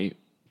about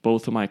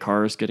both of my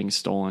cars getting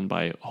stolen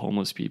by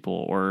homeless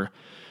people, or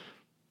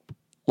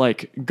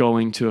like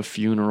going to a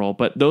funeral.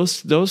 But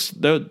those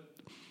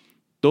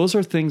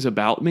are things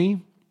about me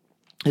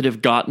that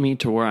have got me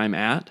to where I'm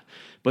at.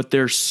 But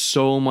they're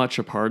so much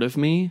a part of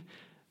me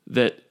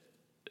that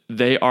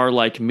they are,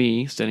 like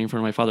me standing in front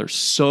of my Father,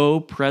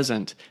 so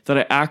present that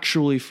I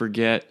actually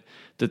forget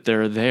that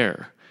they're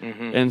there.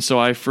 Mm-hmm. And so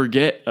I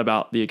forget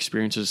about the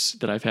experiences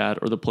that I've had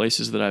or the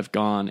places that I've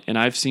gone, and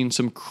I've seen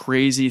some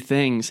crazy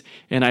things,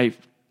 and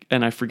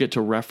I forget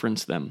to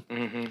reference them.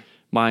 Mm-hmm.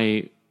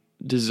 My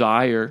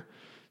desire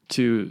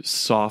to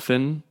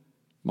soften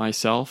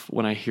myself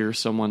when I hear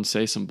someone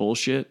say some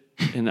bullshit,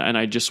 and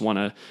I just want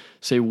to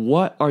say,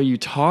 what are you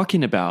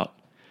talking about?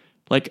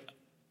 Like,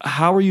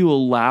 how are you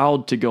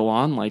allowed to go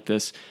on like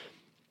this?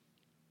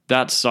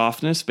 That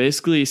softness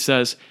basically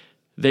says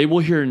they will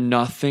hear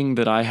nothing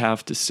that I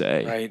have to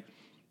say, right,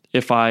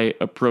 if I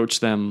approach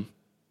them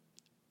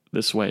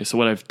this way. So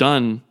what I've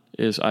done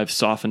is I've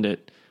softened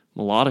it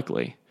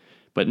melodically.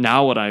 But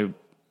now what I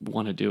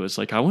want to do is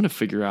I want to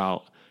figure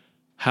out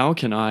how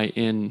can I,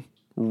 in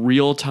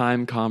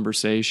real-time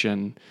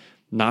conversation,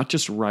 not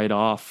just write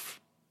off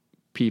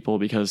people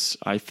because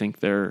I think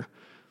their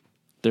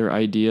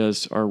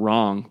ideas are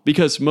wrong.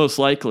 Because most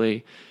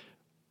likely,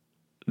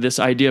 this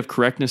idea of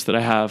correctness that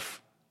I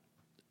have,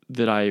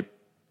 that I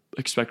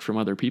expect from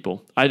other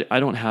people. I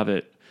don't have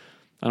it.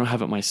 I don't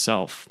have it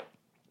myself.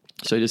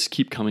 So I just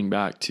keep coming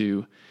back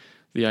to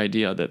the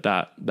idea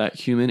that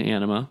human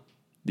anima,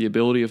 the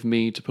ability of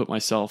me to put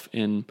myself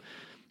in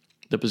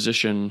the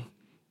position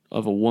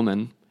of a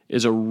woman,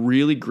 is a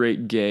really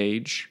great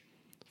gauge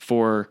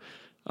for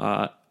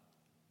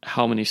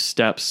how many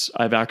steps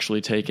I've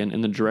actually taken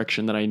in the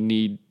direction that I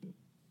need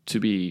to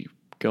be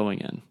going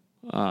in.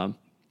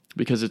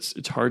 Because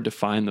it's hard to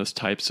find those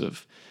types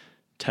of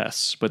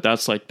tests, but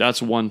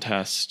that's one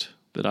test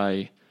that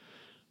I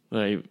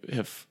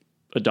have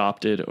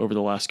adopted over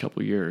the last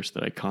couple of years,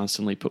 that I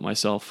constantly put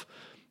myself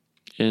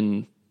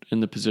in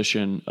the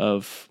position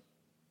of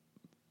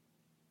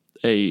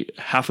a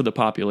half of the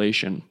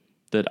population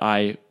that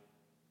I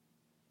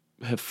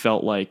have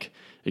felt like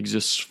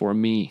exists for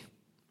me.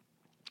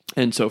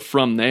 And so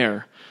from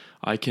there,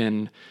 I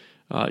can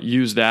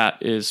use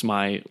that as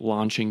my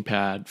launching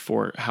pad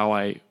for how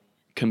I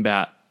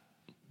combat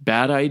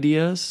bad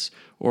ideas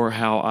or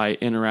how I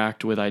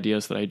interact with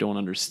ideas that I don't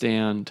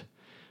understand.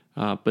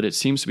 But it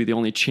seems to be the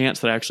only chance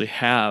that I actually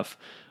have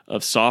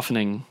of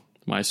softening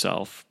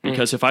myself.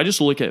 Because if I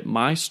just look at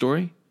my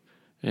story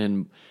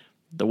and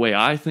the way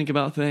I think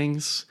about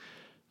things,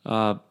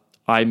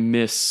 I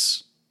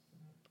miss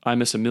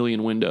a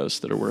million windows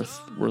that are worth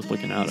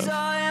looking out of.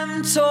 I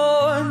am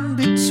torn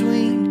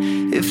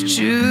between if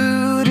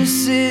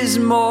Judas is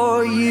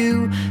more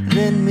you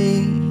than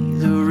me,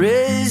 the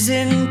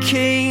risen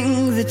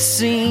king that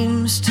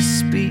seems to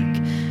speak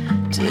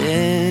to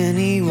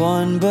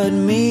anyone but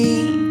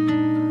me.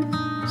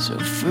 So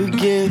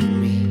forgive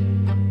me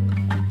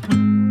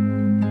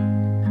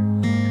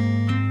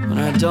when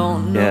I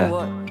don't know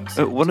what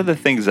to One of the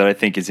things that I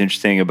think is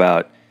interesting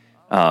about,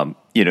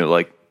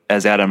 like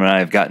as Adam and I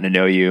have gotten to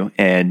know you,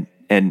 and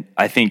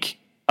I think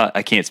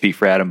I can't speak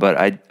for Adam, but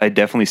I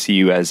definitely see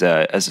you as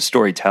a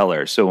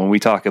storyteller. So when we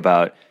talk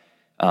about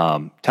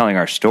telling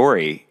our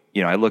story,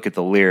 I look at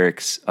the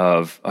lyrics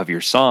of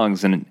your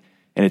songs, and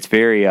it's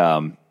very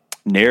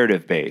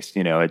narrative based.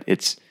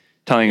 It's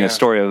telling a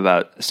story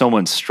about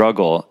someone's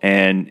struggle.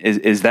 And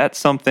is that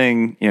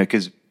something,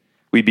 because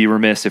we'd be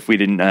remiss if we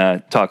didn't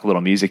talk a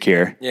little music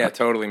here. Yeah,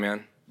 totally,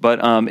 man.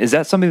 But is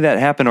that something that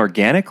happened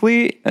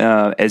organically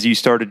as you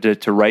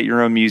started to write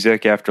your own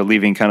music after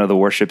leaving kind of the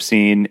worship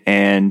scene?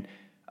 And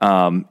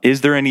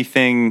is there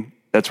anything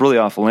that's really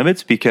off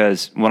limits?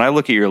 Because when I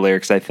look at your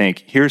lyrics, I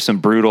think here's some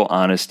brutal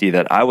honesty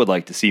that I would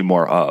like to see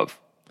more of.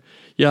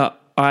 Yeah,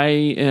 I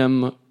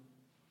am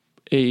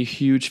a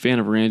huge fan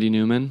of Randy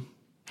Newman.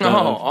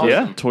 Awesome.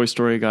 Yeah. Toy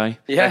Story guy.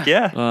 Yeah. Heck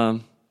yeah.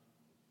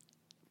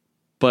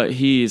 But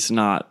he's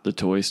not the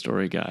Toy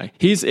Story guy.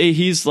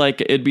 He's like,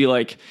 it'd be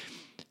like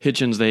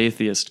Hitchens the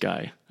atheist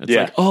guy. It's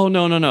like, oh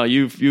no,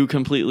 you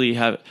completely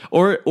have,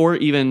 or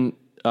even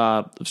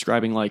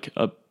describing like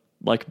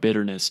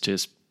bitterness to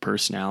his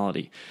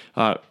personality.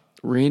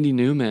 Randy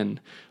Newman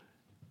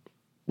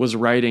was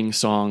writing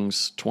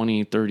songs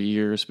 20, 30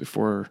 years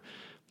before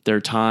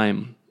their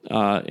time,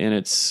 and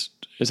it's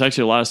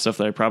actually a lot of stuff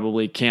that I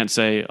probably can't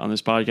say on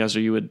this podcast, or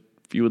you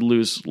would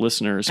lose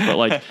listeners. But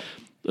like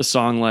a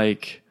song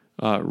like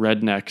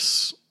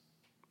Rednecks,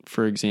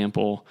 for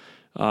example,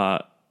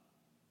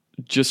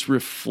 just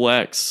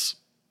reflects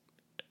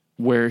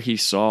where he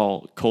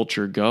saw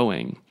culture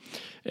going.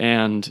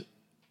 And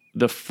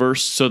the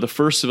first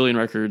Civilian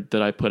record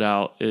that I put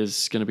out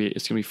is going to be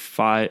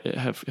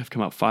have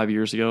come out 5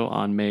 years ago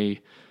on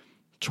May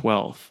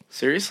 12th.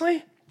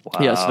 Seriously? Wow.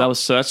 Yeah,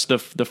 so that's the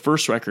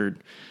first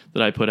record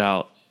that I put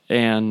out,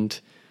 and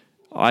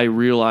I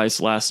realized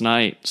last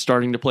night,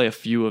 starting to play a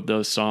few of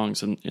those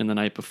songs in the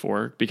night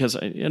before, because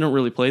I don't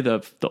really play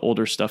the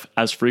older stuff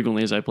as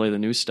frequently as I play the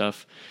new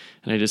stuff,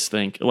 and I just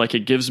think like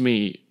it gives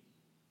me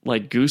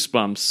like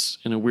goosebumps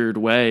in a weird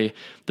way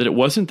that it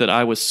wasn't that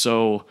I was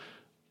so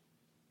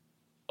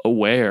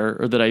aware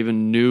or that I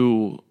even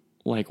knew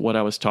like what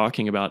I was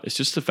talking about. It's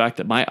just the fact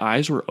that my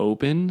eyes were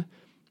open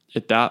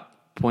at that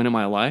point in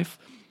my life.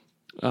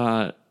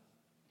 That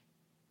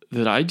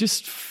I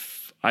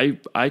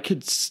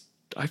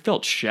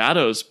felt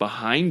shadows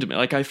behind me.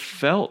 Like I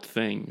felt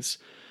things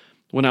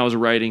when I was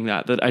writing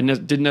that I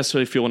didn't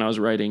necessarily feel when I was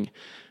writing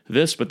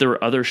this, but there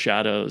were other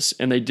shadows,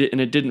 and it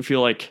didn't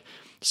feel like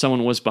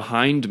someone was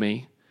behind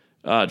me.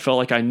 It felt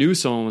like I knew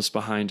someone was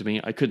behind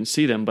me. I couldn't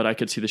see them, but I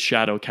could see the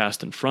shadow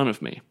cast in front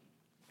of me.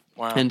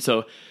 Wow. And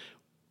so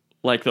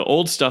like the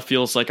old stuff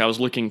feels like I was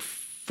looking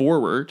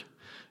forward,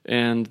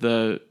 and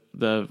the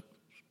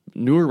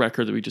newer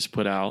record that we just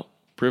put out,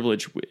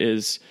 Privilege,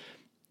 it's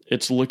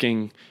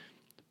looking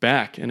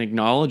back and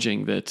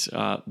acknowledging that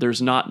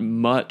there's not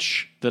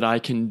much that I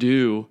can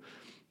do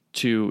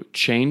to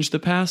change the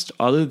past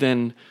other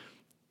than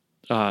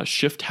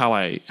shift how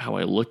I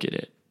look at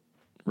it,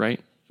 right?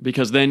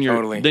 Because then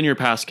your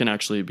past can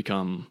actually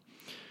become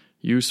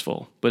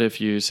useful. But if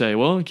you say,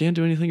 well, I can't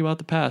do anything about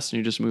the past, and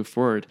you just move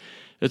forward,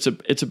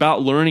 it's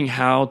about learning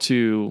how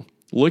to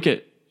look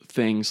at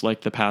things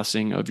like the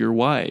passing of your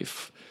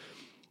wife.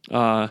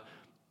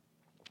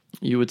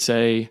 You would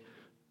say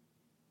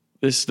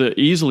this is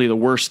easily the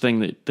worst thing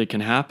that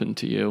can happen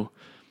to you.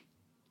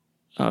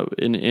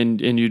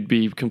 and you'd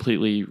be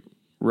completely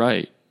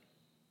right.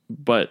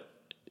 But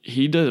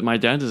my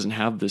dad doesn't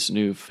have this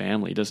new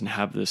family. He doesn't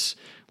have this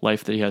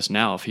life that he has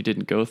now if he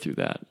didn't go through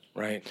that.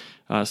 Right.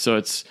 So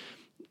it's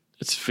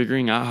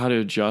figuring out how to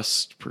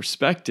adjust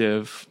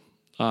perspective.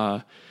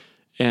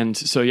 And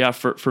so, yeah,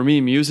 for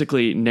me,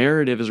 musically,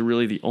 narrative is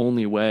really the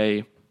only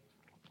way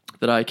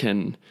that I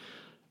can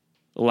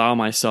allow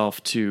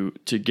myself to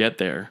get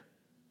there.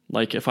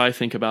 Like if I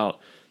think about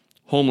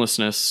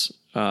homelessness,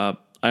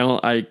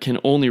 I can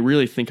only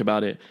really think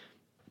about it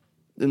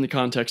in the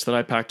context that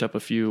I packed up a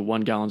few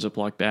 1 gallon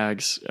Ziploc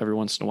bags every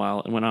once in a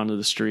while and went onto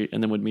the street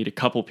and then would meet a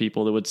couple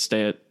people that would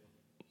stay at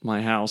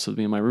my house with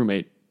me and my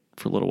roommate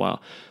for a little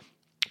while.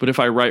 But if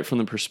I write from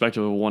the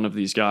perspective of one of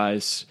these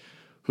guys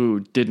who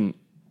didn't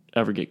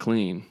ever get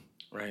clean,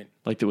 Right.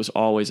 like there was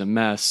always a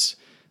mess,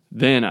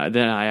 then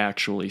I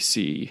actually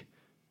see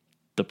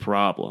the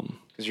problem.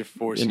 Because you're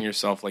forcing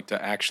yourself like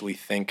to actually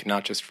think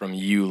not just from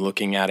you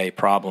looking at a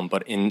problem,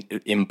 but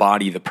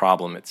embody the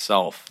problem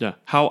itself. Yeah.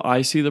 How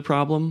I see the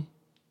problem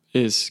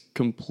is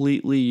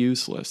completely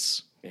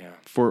useless. Yeah.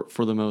 For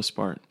the most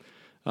part.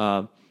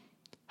 How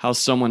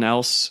someone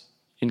else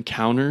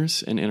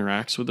encounters and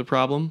interacts with the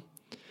problem.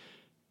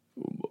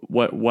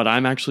 What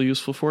I'm actually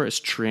useful for is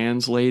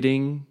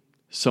translating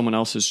someone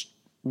else's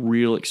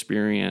real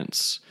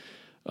experience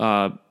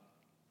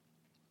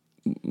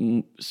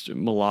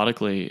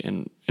melodically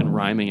and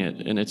rhyming it.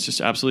 And it's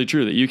just absolutely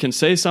true that you can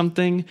say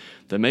something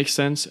that makes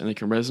sense and it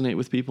can resonate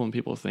with people and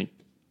people think,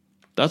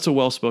 that's a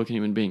well-spoken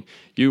human being.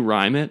 You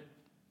rhyme it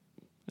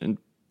and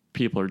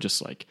people are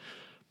just like,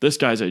 this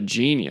guy's a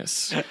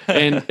genius.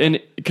 and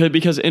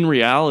because in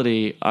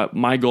reality,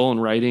 my goal in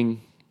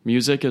writing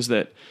music is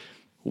that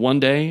one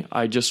day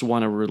I just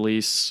want to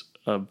release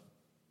a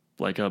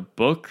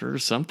book or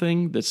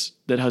something that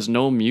has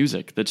no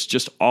music. That's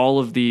just all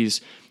of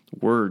these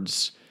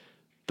words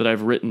that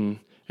I've written,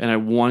 and I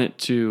want it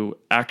to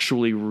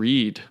actually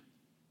read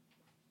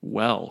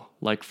well,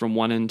 like from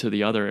one end to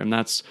the other. And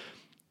that's,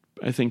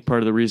 I think,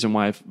 part of the reason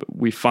why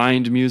we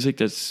find music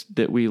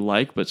that we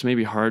like, but it's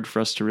maybe hard for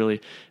us to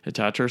really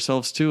attach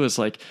ourselves to, is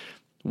like,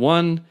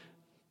 one,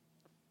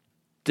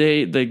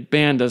 the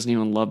band doesn't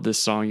even love this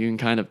song. You can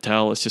kind of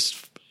tell. It's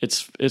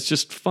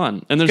just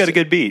fun, and there's Got a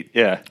good beat,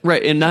 yeah.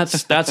 Right, and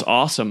that's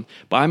awesome.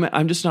 But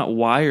I'm just not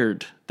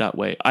wired that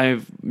way.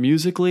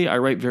 Musically, I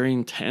write very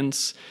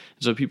intense,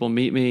 so people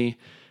meet me,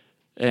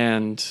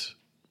 and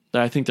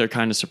I think they're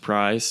kind of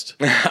surprised.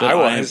 That I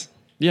was.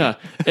 Yeah,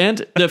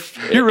 and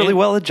You're really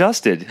well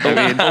adjusted. I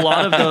mean, a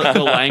lot of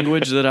the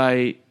language that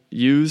I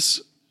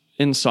use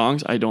in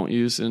songs, I don't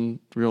use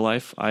in real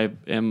life. I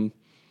am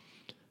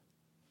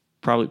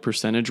probably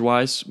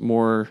percentage-wise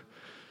more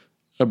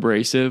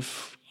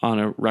abrasive on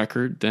a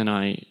record than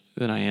I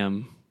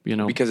am,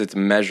 Because it's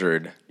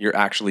measured. You're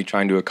actually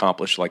trying to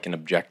accomplish like an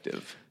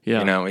objective.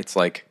 Yeah. It's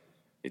like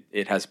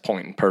it has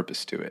point and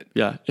purpose to it.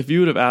 Yeah. If you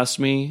would have asked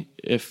me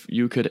if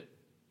you could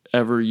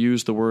ever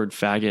use the word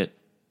faggot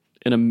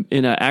in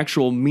an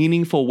actual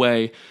meaningful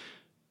way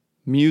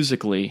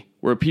musically,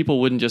 where people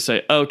wouldn't just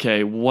say,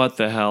 okay, what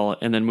the hell,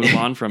 and then move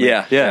on from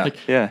it.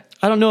 Yeah.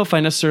 I don't know if I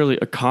necessarily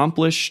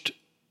accomplished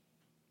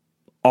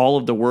all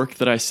of the work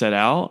that I set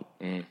out,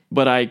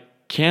 but I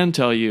can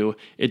tell you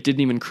it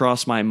didn't even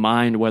cross my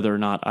mind whether or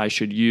not I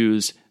should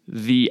use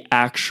the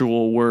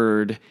actual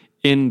word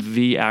in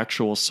the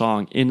actual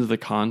song, in the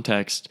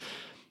context,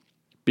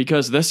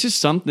 because that's just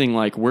something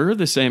like, we're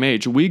the same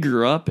age. We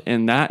grew up,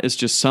 and that is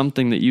just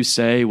something that you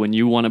say when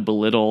you want to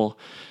belittle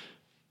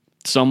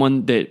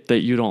someone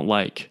that you don't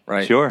like.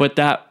 Right. Sure. But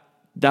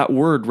that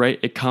word, right,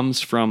 it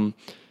comes from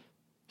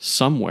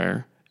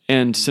somewhere.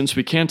 And since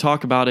we can't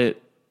talk about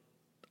it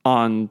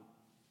on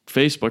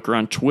Facebook or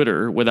on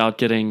Twitter without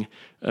getting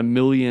a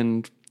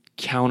million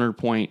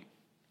counterpoint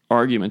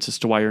arguments as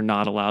to why you're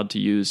not allowed to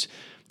use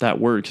that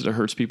word because it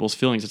hurts people's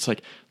feelings, it's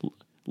like,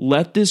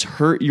 let this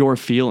hurt your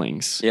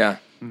feelings. Yeah.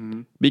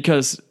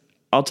 Because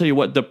I'll tell you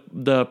what,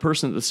 the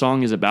person that the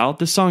song is about,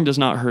 this song does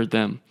not hurt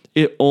them.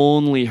 It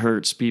only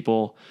hurts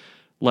people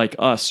like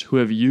us who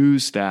have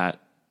used that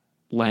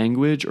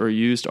language or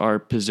used our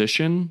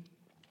position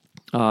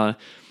to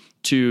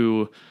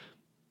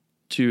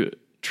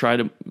try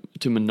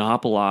to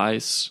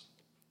monopolize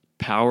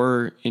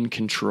power and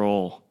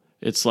control.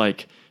 It's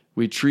like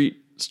we treat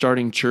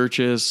starting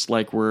churches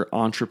like we're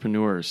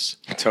entrepreneurs.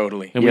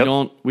 Totally. And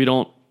we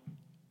don't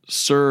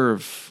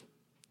serve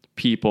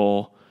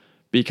people,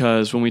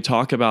 because when we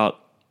talk about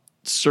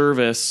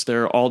service,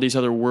 there are all these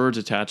other words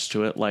attached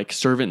to it, like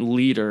servant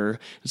leader.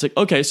 It's like,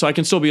 okay, so I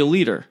can still be a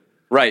leader.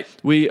 Right.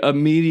 We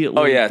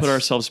immediately yeah, put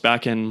ourselves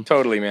back in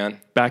Totally, man.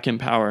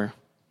 power.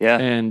 Yeah.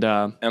 And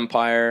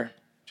Empire,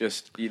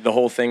 just the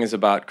whole thing is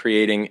about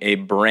creating a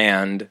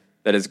brand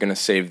that is going to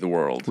save the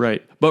world.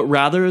 right. But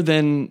rather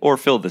than Or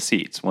fill the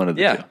seats, one of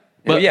the Yeah. two.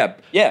 But yeah.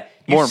 You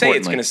More say it's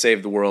importantly. going to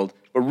save the world,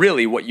 but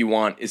really what you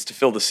want is to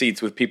fill the seats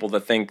with people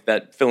that think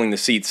that filling the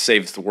seats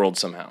saves the world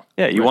somehow.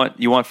 Yeah, you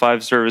want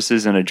 5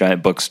 services in a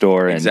giant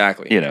bookstore. And,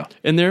 Exactly.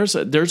 and there's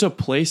a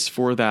place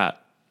for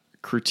that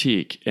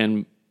critique,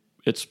 and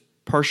it's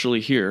partially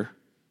here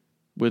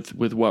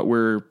with what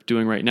we're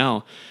doing right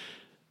now.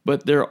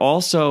 But there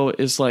also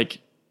is like,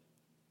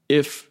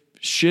 if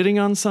shitting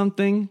on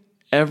something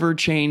ever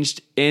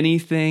changed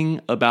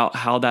anything about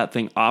how that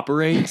thing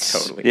operates,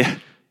 Totally. Yeah.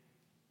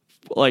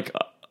 like,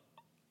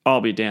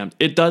 I'll be damned.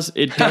 It doesn't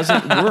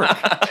work.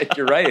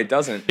 You're right. It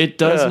doesn't. It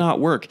does not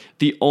work.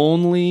 The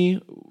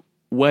only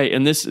way,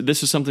 and this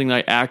is something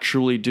that I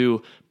actually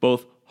do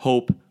both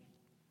hope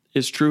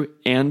is true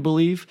and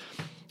believe,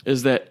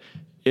 is that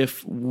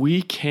if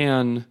we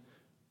can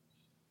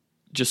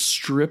just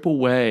strip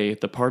away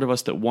the part of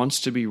us that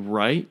wants to be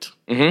right,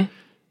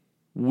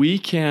 we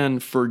can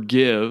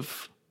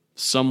forgive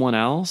someone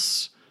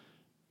else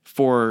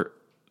for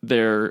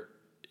their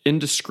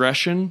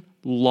indiscretion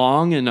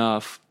long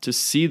enough to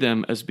see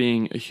them as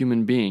being a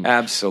human being.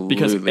 Absolutely.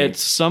 Because at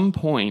some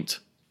point,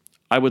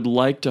 I would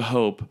like to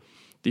hope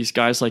these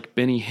guys like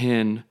Benny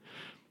Hinn,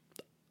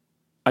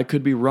 I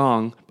could be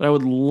wrong, but I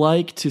would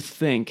like to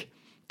think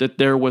that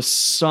there was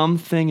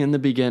something in the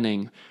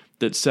beginning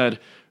that said,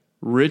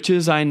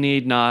 riches I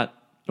need not,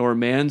 nor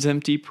man's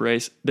empty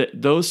praise, that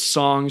those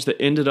songs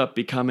that ended up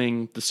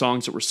becoming the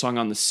songs that were sung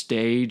on the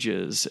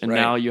stages, and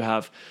now you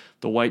have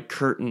the white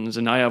curtains,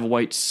 and I have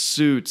white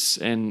suits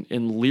and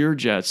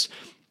Learjets.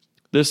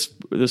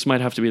 This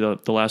might have to be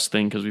the last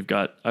thing because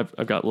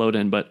I've got load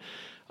in, but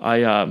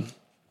I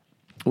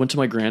went to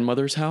my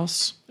grandmother's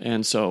house,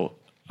 and so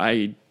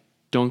I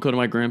don't go to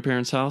my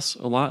grandparents' house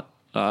a lot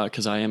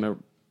because I am a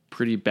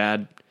pretty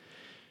bad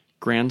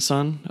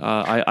grandson.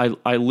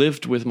 I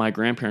lived with my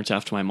grandparents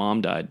after my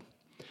mom died,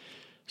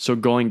 so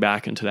going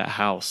back into that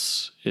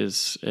house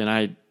is, and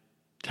I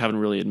haven't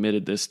really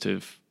admitted this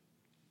to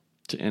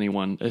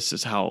anyone. This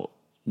is how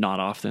not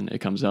often it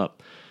comes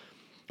up.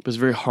 But it's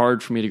very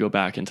hard for me to go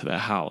back into that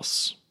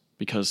house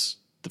because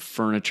the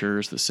furniture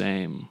is the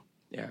same.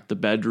 Yeah. The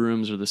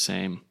bedrooms are the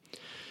same.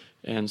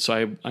 And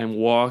so I'm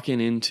walking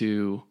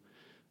into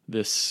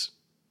this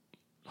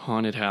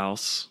haunted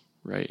house,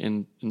 right,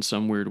 in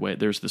some weird way.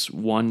 There's this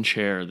one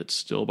chair that's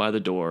still by the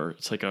door.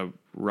 It's like a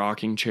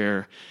rocking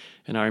chair.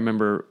 And I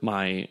remember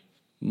my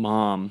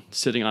mom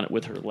sitting on it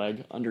with her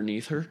leg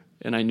underneath her.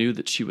 And I knew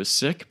that she was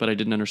sick, but I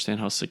didn't understand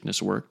how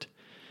sickness worked.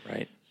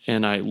 Right.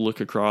 And I look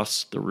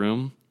across the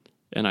room,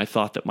 and I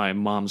thought that my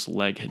mom's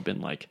leg had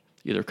been like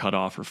either cut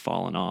off or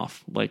fallen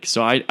off. Like,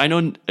 so I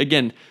know,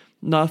 again,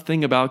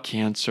 nothing about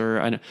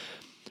cancer.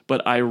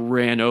 But I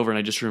ran over, and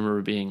I just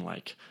remember being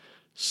like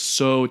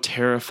so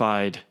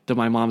terrified that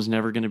my mom's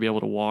never going to be able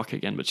to walk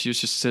again. But she was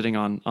just sitting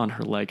on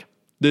her leg.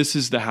 This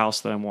is the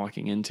house that I'm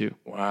walking into.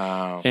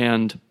 Wow.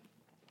 And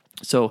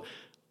so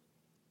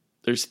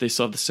they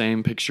still have the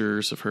same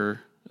pictures of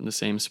her in the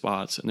same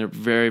spots, and they're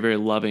very, very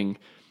loving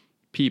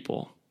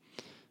people.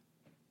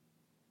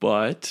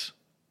 But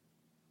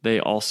they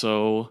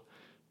also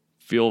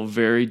feel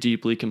very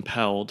deeply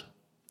compelled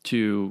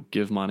to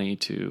give money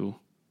to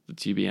the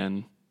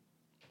TBN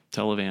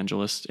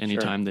televangelist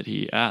anytime that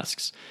he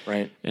asks.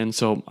 Right. And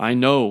so I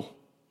know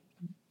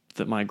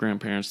that my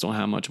grandparents don't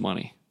have much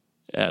money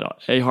at all.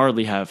 They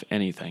hardly have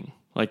anything.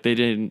 Like they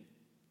didn't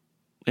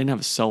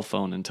have a cell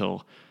phone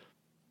until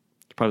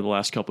probably the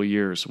last couple of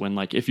years, when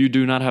like, if you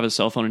do not have a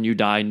cell phone and you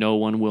die, no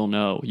one will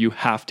know. You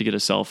have to get a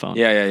cell phone.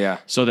 Yeah.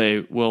 So they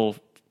will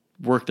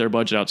work their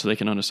budget out so they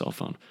can own a cell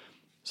phone.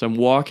 So I'm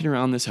walking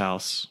around this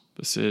house.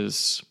 This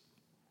is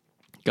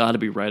got to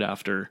be right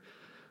after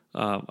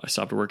I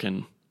stopped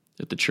working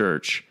at the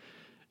church,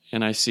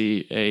 and I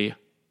see a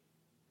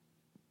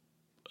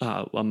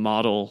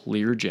model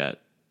Learjet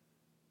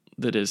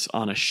that is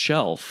on a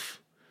shelf.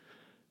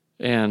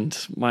 And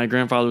my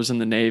grandfather was in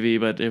the Navy,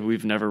 but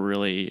we've never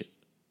really,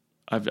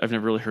 I've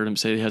never really heard him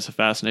say he has a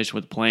fascination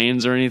with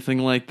planes or anything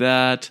like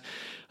that.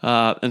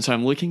 And so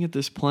I'm looking at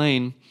this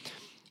plane,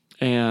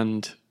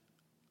 and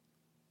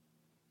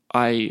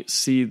I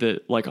see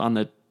that like on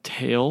the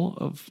tail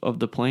of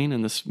the plane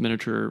in this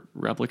miniature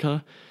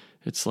replica,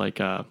 it's like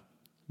a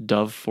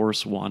Dove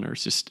Force One, or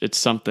it's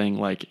something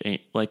like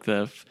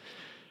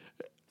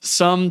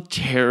some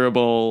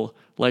terrible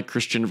like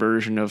Christian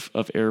version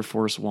of Air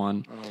Force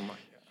One. Oh my God.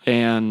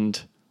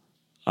 And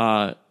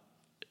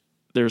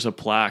there's a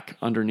plaque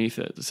underneath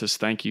it that says,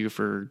 "Thank you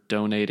for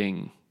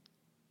donating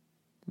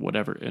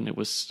whatever." And I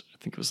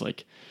think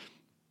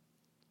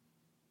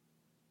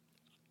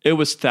it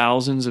was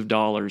thousands of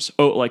dollars.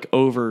 Oh, like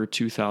over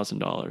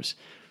 $2,000.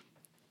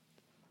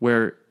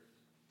 Where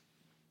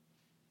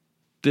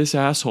this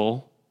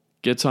asshole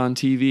gets on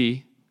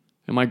TV,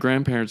 and my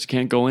grandparents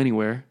can't go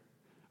anywhere,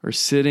 are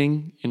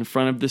sitting in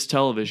front of this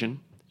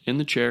television in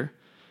the chair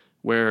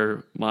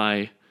where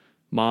my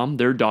mom,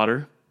 their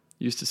daughter,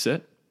 used to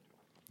sit,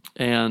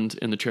 and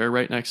in the chair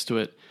right next to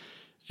it.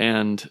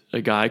 And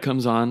a guy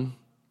comes on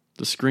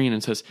the screen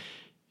and says,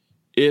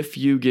 "If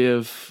you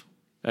give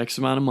X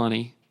amount of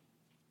money,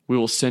 we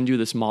will send you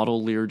this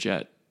model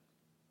Learjet."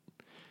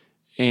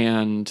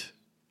 And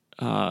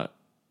I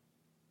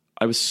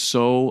was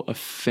so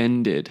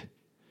offended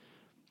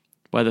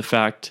by the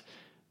fact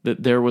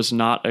that there was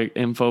not an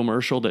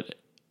infomercial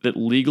that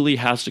legally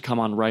has to come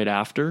on right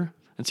after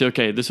and say,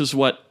 "Okay, this is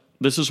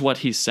what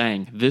he's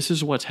saying. This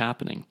is what's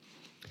happening."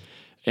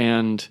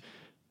 And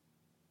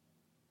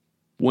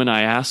when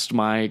I asked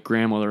my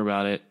grandmother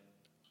about it,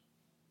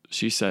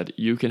 she said,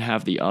 "You can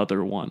have the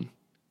other one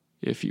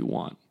if you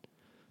want."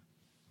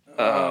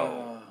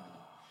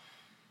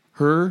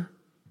 Her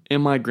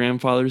and my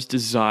grandfather's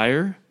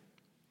desire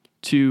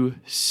to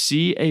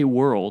see a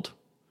world,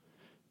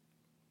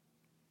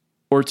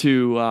 or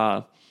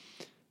to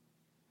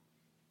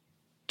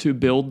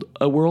build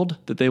a world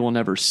that they will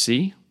never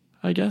see,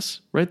 I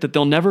guess, right? That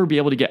they'll never be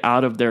able to get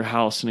out of their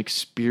house and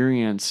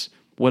experience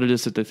what it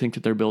is that they think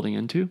that they're building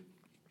into.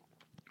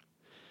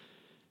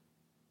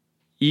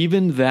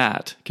 Even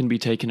that can be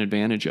taken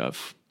advantage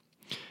of.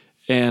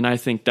 And I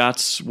think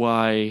that's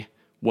why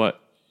what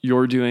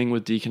you're doing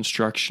with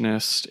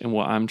Deconstructionist and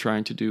what I'm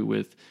trying to do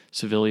with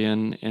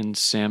Civilian and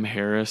Sam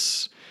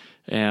Harris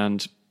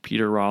and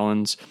Peter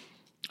Rollins,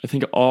 I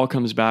think it all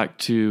comes back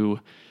to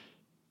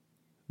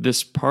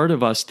this part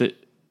of us that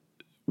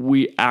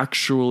we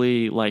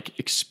actually like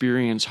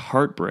experience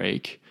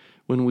heartbreak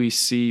when we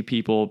see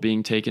people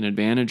being taken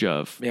advantage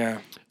of. Yeah.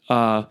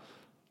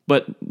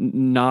 But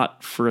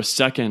not for a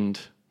second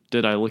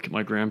did I look at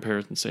my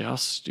grandparents and say, how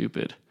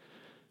stupid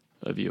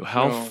of you,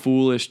 how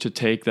foolish to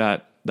take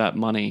that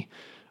money.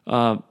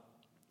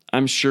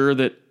 I'm sure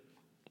that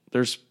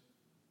there's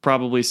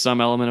probably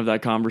some element of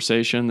that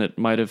conversation that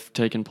might have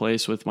taken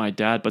place with my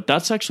dad, but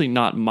that's actually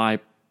not my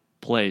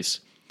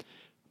place.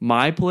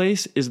 My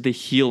place is the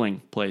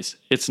healing place.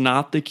 It's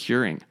not the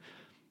curing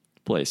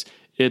place.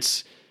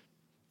 It's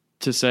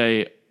to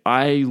say,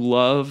 I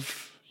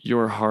love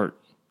your heart.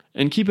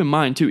 And keep in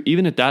mind, too,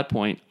 even at that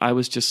point, I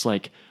was just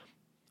like,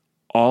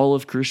 all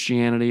of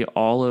Christianity,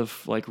 all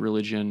of like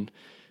religion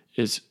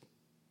is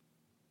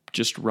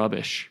just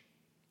rubbish.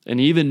 And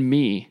even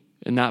me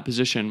in that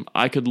position,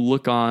 I could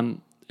look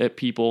on at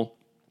people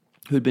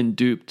who had been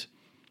duped,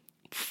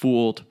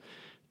 fooled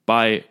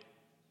by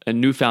a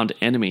newfound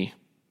enemy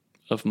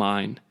of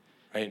mine.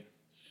 Right.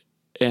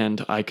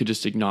 And I could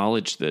just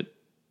acknowledge that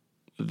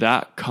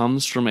that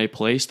comes from a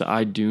place that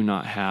I do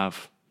not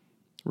have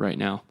right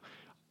now.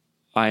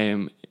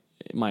 My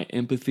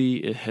empathy,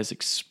 it has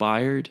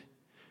expired,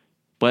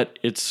 but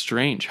it's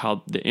strange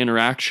how the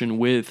interaction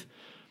with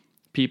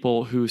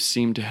people who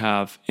seem to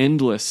have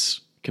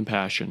endless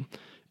compassion,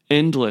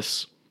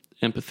 endless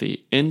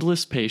empathy,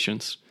 endless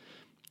patience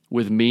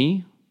with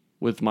me,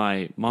 with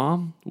my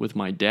mom, with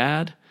my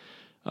dad,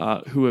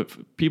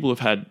 people who've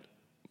had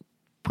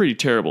pretty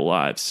terrible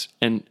lives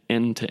and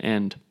end to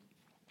end,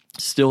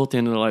 still at the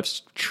end of their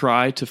lives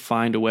try to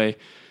find a way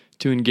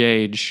to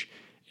engage.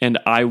 And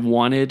I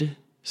wanted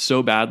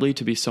so badly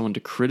to be someone to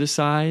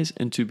criticize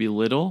and to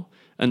belittle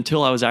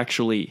until I was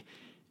actually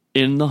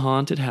in the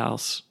haunted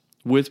house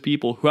with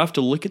people who have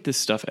to look at this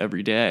stuff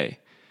every day,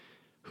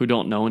 who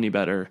don't know any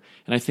better.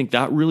 And I think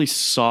that really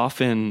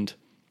softened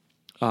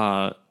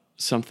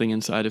something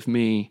inside of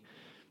me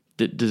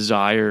that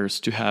desires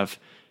to have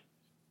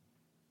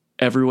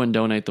everyone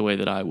donate the way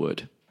that I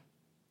would.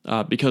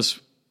 Because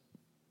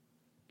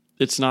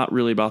it's not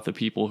really about the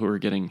people who are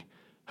getting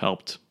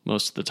helped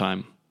most of the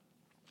time.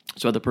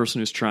 It's about the person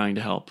who's trying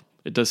to help.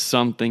 It does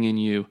something in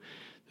you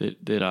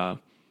that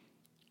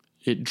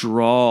it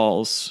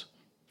draws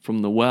from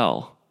the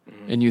well.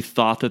 Mm-hmm. And you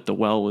thought that the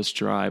well was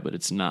dry, but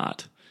it's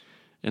not.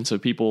 And so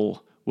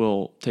people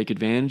will take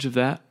advantage of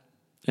that.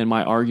 And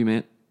my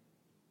argument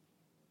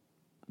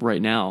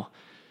right now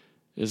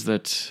is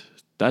that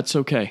that's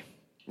okay.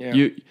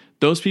 Yeah.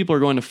 Those people are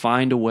going to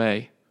find a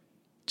way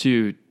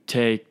to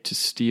take, to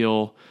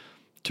steal,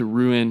 to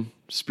ruin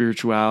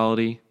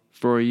spirituality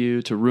for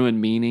you, to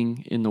ruin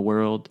meaning in the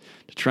world,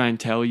 to try and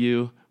tell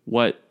you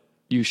what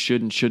you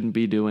should and shouldn't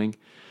be doing.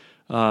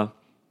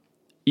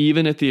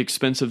 Even at the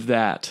expense of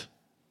that,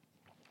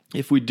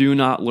 if we do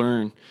not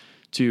learn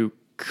to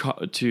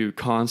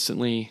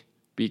constantly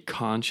be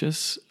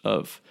conscious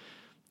of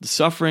the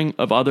suffering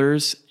of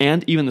others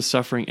and even the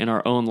suffering in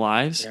our own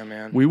lives,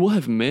 we will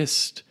have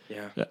missed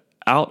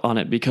out on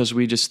it because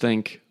we just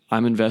think,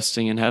 I'm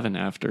investing in heaven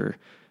after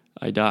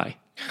I die.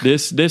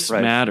 This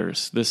right.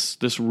 matters.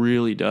 This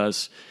really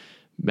does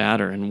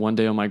matter. And one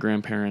day when my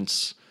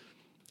grandparents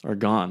are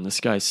gone, this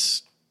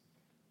guy's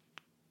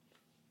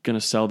going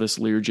to sell this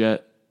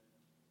Learjet.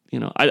 You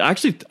know, I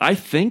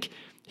think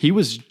he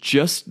was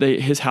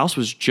his house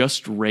was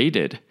just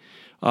raided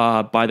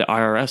by the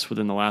IRS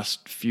within the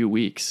last few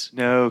weeks.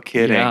 No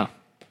kidding.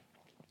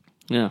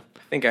 Yeah.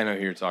 I think I know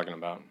who you're talking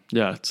about.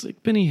 Yeah, it's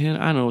like Benny Hinn.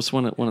 I don't know. It's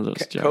one of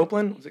those.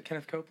 Copeland? Was it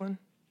Kenneth Copeland?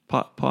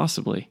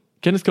 Possibly.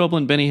 Kenneth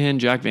Copeland, Benny Hinn,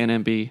 Jack Van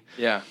Impe.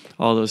 Yeah.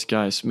 All those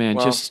guys. Man,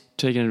 just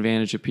taking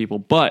advantage of people.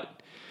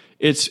 But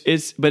it's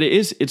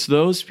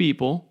those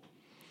people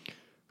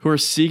who are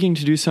seeking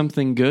to do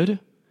something good.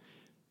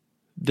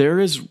 There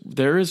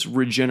is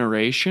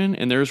regeneration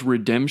and there's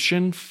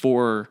redemption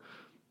for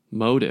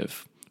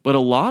motive. But a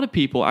lot of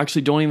people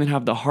actually don't even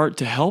have the heart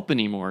to help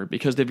anymore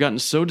because they've gotten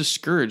so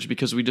discouraged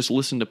because we just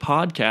listen to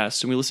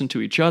podcasts and we listen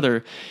to each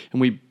other and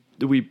we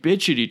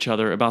bitch at each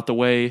other about the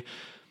way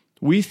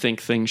we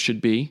think things should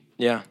be.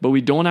 Yeah. But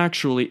we don't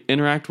actually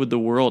interact with the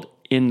world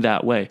in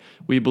that way.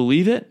 We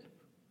believe it,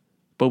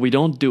 but we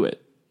don't do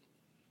it.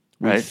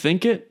 We Right.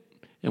 think it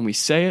and we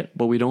say it,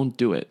 but we don't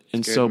do it.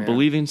 And good, so man.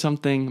 believing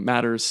something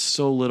matters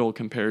so little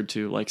compared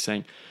to like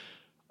saying,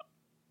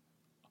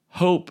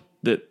 hope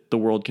that the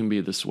world can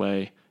be this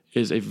way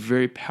is a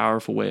very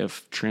powerful way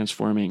of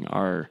transforming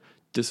our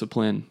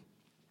discipline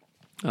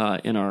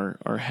in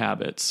our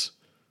habits.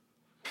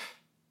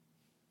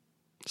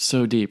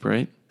 So deep,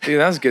 right? Dude,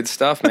 that was good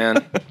stuff,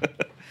 man.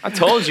 I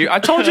told you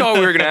all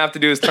we were gonna have to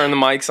do is turn the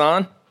mics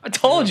on. I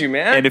told you,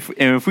 man. And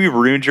if we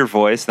ruined your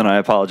voice, then I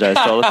apologize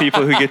to all the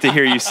people who get to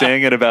hear you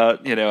sing in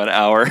about an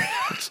hour.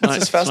 What's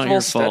this festival?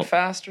 your fault.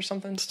 Steadfast or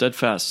something?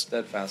 Steadfast.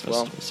 Steadfast.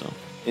 Well, Festival,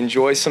 so.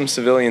 enjoy some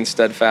civilian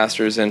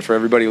steadfasters. And for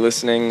everybody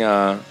listening,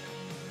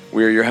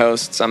 we're your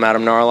hosts. I'm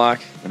Adam Narlock,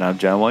 And I'm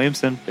John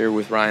Williamson. here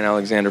with Ryan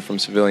Alexander from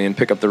Civilian.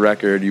 Pick up the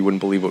record. You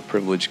wouldn't believe what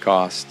privilege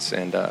costs,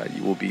 and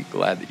you will be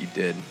glad that you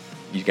did.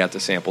 You got to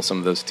sample some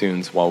of those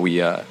tunes while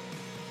we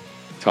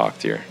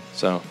talked here.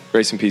 So,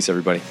 grace and peace,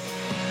 everybody.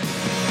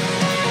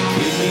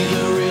 Give me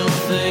the real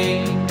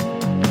thing,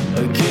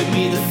 or give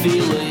me the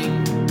feeling.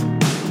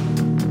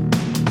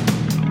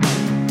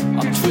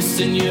 I'm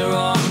twisting your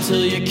arm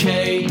till you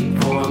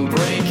cave, or I'm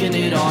breaking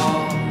it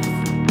off.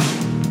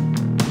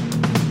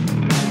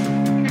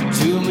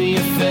 Do me a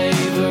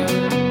favor,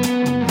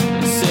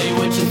 say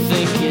what you're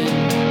thinking.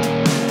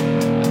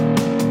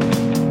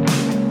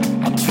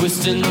 I'm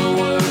twisting the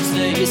words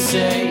that you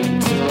say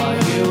till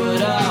I hear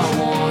what I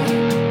want.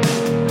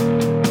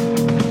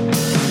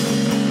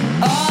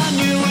 I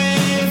knew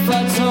if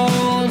I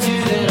told you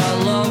that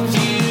I loved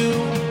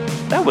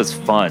you. That was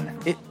fun.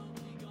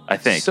 I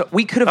think. So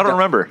we could have. I don't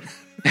remember.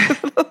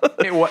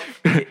 It was,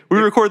 We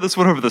recorded this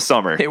one over the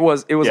summer. it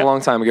was Yeah. a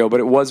long time ago, but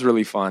it was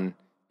really fun.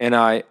 And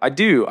I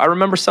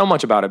remember so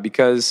much about it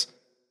because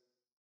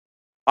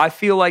I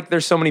feel like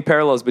there's so many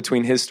parallels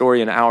between his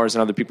story and ours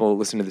and other people who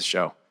listen to this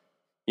show.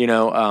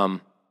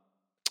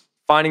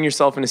 Finding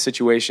yourself in a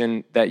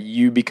situation that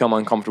you become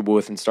uncomfortable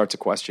with and start to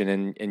question,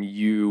 and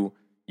you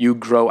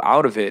grow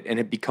out of it and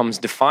it becomes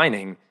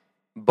defining,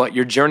 but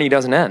your journey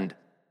doesn't end.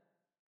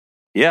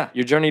 Yeah.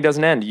 Your journey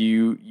doesn't end.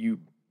 You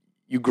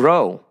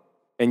grow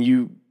and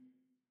you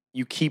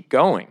keep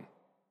going.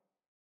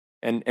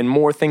 And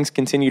more things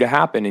continue to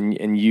happen,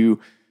 and you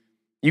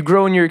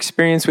grow in your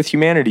experience with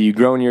humanity, you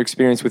grow in your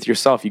experience with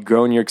yourself, you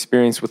grow in your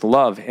experience with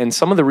love. And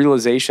some of the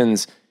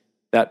realizations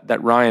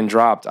that Ryan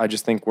dropped, I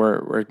just think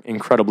were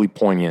incredibly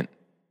poignant.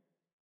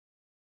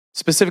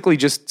 Specifically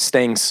just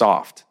staying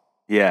soft.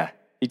 Yeah.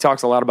 He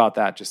talks a lot about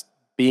that, just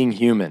being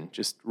human,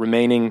 just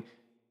retaining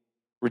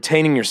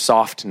your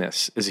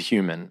softness as a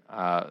human.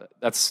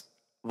 That's,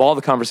 of all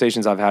the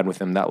conversations I've had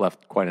with him, that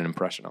left quite an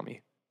impression on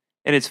me.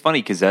 And it's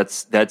funny because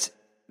that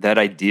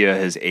idea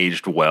has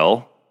aged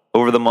well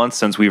over the months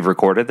since we've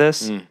recorded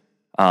this.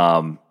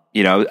 I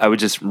was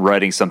just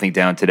writing something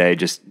down today,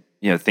 just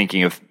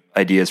thinking of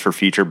ideas for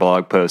future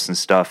blog posts and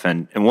stuff.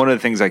 And one of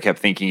the things I kept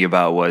thinking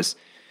about was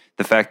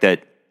the fact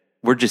that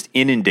we're just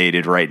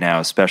inundated right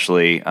now,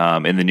 especially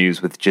in the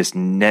news, with just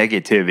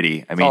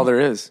negativity. I mean, All there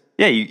is.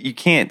 yeah, you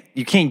can't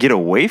get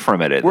away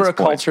from it. We're this a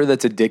point. culture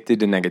that's addicted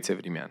to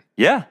negativity, man.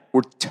 Yeah,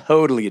 We're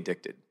totally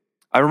addicted.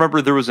 I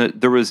remember there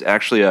was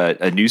actually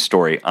a news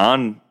story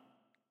on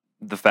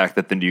the fact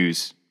that the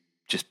news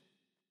just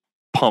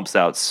pumps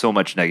out so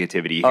much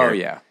negativity here. Oh,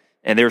 yeah.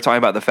 And they were talking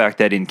about the fact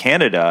that in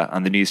Canada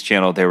on the news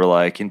channel, they were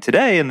like, and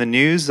today in the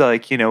news,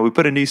 like, we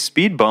put a new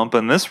speed bump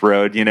on this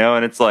road,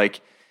 and it's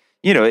like,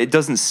 it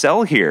doesn't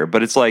sell here,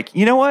 but it's like,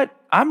 you know what?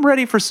 I'm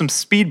ready for some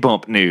speed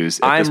bump news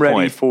at I'm this ready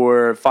point.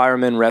 for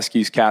fireman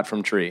rescues cat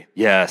from tree.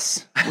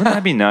 Yes. Wouldn't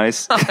that be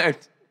nice?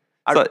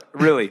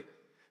 Really.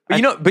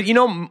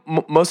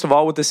 But most of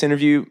all, what this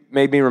interview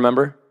made me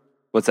remember,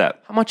 What's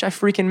that? how much I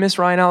freaking miss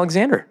Ryan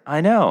Alexander.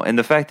 I know. And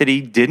the fact that he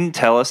didn't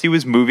tell us he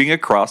was moving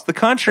across the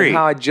country. And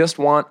how I just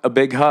want a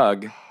big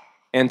hug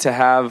and to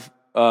have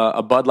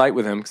a Bud Light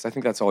with him, because I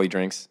think that's all he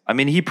drinks. I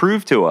mean, he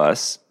proved to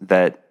us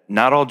that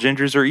not all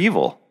gingers are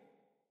evil.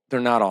 They're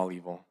not all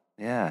evil.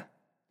 Yeah.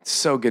 It's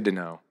so good to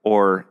know.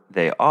 Or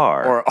they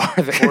are.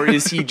 Or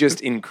is he just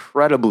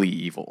incredibly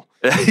evil?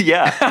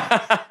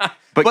 Yeah.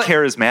 But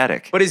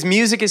charismatic. But his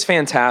music is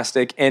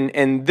fantastic,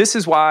 and this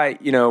is why,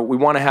 we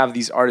want to have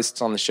these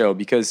artists on the show,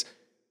 because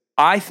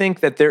I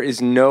think that there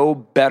is no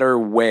better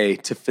way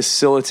to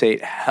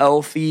facilitate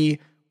healthy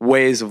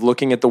ways of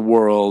looking at the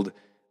world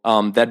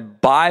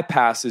that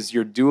bypasses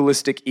your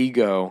dualistic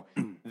ego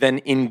than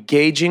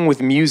engaging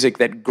with music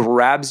that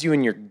grabs you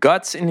in your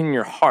guts and in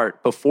your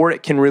heart before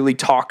it can really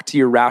talk to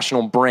your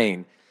rational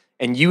brain.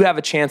 And you have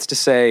a chance to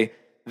say,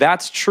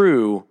 that's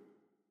true,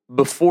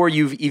 before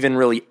you've even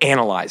really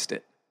analyzed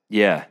it.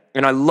 Yeah.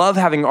 And I love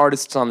having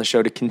artists on the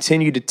show to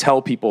continue to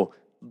tell people,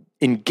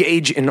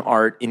 engage in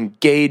art,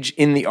 engage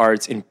in the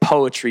arts, in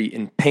poetry,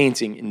 in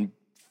painting, in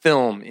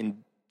film, in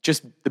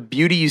just the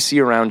beauty you see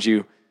around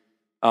you.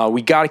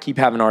 We got to keep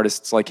having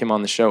artists like him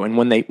on the show. And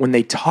when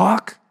they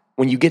talk,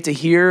 when you get to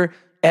hear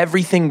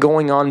everything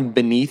going on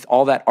beneath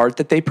all that art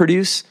that they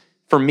produce,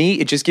 for me,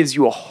 it just gives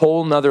you a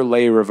whole nother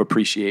layer of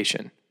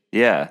appreciation.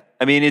 Yeah.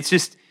 I mean, it's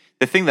just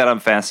the thing that I'm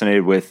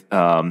fascinated with,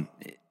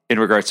 in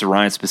regards to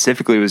Ryan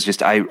specifically was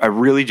just I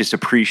really just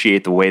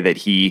appreciate the way that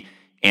he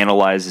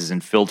analyzes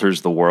and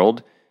filters the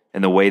world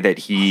and the way that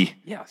he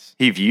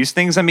views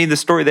things. I mean, the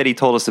story that he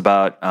told us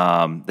about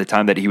the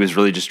time that he was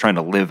really just trying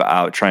to live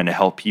out, trying to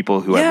help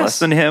people who had less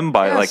than him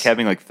by like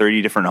having like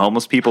 30 different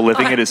homeless people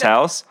living at his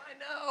house. I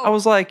know. I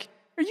was like,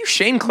 are you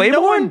Shane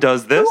Claiborne? No one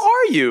does this. Who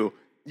are you?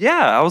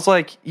 Yeah, I was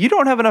like, you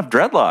don't have enough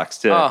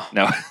dreadlocks to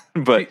no,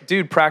 but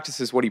dude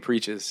practices what he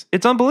preaches.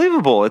 It's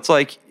unbelievable. It's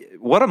like,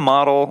 what a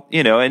model,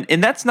 you know,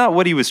 and that's not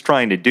what he was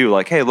trying to do.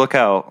 Like, hey, look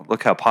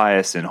how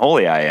pious and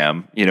holy I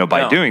am, you know,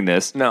 by doing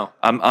this. No,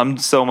 I'm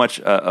so much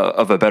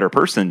of a better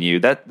person than you.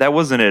 That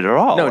wasn't it at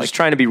all. No, like, just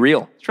trying to be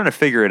real. Trying to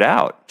figure it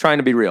out. Trying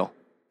to be real.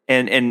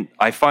 And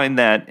I find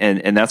that,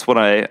 and that's what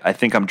I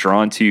think I'm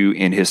drawn to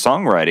in his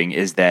songwriting,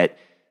 is that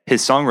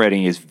his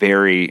songwriting is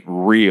very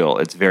real.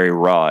 It's very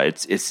raw.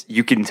 It's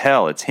you can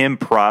tell it's him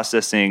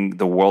processing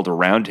the world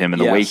around him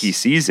and the way he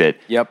sees it.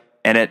 Yep.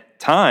 And at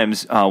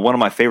times, one of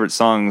my favorite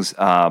songs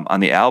on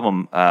the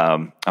album,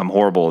 I'm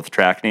horrible with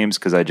track names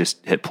because I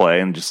just hit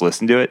play and just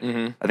listen to it.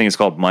 Mm-hmm. I think it's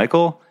called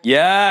Michael.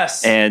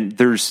 Yes. And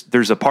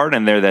there's a part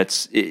in there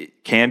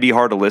it can be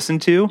hard to listen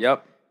to.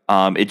 Yep.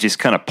 It just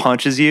kind of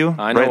punches you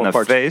right in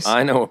the face.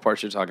 I know what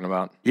part you're talking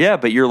about. Yeah,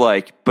 but you're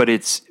like, but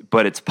it's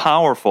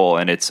powerful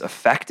and it's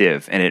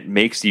effective and it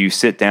makes you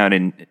sit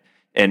down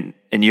and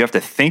you have to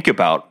think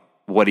about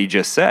what he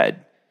just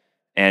said.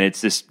 And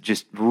it's this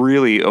just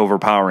really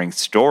overpowering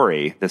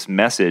story, this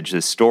message,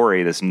 this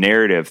story, this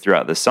narrative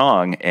throughout the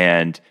song.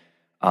 And,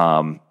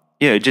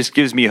 it just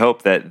gives me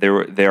hope that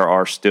there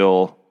are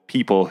still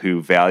people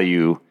who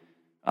value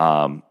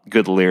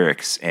good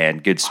lyrics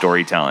and good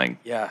storytelling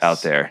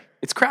out there.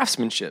 It's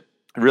craftsmanship.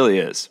 It really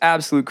is.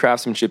 Absolute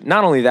craftsmanship.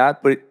 Not only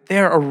that, but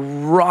they're a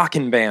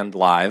rockin' band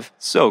live.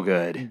 So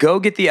good.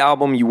 Go get the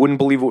album. You wouldn't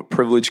believe what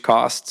Privilege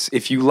costs.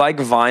 If you like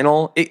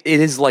vinyl, it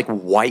is like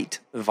white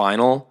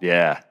vinyl.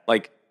 Yeah.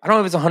 Like, I don't know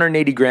if it's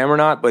 180 gram or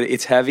not, but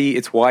it's heavy,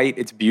 it's white,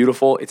 it's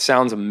beautiful, it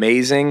sounds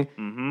amazing.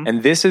 Mm-hmm.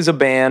 And this is a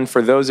band,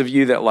 for those of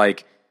you that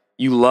like,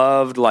 you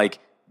loved like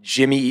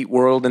Jimmy Eat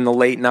World in the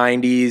late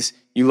 90s,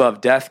 you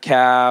love Death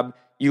Cab,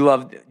 you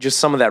love just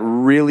some of that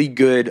really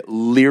good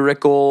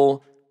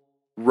lyrical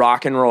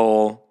rock and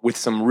roll with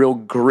some real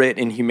grit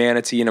and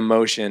humanity and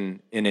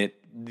emotion in it.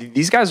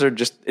 These guys are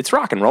just, it's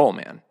rock and roll,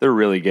 man. They're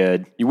really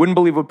good. You wouldn't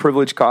believe what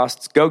Privilege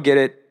costs. Go get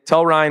it.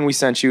 Tell Ryan we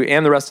sent you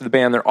and the rest of the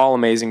band. They're all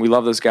amazing. We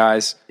love those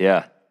guys.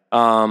 Yeah.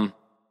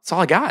 That's all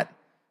I got.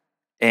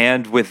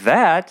 And with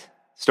that,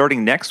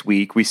 starting next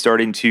week, we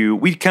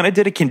kind of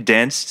did a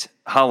condensed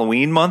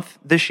Halloween month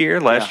this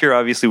year. Last year,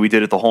 obviously, we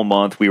did it the whole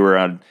month. We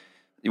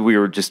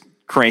were just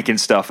cranking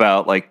stuff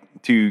out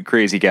like two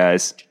crazy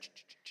guys.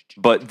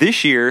 But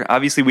this year,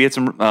 obviously, we had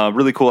some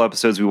really cool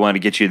episodes we wanted to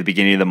get you at the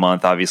beginning of the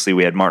month. Obviously,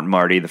 we had Martin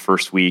Marty the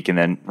first week and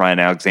then Ryan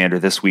Alexander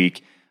this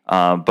week.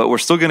 But we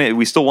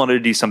still wanted to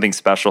do something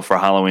special for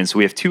Halloween. So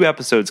we have 2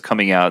 episodes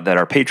coming out that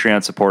our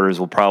Patreon supporters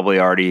will probably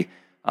already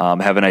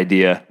have an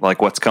idea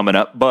like what's coming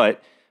up.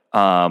 But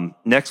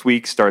next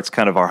week starts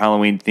kind of our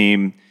Halloween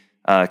theme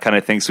kind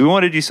of thing. So we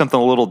want to do something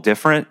a little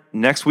different.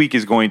 Next week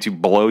is going to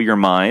blow your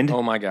mind.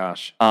 Oh my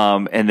gosh.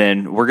 And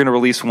then we're going to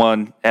release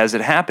one as it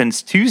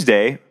happens.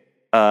 Tuesday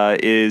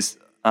is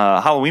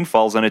Halloween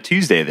falls on a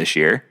Tuesday this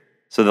year.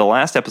 So the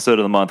last episode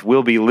of the month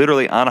will be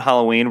literally on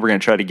Halloween. We're going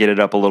to try to get it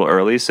up a little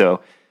early.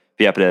 So if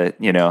you happen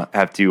to,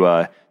 have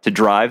to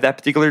drive that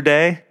particular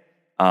day,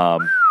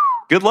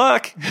 good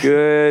luck.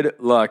 Good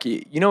luck.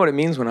 You know what it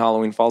means when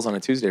Halloween falls on a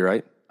Tuesday,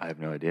 right? I have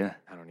no idea.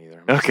 I don't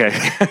either. Okay.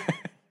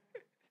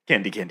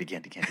 Candy.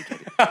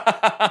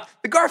 The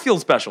Garfield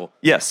special.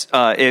 Yes.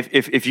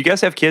 If you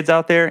guys have kids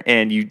out there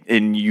and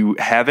you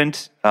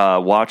haven't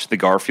watched the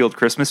Garfield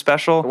Christmas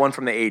special, The one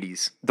from the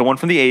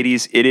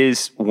 80s. It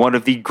is one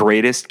of the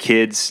greatest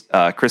kids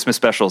Christmas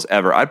specials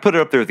ever. I'd put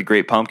it up there with the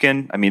Great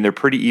Pumpkin. I mean, they're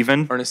pretty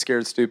even. Ernest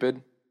Scared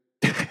Stupid.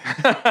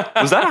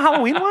 Was that a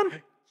Halloween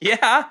one?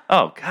 Yeah.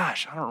 Oh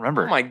gosh, I don't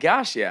remember. Oh my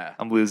gosh, yeah.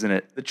 I'm losing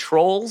it. The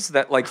trolls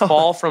that like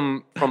fall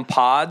from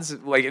pods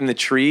like in the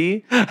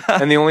tree,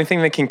 and the only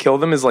thing that can kill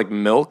them is like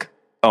milk.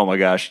 Oh my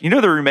gosh.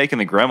 They're remaking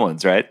the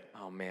Gremlins, right?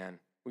 Oh man.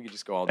 We could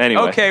just go all day.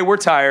 Anyway. Okay, we're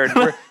tired.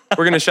 We're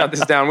going to shut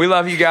this down. We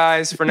love you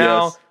guys. For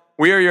now, Yes.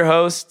 We are your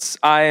hosts.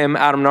 I am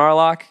Adam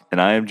Narlock. And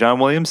I am John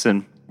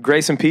Williamson.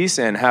 Grace and peace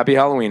and happy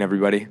Halloween,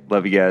 everybody.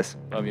 Love you guys.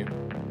 Love you.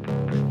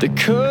 The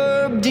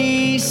curb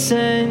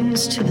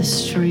descends to the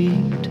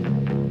street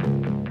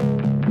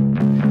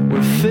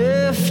where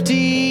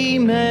 50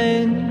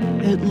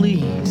 men at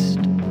least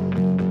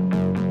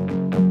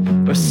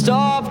are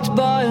stopped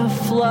by a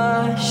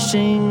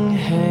flashing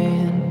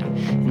hand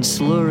and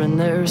slurring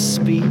their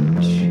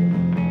speech.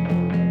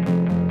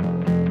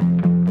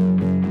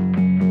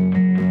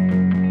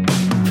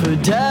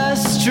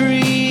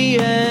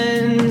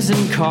 Pedestrians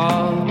and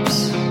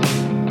cops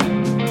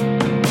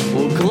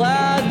will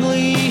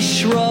gladly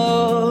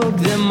shrug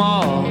them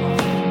off.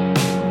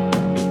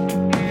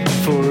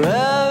 For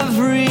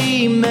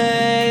every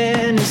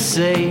man is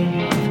safe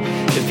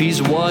if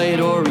he's white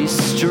or he's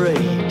straight.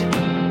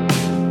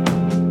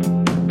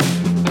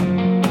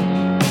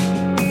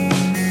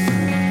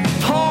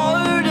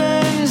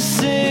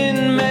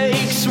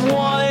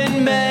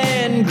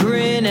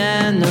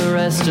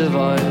 of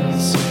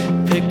us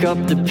pick up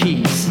the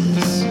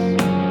pieces.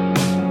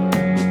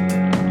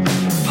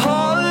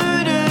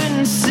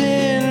 Pardon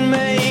sin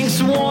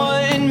makes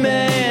one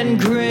man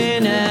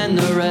grin, and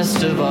the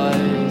rest of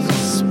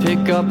us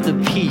pick up the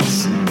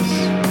pieces.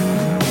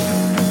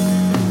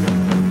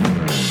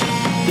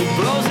 The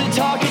bros are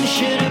talking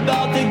shit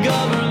about the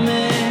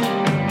government.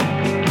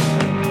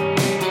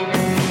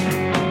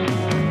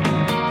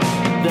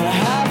 The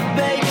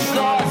half-baked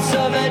thoughts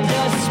of a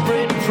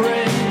desperate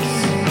prince.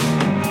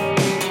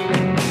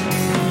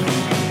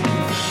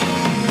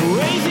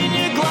 Raising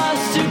your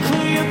glass to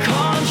clear your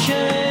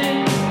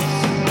conscience.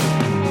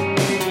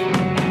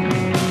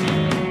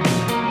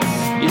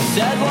 You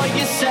said what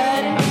you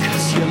said,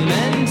 'cause you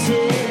meant it.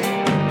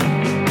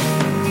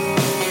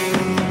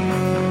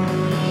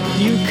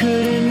 You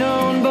could've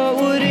known but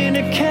wouldn't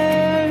have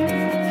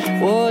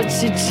cared.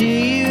 What's it to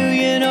you?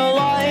 You know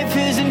life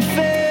isn't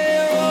fair.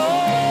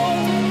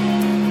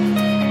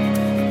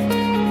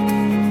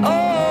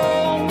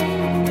 Oh.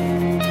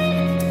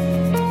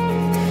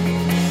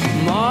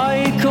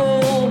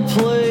 Michael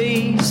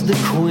plays the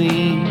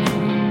queen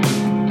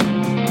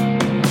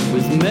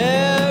with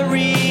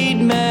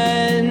married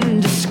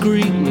men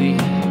discreetly.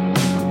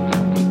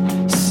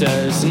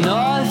 Says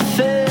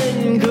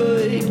nothing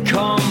good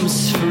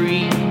comes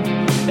free,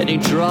 and he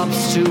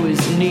drops to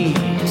his knees.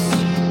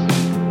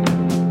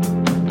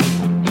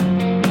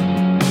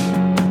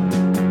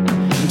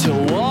 Until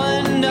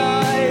one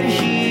night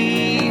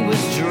he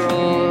was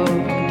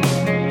drugged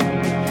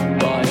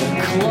by a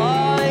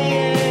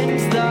client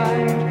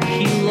that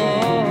he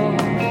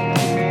loved.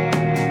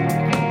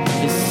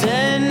 His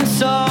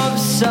sense of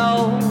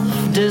self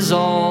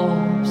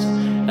dissolves,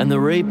 and the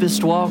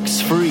rapist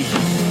walks free.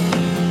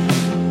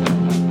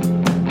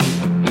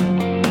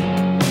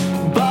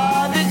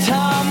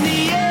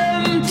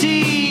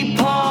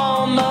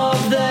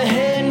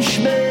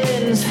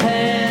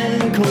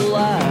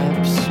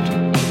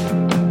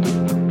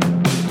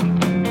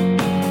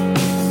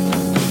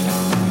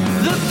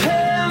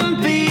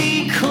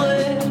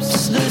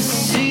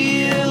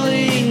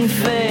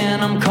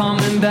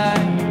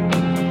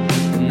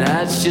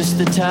 Just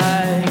the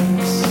tax.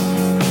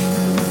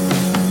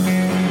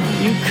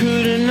 You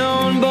could've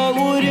known but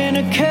wouldn't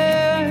have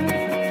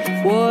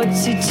cared.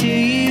 What's it to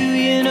you?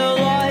 You know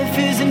life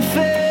isn't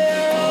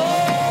fair.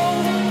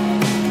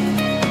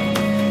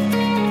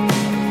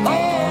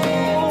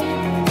 Oh.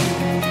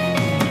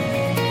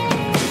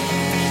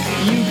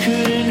 You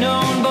could've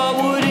known but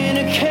wouldn't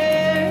have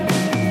cared.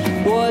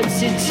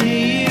 What's it to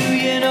you?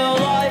 You know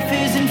life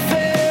isn't fair.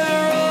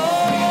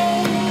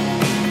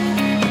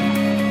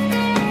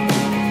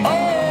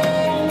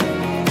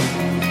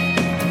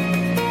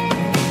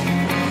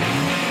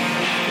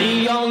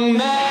 Young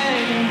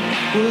men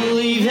were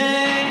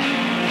leaving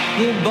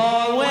the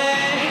bar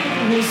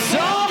when we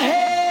saw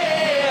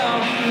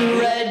him.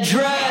 Red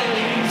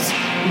dress,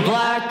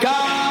 black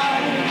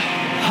eye,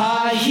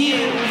 high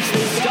heels.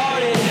 They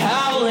started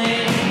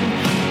howling,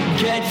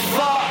 get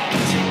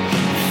fucked,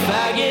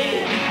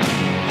 faggot.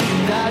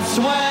 That's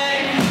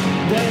when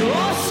they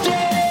lost it.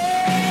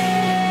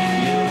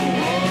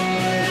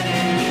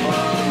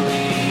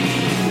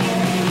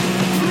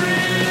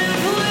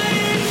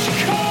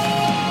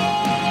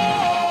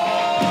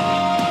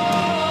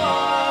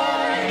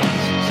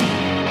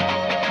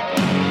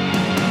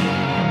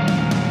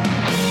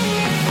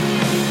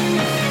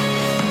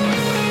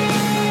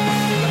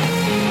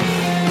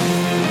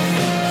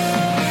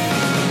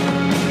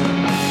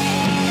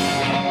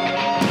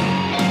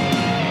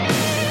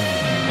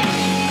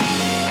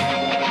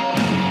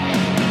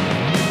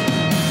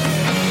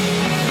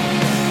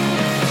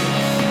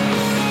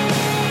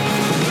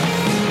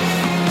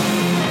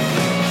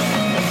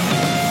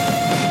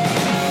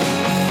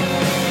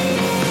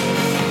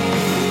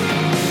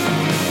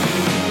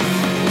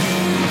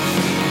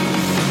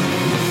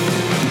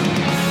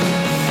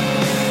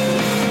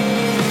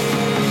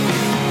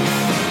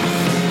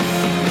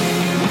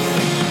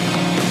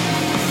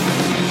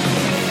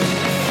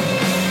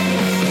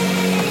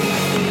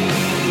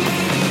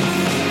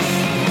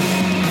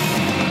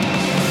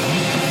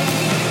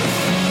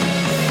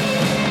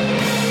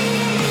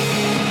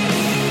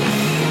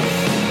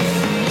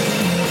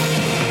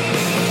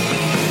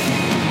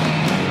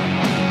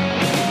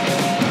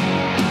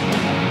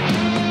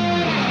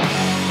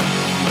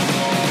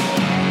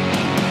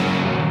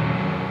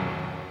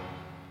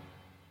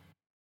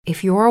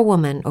 If you're a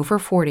woman over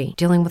 40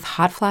 dealing with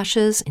hot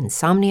flashes,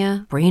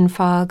 insomnia, brain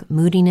fog,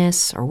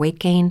 moodiness, or weight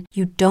gain,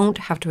 you don't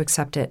have to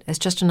accept it as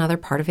just another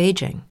part of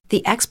aging.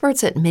 The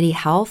experts at MIDI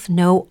Health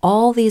know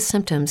all these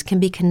symptoms can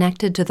be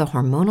connected to the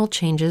hormonal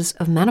changes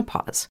of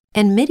menopause.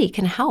 And MIDI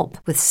can help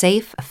with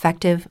safe,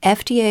 effective,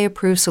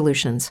 FDA-approved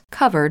solutions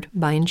covered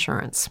by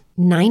insurance.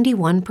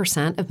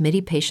 91% of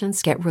MIDI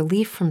patients get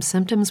relief from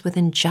symptoms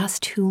within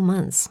just 2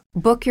 months.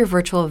 Book your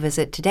virtual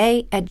visit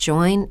today at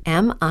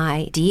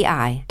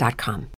joinmidi.com.